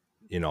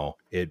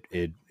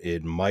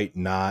 It might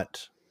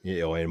not.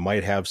 It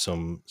might have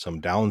some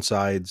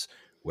downsides,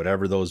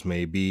 whatever those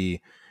may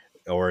be,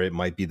 or it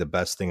might be the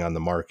best thing on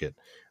the market.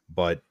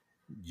 But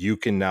you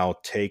can now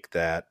take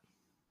that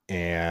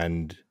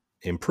and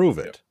improve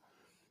it. Yep.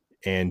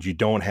 And you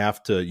don't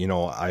have to,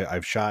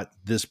 I've shot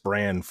this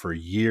brand for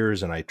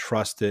years and I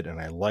trust it and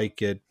I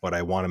like it, but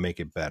I want to make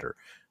it better.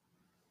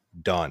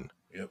 Done.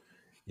 Yep.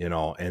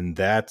 And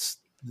that's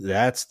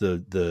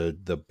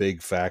the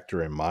big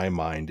factor in my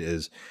mind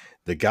is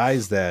the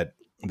guys that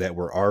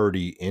were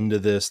already into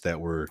this,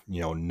 that were,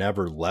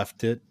 never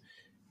left it.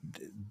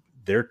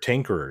 They're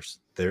tinkerers.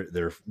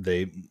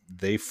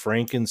 They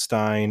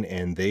Frankenstein,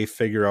 and they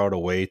figure out a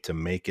way to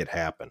make it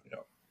happen.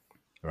 Yep.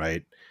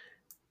 Right.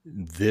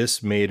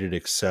 This made it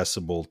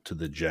accessible to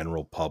the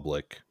general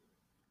public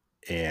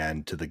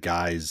and to the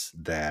guys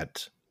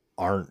that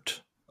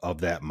aren't of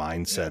that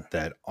mindset,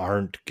 that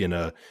aren't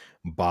gonna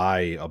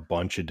buy a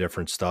bunch of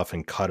different stuff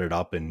and cut it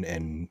up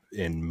and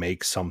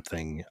make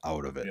something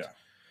out of it. Yeah.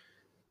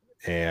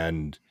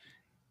 And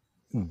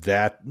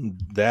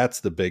that's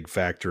the big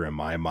factor in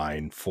my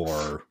mind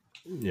for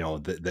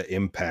the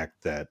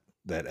impact that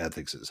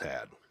ethics has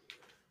had.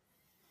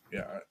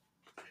 Yeah.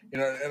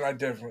 And I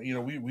definitely,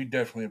 we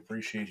definitely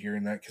appreciate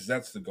hearing that, because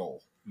that's the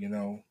goal.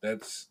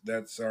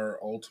 That's our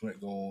ultimate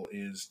goal,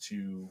 is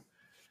to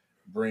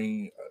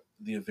bring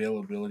the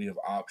availability of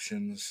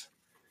options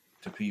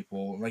to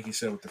people. Like you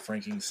said with the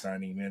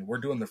Frankensteining, man, we're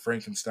doing the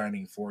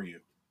Frankensteining for you.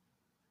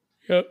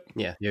 Yep.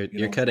 Yeah,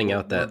 you're cutting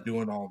out that.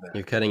 Doing all that.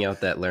 You're cutting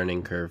out that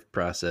learning curve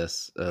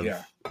process of,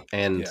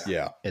 and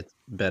it's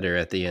better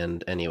at the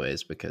end,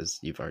 anyways, because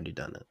you've already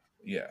done it.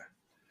 Yeah.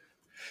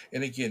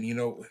 And again,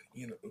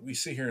 we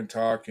sit here and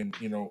talk, and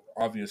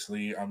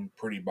obviously I'm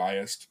pretty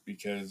biased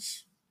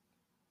because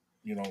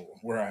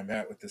where I'm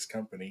at with this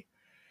company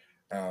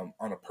on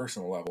a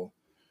personal level.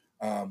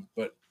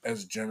 But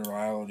as a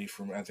generality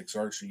from Ethics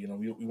Archery,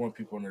 we want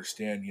people to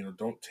understand,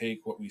 don't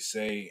take what we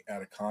say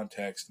out of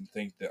context and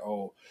think that,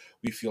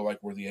 we feel like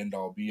we're the end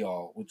all be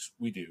all, which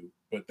we do,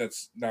 but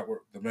that's not what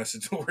the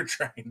message that we're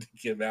trying to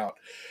give out.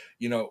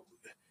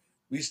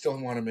 We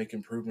still want to make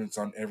improvements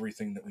on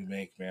everything that we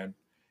make, man.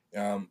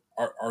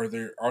 Are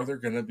there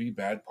going to be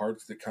bad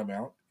parts that come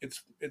out?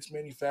 It's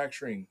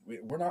manufacturing.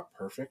 We're not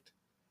perfect.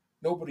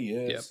 Nobody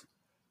is. Yep.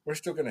 We're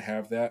still going to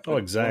have that. Oh,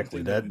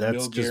 exactly.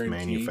 That's just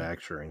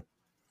manufacturing.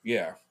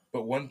 Yeah.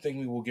 But one thing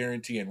we will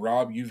guarantee, and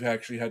Rob, you've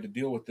actually had to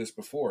deal with this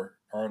before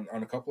on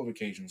a couple of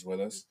occasions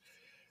with us.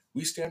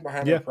 We stand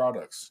behind our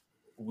products.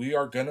 We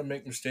are going to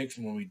make mistakes,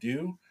 and when we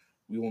do,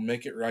 we will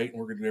make it right, and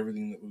we're going to do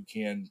everything that we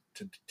can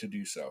to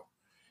do so.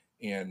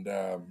 And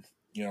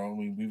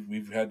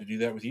we've had to do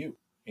that with you,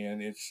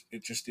 and it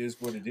just is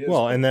what it is.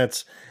 Well, and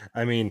that's,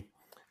 I mean,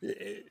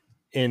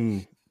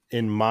 in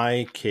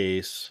my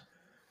case,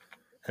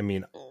 I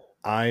mean,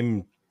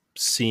 I'm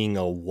seeing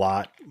a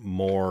lot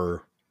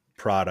more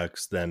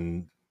products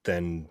than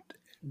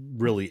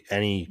really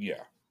any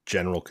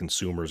general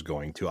consumers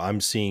going to.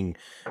 I'm seeing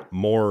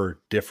more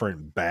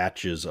different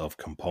batches of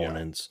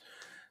components.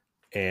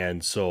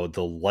 And so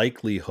the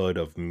likelihood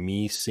of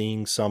me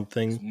seeing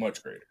something it's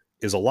much greater,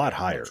 is a lot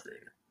higher.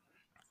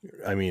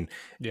 I mean,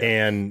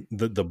 and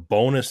the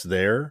bonus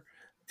there,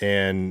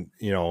 and,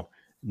 you know,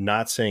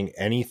 not saying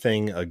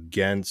anything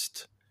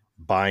against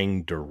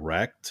buying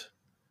direct,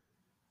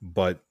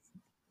 but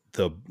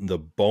the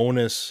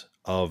bonus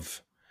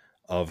of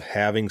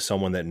having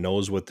someone that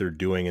knows what they're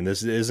doing, and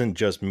this isn't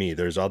just me,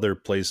 there's other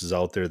places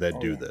out there that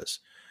do this,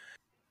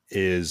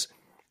 is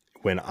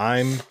when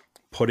I'm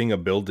putting a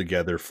build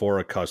together for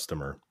a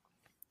customer,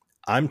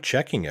 I'm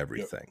checking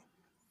everything.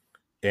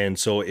 And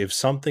so if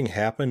something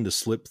happened to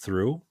slip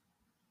through,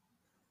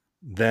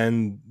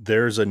 then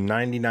there's a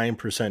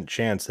 99%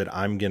 chance that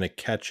I'm going to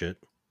catch it.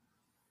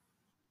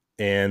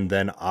 And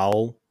then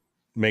I'll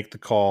make the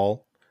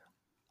call.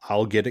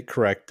 I'll get it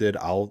corrected.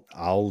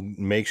 I'll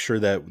make sure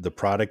that the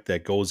product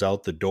that goes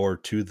out the door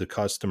to the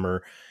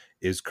customer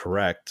is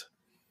correct.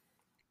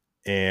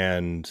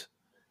 And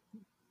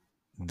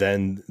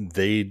then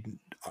they,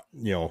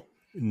 you know,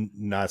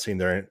 not saying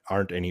there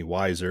aren't any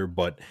wiser,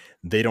 but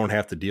they don't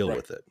have to deal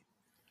with it.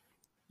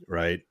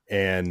 Right.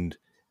 And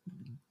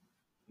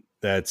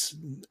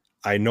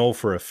I know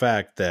for a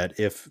fact that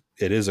if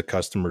it is a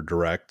customer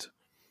direct,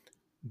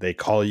 they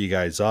call you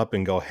guys up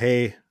and go,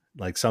 hey,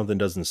 like something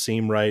doesn't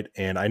seem right.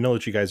 And I know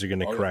that you guys are going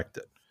to correct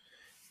it,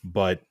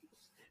 but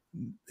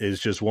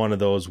it's just one of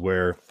those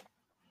where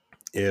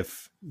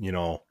if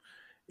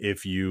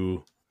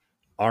you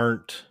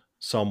aren't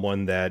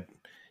someone that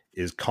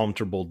is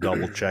comfortable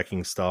double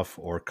checking stuff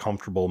or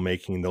comfortable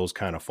making those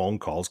kind of phone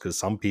calls, because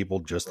some people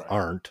just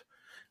aren't,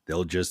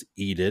 they'll just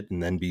eat it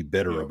and then be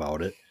bitter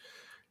about it.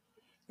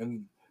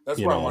 And that's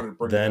why I wanted to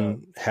bring then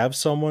it up.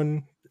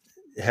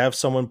 have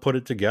someone put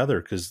it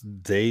together, because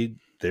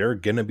they're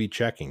going to be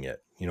checking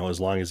it, you know, as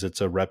long as it's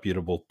a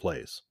reputable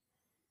place.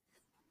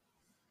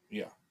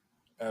 Yeah,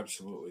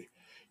 absolutely.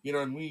 You know,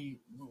 and we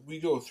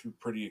go through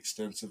pretty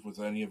extensive with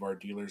any of our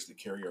dealers that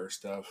carry our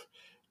stuff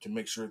to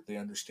make sure that they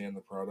understand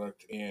the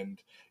product. And,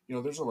 you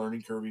know, there's a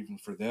learning curve even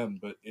for them,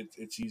 but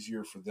it's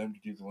easier for them to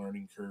do the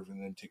learning curve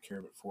and then take care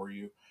of it for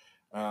you.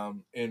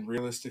 And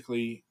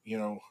realistically, you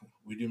know,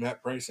 we do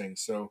MAP pricing,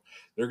 so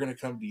they're going to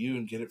come to you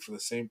and get it for the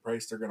same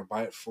price they're going to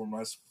buy it from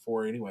us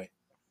for anyway.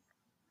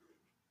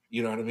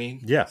 You know what I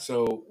mean? Yeah.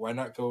 So why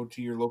not go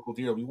to your local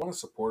dealer? We want to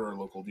support our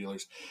local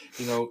dealers.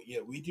 You know,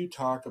 we do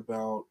talk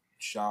about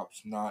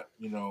shops not,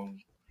 you know,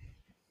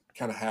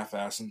 kind of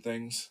half-assing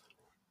things,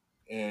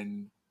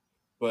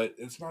 but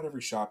it's not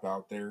every shop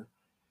out there.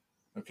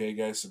 Okay,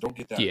 guys, so don't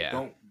get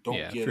that.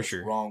 Don't get us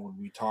wrong when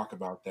we talk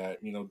about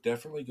that. You know,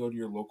 definitely go to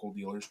your local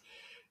dealers.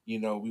 You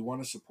know, we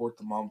want to support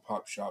the mom and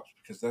pop shops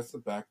because that's the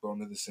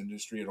backbone of this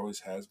industry. It always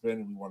has been,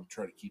 and we want to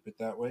try to keep it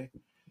that way.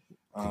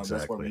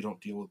 That's why we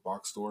don't deal with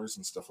box stores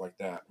and stuff like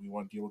that. We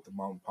want to deal with the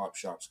mom and pop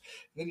shops.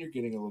 And then you're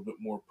getting a little bit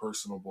more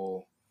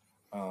personable,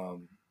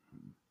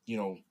 you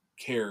know,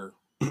 care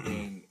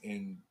and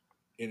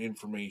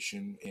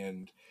information,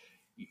 and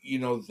you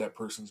know that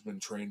person's been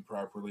trained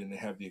properly and they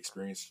have the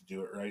experience to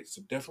do it right.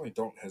 So definitely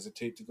don't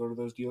hesitate to go to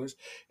those dealers.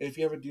 And if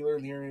you have a dealer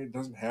in here and it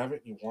doesn't have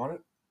it and you want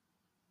it,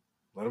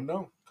 let them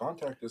know.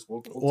 Contact us.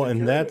 We'll well,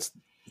 and that's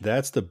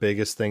the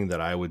biggest thing that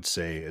I would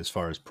say as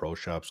far as pro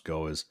shops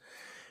go is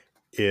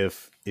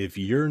if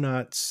you're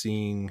not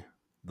seeing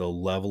the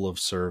level of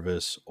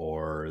service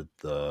or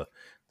the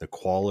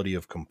quality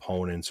of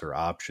components or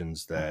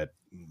options that,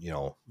 you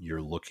know,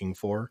 you're looking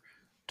for,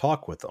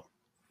 talk with them.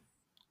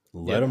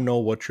 Let them know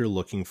what you're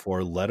looking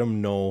for. Let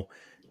them know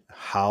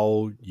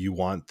how you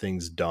want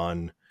things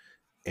done.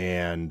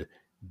 And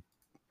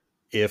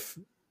if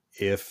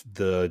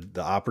the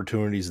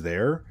opportunity's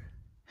there,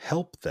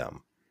 help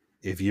them.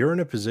 If you're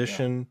in a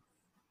position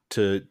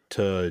to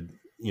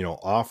you know,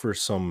 offer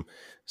some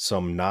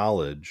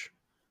knowledge,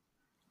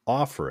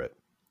 offer it.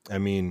 I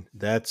mean,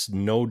 that's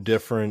no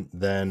different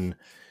than,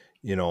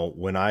 you know,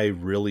 when I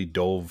really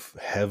dove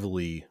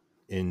heavily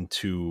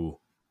into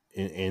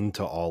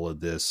all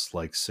of this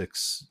like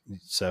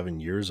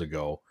 6-7 years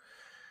ago,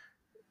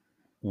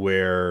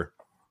 where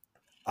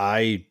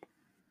I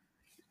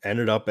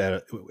ended up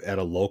at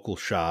a local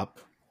shop,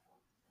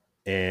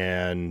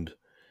 and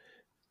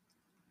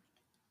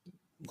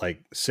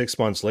like 6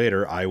 months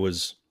later I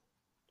was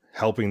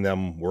helping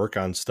them work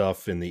on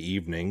stuff in the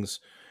evenings,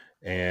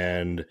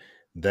 and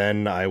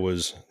then I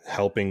was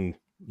helping,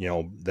 you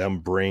know,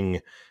 them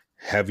bring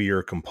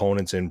heavier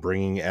components in,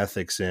 bringing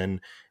ethics in,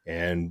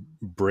 and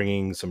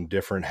bringing some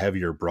different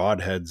heavier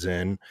broadheads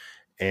in,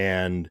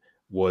 and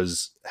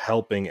was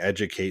helping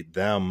educate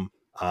them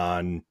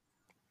on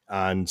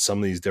some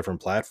of these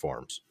different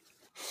platforms.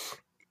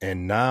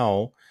 And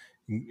now,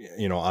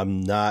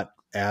 I'm not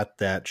at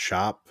that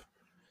shop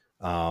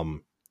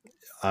on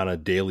a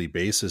daily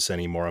basis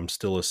anymore. I'm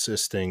still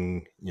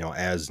assisting,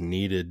 as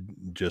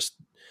needed, just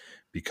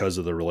because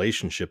of the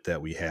relationship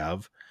that we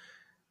have,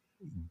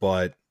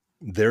 but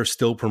they're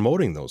still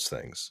promoting those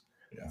things.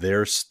 Yeah.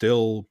 They're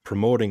still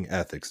promoting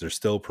ethics. They're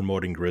still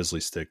promoting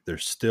Grizzly Stick. They're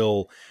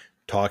still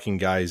talking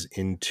guys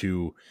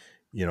into,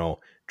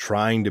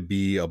 trying to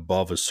be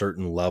above a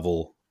certain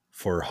level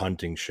for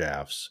hunting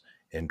shafts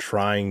and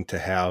trying to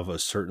have a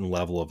certain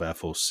level of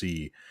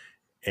FOC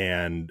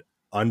and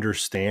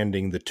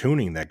understanding the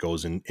tuning that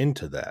goes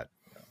into that.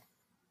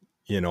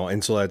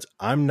 And so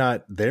I'm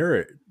not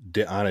there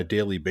on a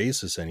daily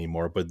basis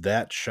anymore, but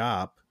that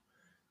shop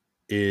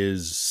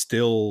is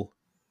still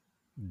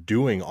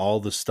doing all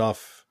the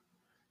stuff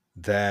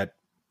that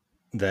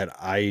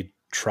I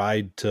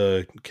tried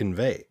to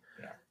convey.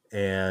 Yeah.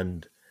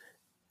 And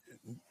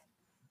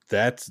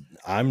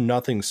I'm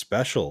nothing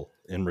special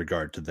in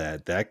regard to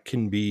that. That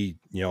can be,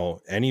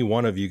 any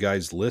one of you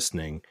guys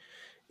listening,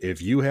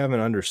 if you have an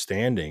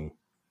understanding,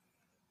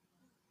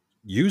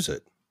 use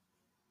it.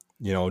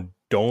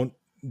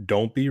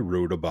 Don't be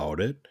rude about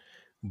it,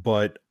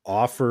 but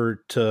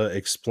offer to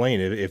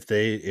explain it. If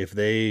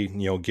they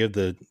give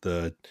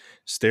the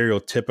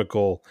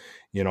stereotypical,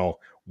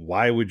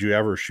 why would you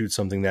ever shoot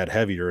something that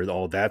heavy? Or,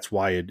 oh, that's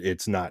why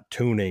it's not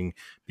tuning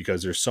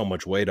because there's so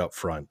much weight up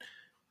front.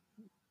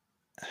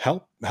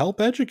 Help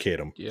educate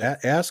them. Yeah.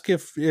 Ask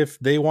if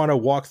they want to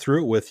walk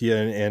through it with you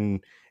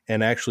and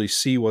actually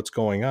see what's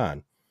going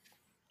on.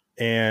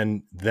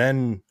 And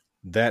then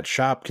that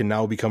shop can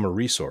now become a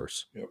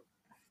resource. Yep.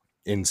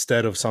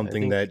 Instead of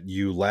something that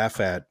you laugh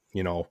at,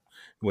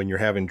 when you're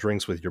having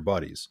drinks with your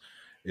buddies.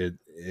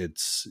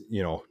 It's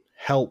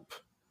help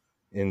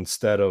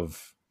instead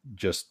of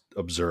just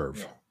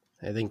observe.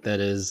 I think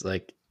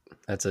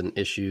that's an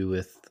issue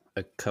with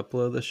a couple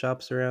of the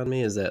shops around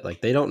me, is that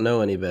they don't know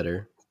any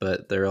better,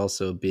 but they're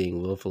also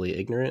being willfully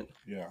ignorant.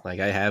 Yeah. I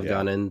have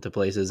gone into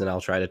places and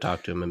I'll try to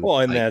talk to them.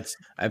 And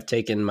I've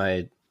taken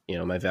my,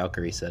 my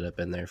Valkyrie setup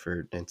in there,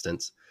 for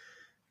instance,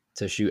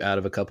 to shoot out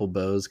of a couple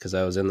bows because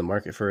I was in the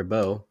market for a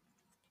bow,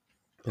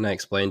 and I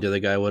explained to the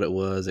guy what it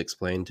was,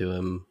 explained to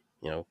him,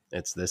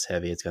 it's this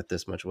heavy, it's got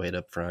this much weight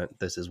up front,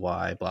 this is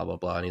why, blah, blah,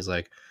 blah. And he's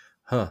like,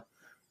 huh,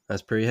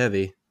 that's pretty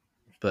heavy,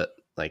 but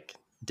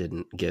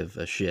didn't give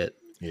a shit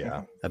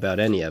about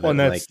any of it.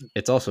 And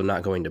it's also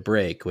not going to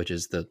break, which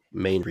is the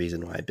main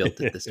reason why I built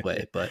it this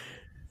way. But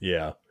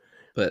yeah.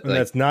 But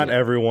that's not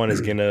everyone is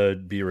going to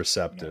be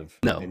receptive.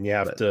 No. And you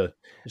have to,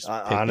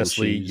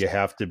 honestly, you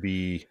have to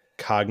be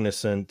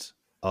cognizant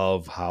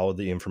of how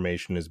the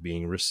information is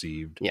being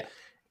received. Yeah.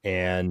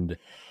 And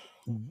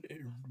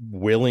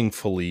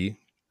willingly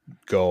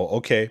go,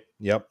 okay,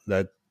 yep,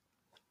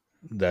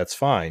 that's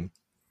fine.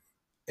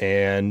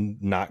 And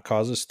not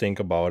cause a stink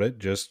about it.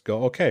 Just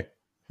go, okay.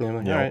 Yeah,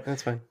 all right,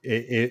 that's fine.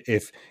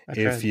 If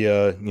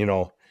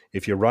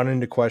you run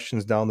into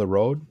questions down the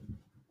road,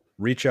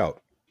 reach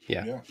out.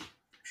 Yeah.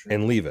 Sure.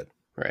 And leave it.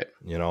 Right.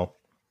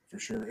 For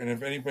sure. And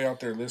if anybody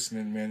out there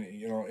listening, man,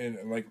 and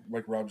like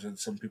Rob said,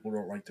 some people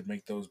don't like to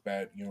make those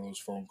those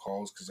phone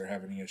calls because they're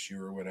having an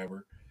issue or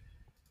whatever.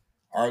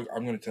 I'm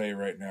going to tell you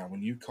right now,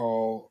 when you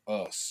call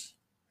us,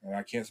 and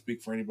I can't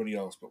speak for anybody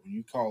else, but when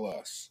you call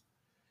us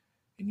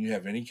and you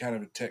have any kind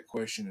of a tech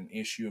question, an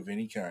issue of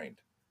any kind,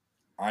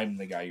 I'm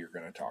the guy you're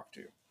going to talk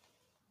to.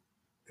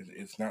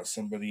 It's not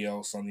somebody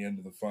else on the end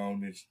of the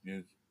phone.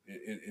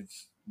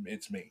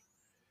 It's me.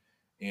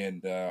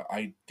 And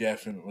I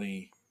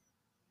definitely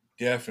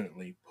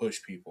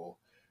push people.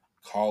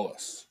 Call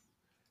us.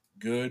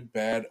 Good,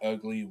 bad,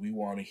 ugly. We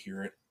want to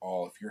hear it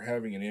all. If you're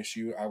having an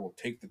issue, I will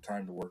take the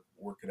time to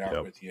work it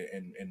out with you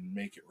and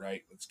make it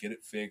right. Let's get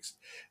it fixed.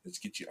 Let's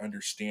get you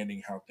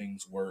understanding how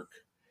things work.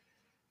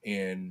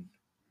 And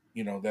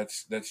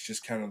that's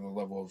just kind of the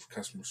level of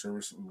customer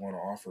service that we want to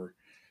offer.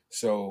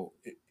 So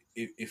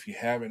if you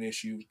have an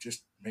issue,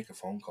 just make a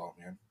phone call,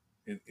 man.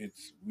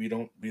 We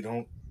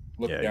don't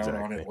look down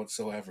on it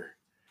whatsoever.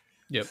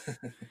 Yep.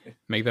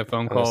 Make that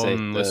phone call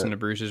and listen to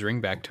Bruce's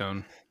ringback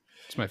tone.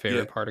 It's my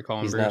favorite part of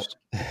calling Bruce.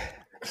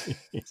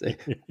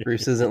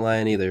 Bruce isn't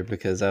lying either,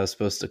 because I was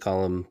supposed to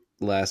call him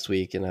last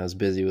week and I was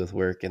busy with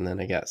work and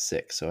then I got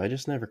sick, so I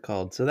just never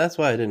called. So that's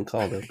why I didn't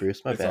call though,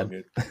 Bruce. My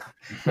bad.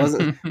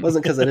 wasn't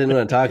because I didn't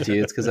want to talk to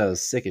you. It's because I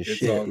was sick as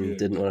shit and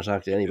didn't want to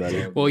talk to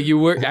anybody. Well, you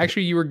were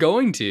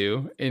going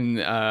to,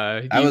 and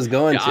I was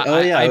going to.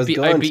 I was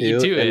going I beat you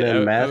to it.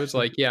 And I was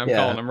like, I'm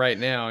calling him right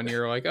now, and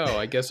you're like, oh,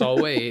 I guess I'll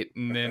wait,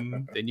 and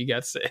then you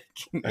got sick.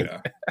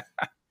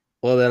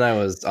 Well, then I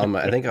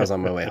think I was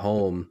on my way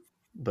home,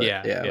 but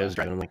I was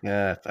driving. I'm like,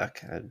 fuck,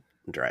 I'm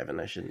driving.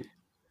 I shouldn't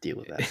deal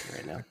with that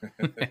right now.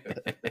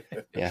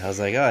 But, I was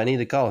like, I need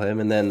to call him.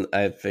 And then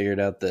I figured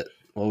out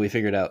we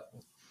figured out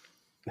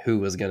who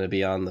was going to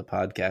be on the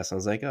podcast. I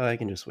was like, oh, I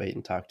can just wait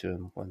and talk to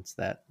him once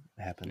that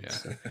happens. Yeah.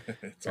 So.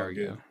 It's all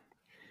good.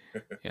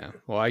 Yeah.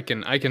 Well, I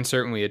can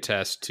certainly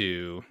attest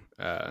to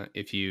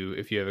if you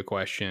have a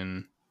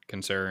question,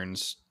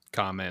 concerns,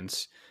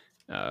 comments,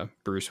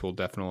 Bruce will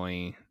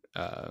definitely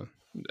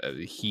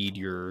heed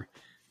your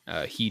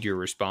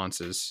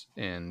responses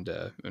and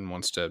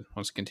wants to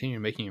continue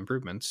making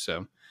improvements.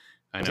 So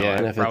I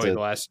know probably the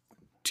last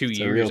 2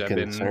 years I've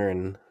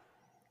been.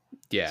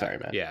 Yeah. Sorry,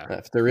 Matt. Yeah.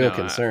 If they're real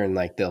concern,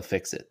 like they'll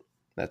fix it.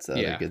 That's the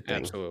other good thing.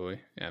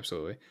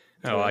 Absolutely.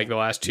 No, like the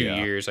last 2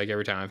 years, like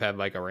every time I've had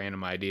like a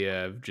random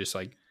idea of just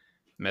like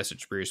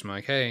message Bruce, I'm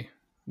like, hey,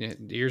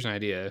 here's an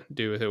idea.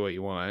 Do with it what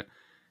you want.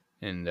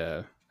 And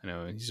I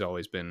know he's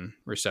always been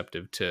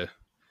receptive to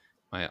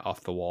my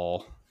off the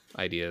wall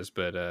ideas,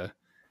 but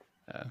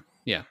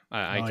yeah.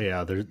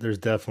 There's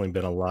definitely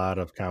been a lot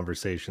of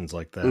conversations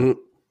like that. Mm-hmm.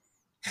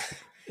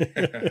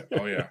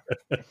 Oh yeah.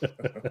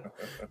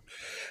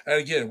 And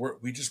again,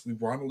 we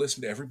want to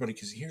listen to everybody,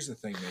 because here's the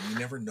thing, man, you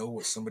never know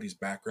what somebody's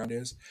background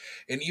is.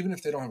 And even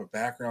if they don't have a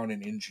background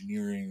in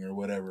engineering or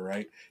whatever,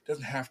 right, it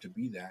doesn't have to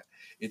be that.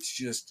 It's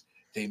just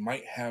they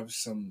might have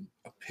some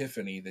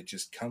epiphany that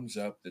just comes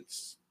up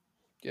that's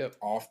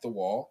off the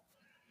wall,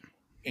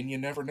 and you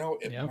never know,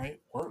 it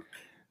might work.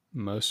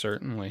 Most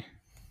certainly.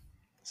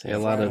 See, a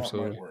lot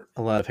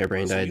of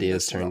harebrained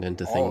ideas turned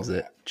into things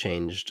that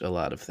changed a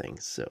lot of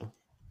things. So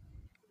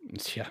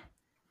yeah.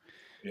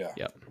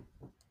 Yep.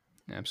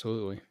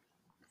 Absolutely.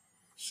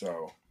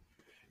 So,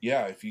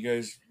 yeah, if you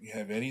guys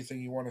have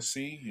anything you want to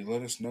see, you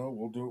let us know.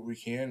 We'll do what we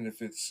can. And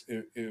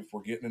if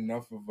we're getting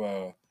enough of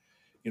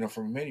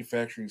from a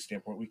manufacturing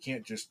standpoint, we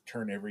can't just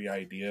turn every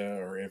idea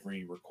or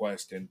every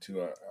request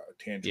into a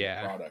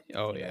tangible product.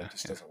 Oh, it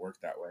just doesn't work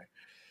that way.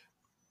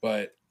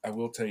 But I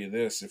will tell you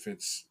this: if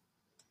it's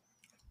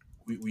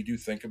we do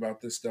think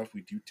about this stuff,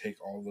 we do take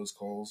all those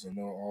calls and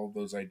all of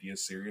those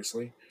ideas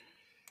seriously.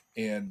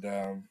 And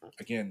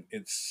again,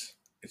 it's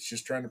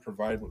just trying to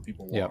provide what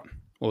people want. Yep.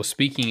 Well,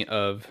 speaking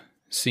of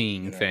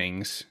seeing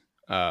things,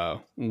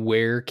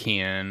 where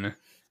can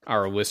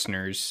our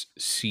listeners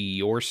see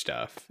your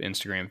stuff?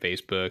 Instagram,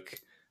 Facebook,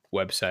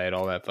 website,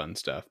 all that fun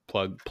stuff.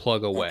 Plug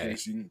away.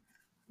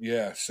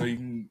 Okay, so you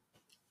can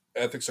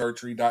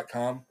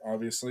ethicsarchery.com,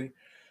 obviously.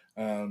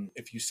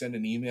 If you send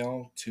an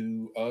email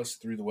to us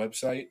through the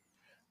website,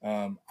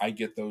 I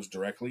get those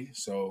directly,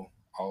 so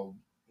I'll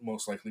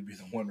most likely be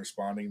the one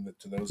responding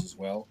to those as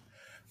well.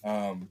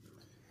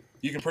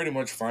 You can pretty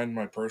much find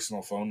my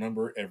personal phone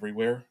number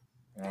everywhere.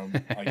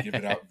 I give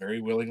it out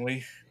very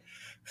willingly.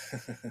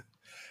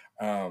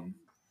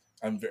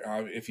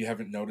 If you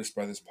haven't noticed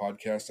by this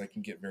podcast, I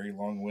can get very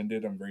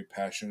long-winded. I'm very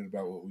passionate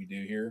about what we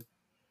do here.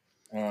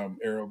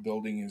 Aero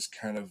building is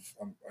I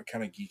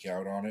kind of geek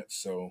out on it,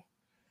 so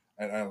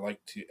I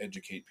like to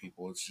educate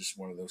people. It's just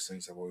one of those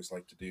things I've always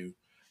liked to do.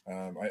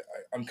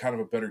 I'm kind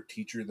of a better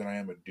teacher than I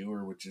am a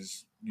doer, which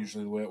is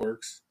usually the way it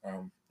works.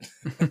 I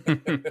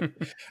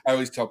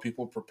always tell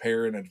people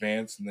prepare in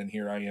advance, and then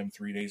here I am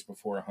 3 days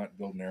before a hunt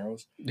building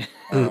arrows.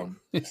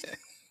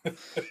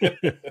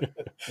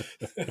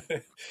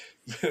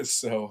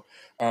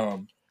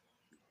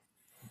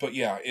 But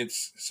yeah,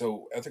 it's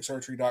so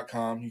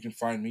ethicsarchery.com. You can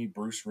find me,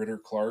 Bruce Ritter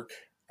Clark,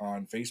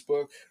 on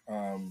Facebook.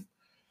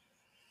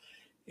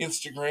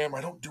 Instagram,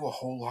 I don't do a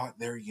whole lot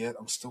there yet.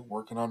 I'm still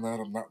working on that.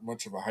 I'm not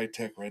much of a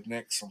high-tech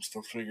redneck, so I'm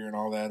still figuring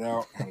all that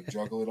out, how to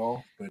juggle it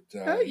all. But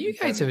you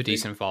guys have a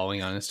decent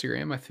following on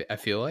Instagram, I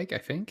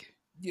think.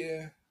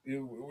 Yeah,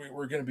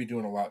 we're going to be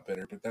doing a lot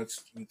better, but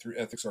that's through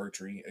Ethics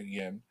Archery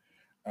again.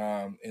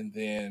 And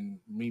then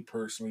me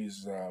personally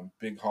is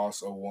Big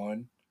Hoss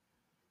 01.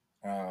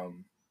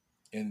 And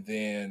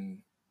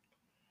then,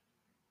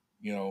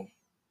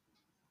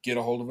 get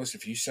a hold of us.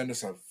 If you send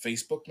us a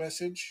Facebook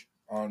message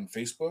on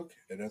Facebook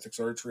at Ethics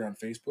Archery on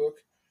Facebook,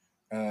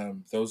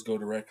 those go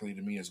directly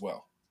to me as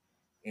well.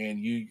 And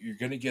you're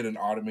going to get an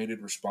automated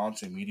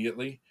response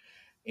immediately,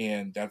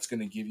 and that's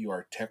going to give you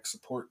our tech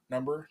support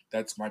number.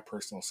 That's my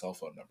personal cell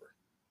phone number.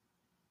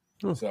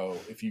 So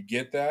if you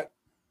get that,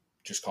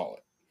 just call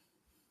it.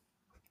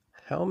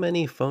 How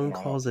many phone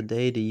calls a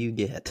day do you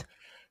get?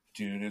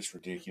 Dude, it's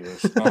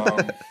ridiculous.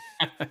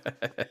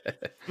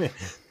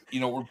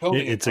 We're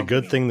building. It's a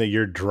good thing that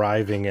you're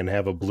driving and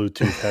have a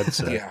Bluetooth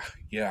headset.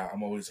 Yeah,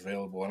 I'm always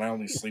available, and I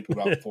only sleep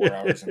about 4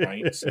 hours a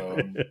night, so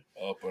I'm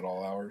up at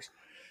all hours.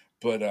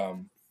 But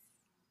and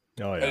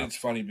it's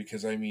funny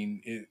because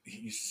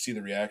you see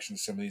the reactions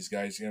of some of these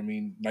guys.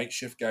 Night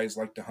shift guys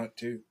like to hunt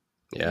too.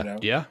 Yeah,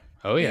 yeah,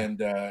 oh yeah. And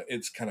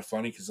it's kind of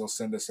funny because they'll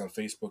send us a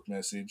Facebook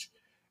message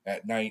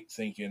at night,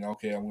 thinking,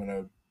 okay,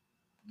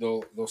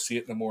 they'll see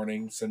it in the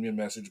morning, send me a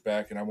message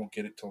back, and I won't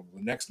get it till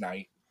the next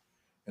night.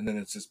 And then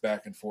it's just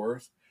back and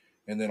forth.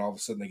 And then all of a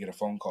sudden they get a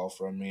phone call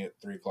from me at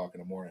 3:00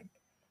 in the morning.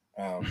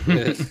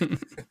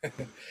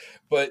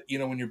 But,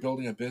 when you're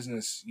building a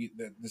business,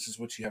 this is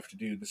what you have to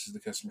do. This is the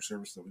customer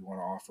service that we want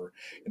to offer.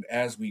 And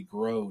as we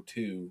grow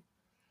too,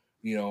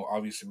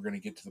 obviously we're going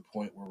to get to the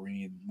point where we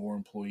need more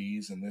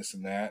employees and this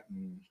and that.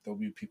 And there'll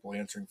be people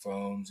answering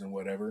phones and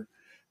whatever.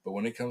 But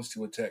when it comes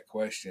to a tech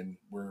question,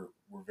 we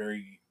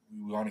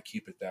want to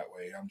keep it that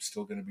way. I'm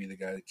still going to be the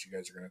guy that you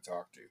guys are going to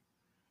talk to.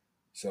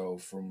 So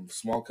from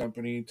small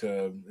company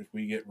to if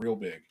we get real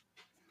big,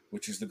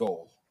 which is the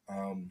goal,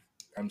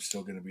 I'm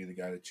still going to be the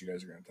guy that you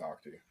guys are going to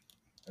talk to.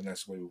 And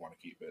that's the way we want to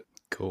keep it.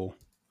 Cool.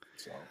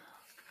 So,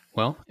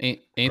 well,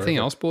 anything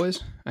else,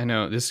 boys? I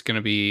know this is going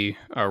to be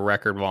a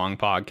record long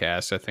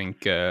podcast. I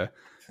think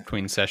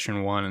between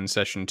session 1 and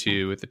session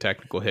 2 with the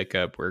technical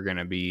hiccup, we're going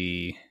to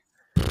be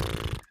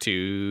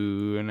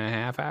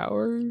 2.5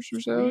 hours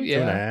or so.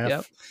 Yeah. 2.5.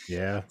 Yep.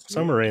 Yeah.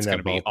 Somewhere in that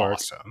ballpark. Be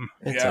awesome.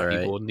 It's all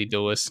right. People need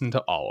to listen to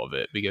all of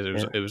it because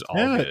it was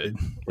all good.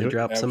 We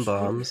dropped some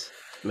bombs.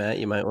 Matt,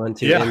 you might want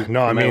to.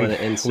 Want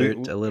to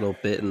insert a little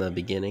bit in the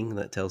beginning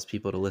that tells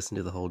people to listen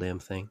to the whole damn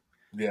thing.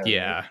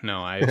 Yeah,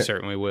 no, I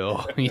certainly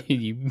will.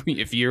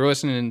 If you're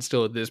listening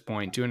still at this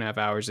point, 2.5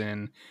 hours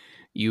in,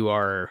 you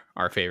are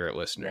our favorite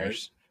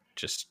listeners. Right.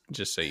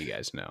 Just so you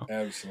guys know.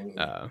 Absolutely.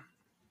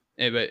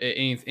 But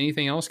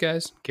anything else,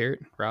 guys?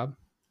 Carrot, Rob?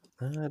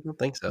 I don't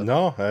think so.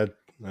 No,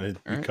 you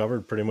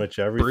covered pretty much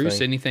everything. Bruce,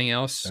 anything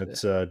else?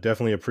 That's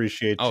definitely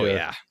appreciate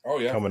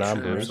you coming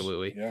on, Bruce.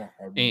 Absolutely. Yeah.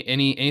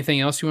 Anything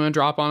else you want to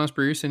drop on us,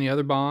 Bruce? Any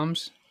other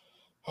bombs?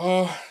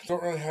 Don't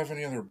really have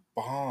any other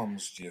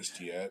bombs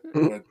just yet,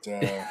 but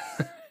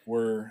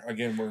we're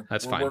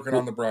working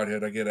on the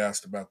Broadhead. I get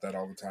asked about that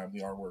all the time.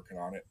 We are working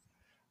on it.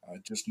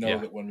 Just know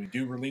that when we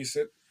do release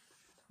it,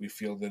 we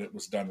feel that it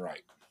was done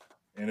right.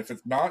 And if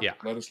it's not,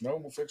 let us know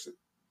and we'll fix it.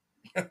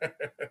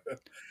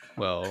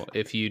 Well,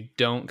 if you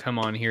don't come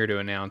on here to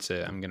announce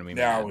it, I'm going to be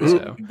mad. We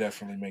can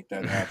definitely make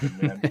that happen,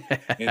 man.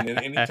 And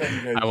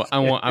anytime you guys, I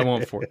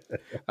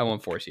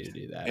won't force you to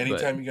do that.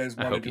 Anytime you guys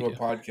want to do a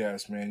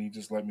podcast, man, you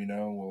just let me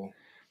know.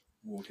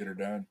 We'll get her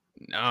done.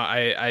 No,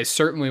 I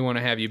certainly want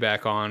to have you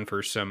back on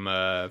for some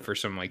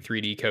like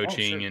 3D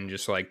coaching and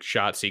just like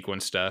shot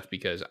sequence stuff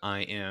because I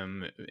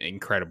am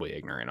incredibly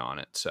ignorant on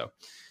it. So,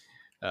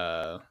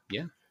 yeah.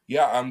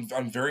 Yeah,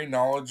 I'm very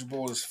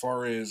knowledgeable as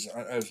far as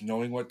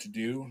knowing what to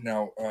do.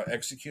 Now,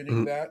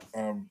 executing that,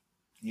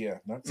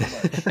 not so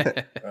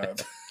much.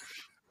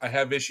 I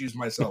have issues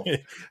myself.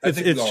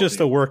 It's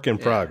just a work in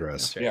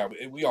progress. Right. Yeah,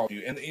 we all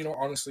do. And,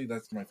 honestly,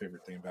 that's my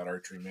favorite thing about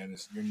archery, man,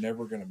 is you're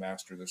never going to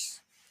master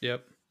this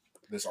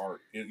this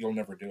art. You'll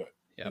never do it.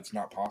 Yep. It's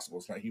not possible.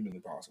 It's not humanly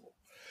possible.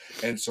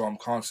 And so I'm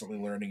constantly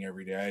learning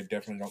every day. I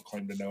definitely don't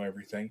claim to know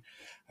everything.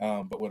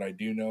 But what I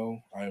do know,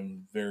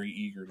 I'm very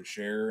eager to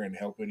share and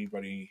help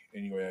anybody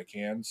any way I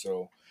can.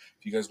 So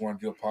if you guys want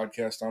to do a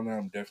podcast on that,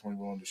 I'm definitely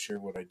willing to share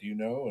what I do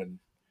know. And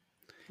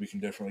we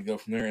can definitely go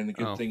from there. And the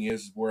good thing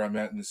is where I'm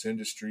at in this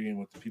industry and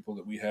with the people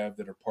that we have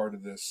that are part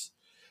of this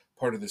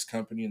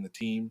company and the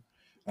team.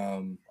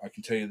 I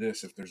can tell you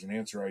this, if there's an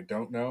answer I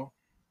don't know,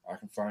 I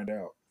can find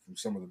out from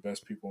some of the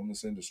best people in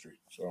this industry.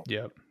 So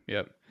Yep.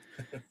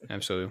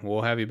 Absolutely.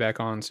 We'll have you back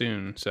on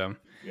soon. So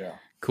yeah.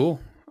 Cool.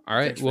 All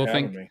right. Thanks for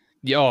having me.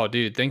 Yeah, oh,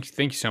 dude, thank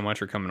you so much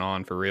for coming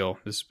on for real.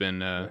 This has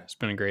been it's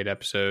been a great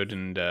episode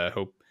and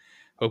hope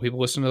people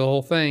listen to the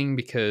whole thing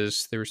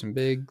because there were some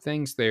big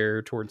things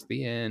there towards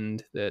the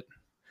end that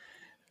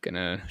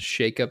gonna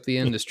shake up the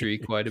industry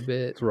quite a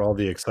bit. That's where all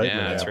the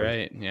excitement Yeah, that's happened.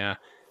 right. Yeah.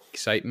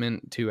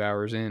 Excitement 2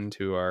 hours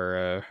into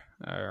our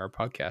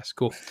podcast.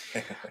 Cool.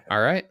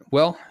 All right.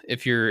 Well,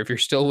 if you're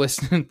still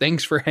listening,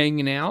 thanks for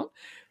hanging out.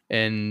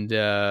 And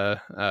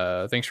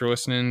thanks for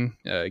listening.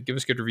 Give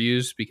us good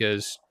reviews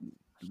because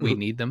we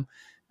need them.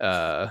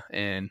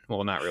 And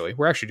well, not really.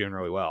 We're actually doing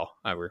really well.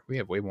 We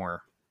have way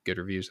more good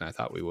reviews than I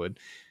thought we would.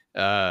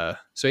 So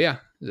yeah,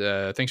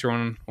 thanks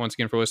everyone once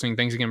again for listening.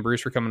 Thanks again,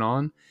 Bruce, for coming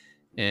on.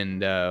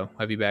 And we'll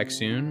have you back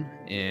soon.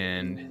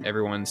 And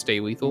everyone stay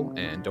lethal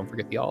and don't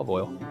forget the olive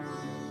oil.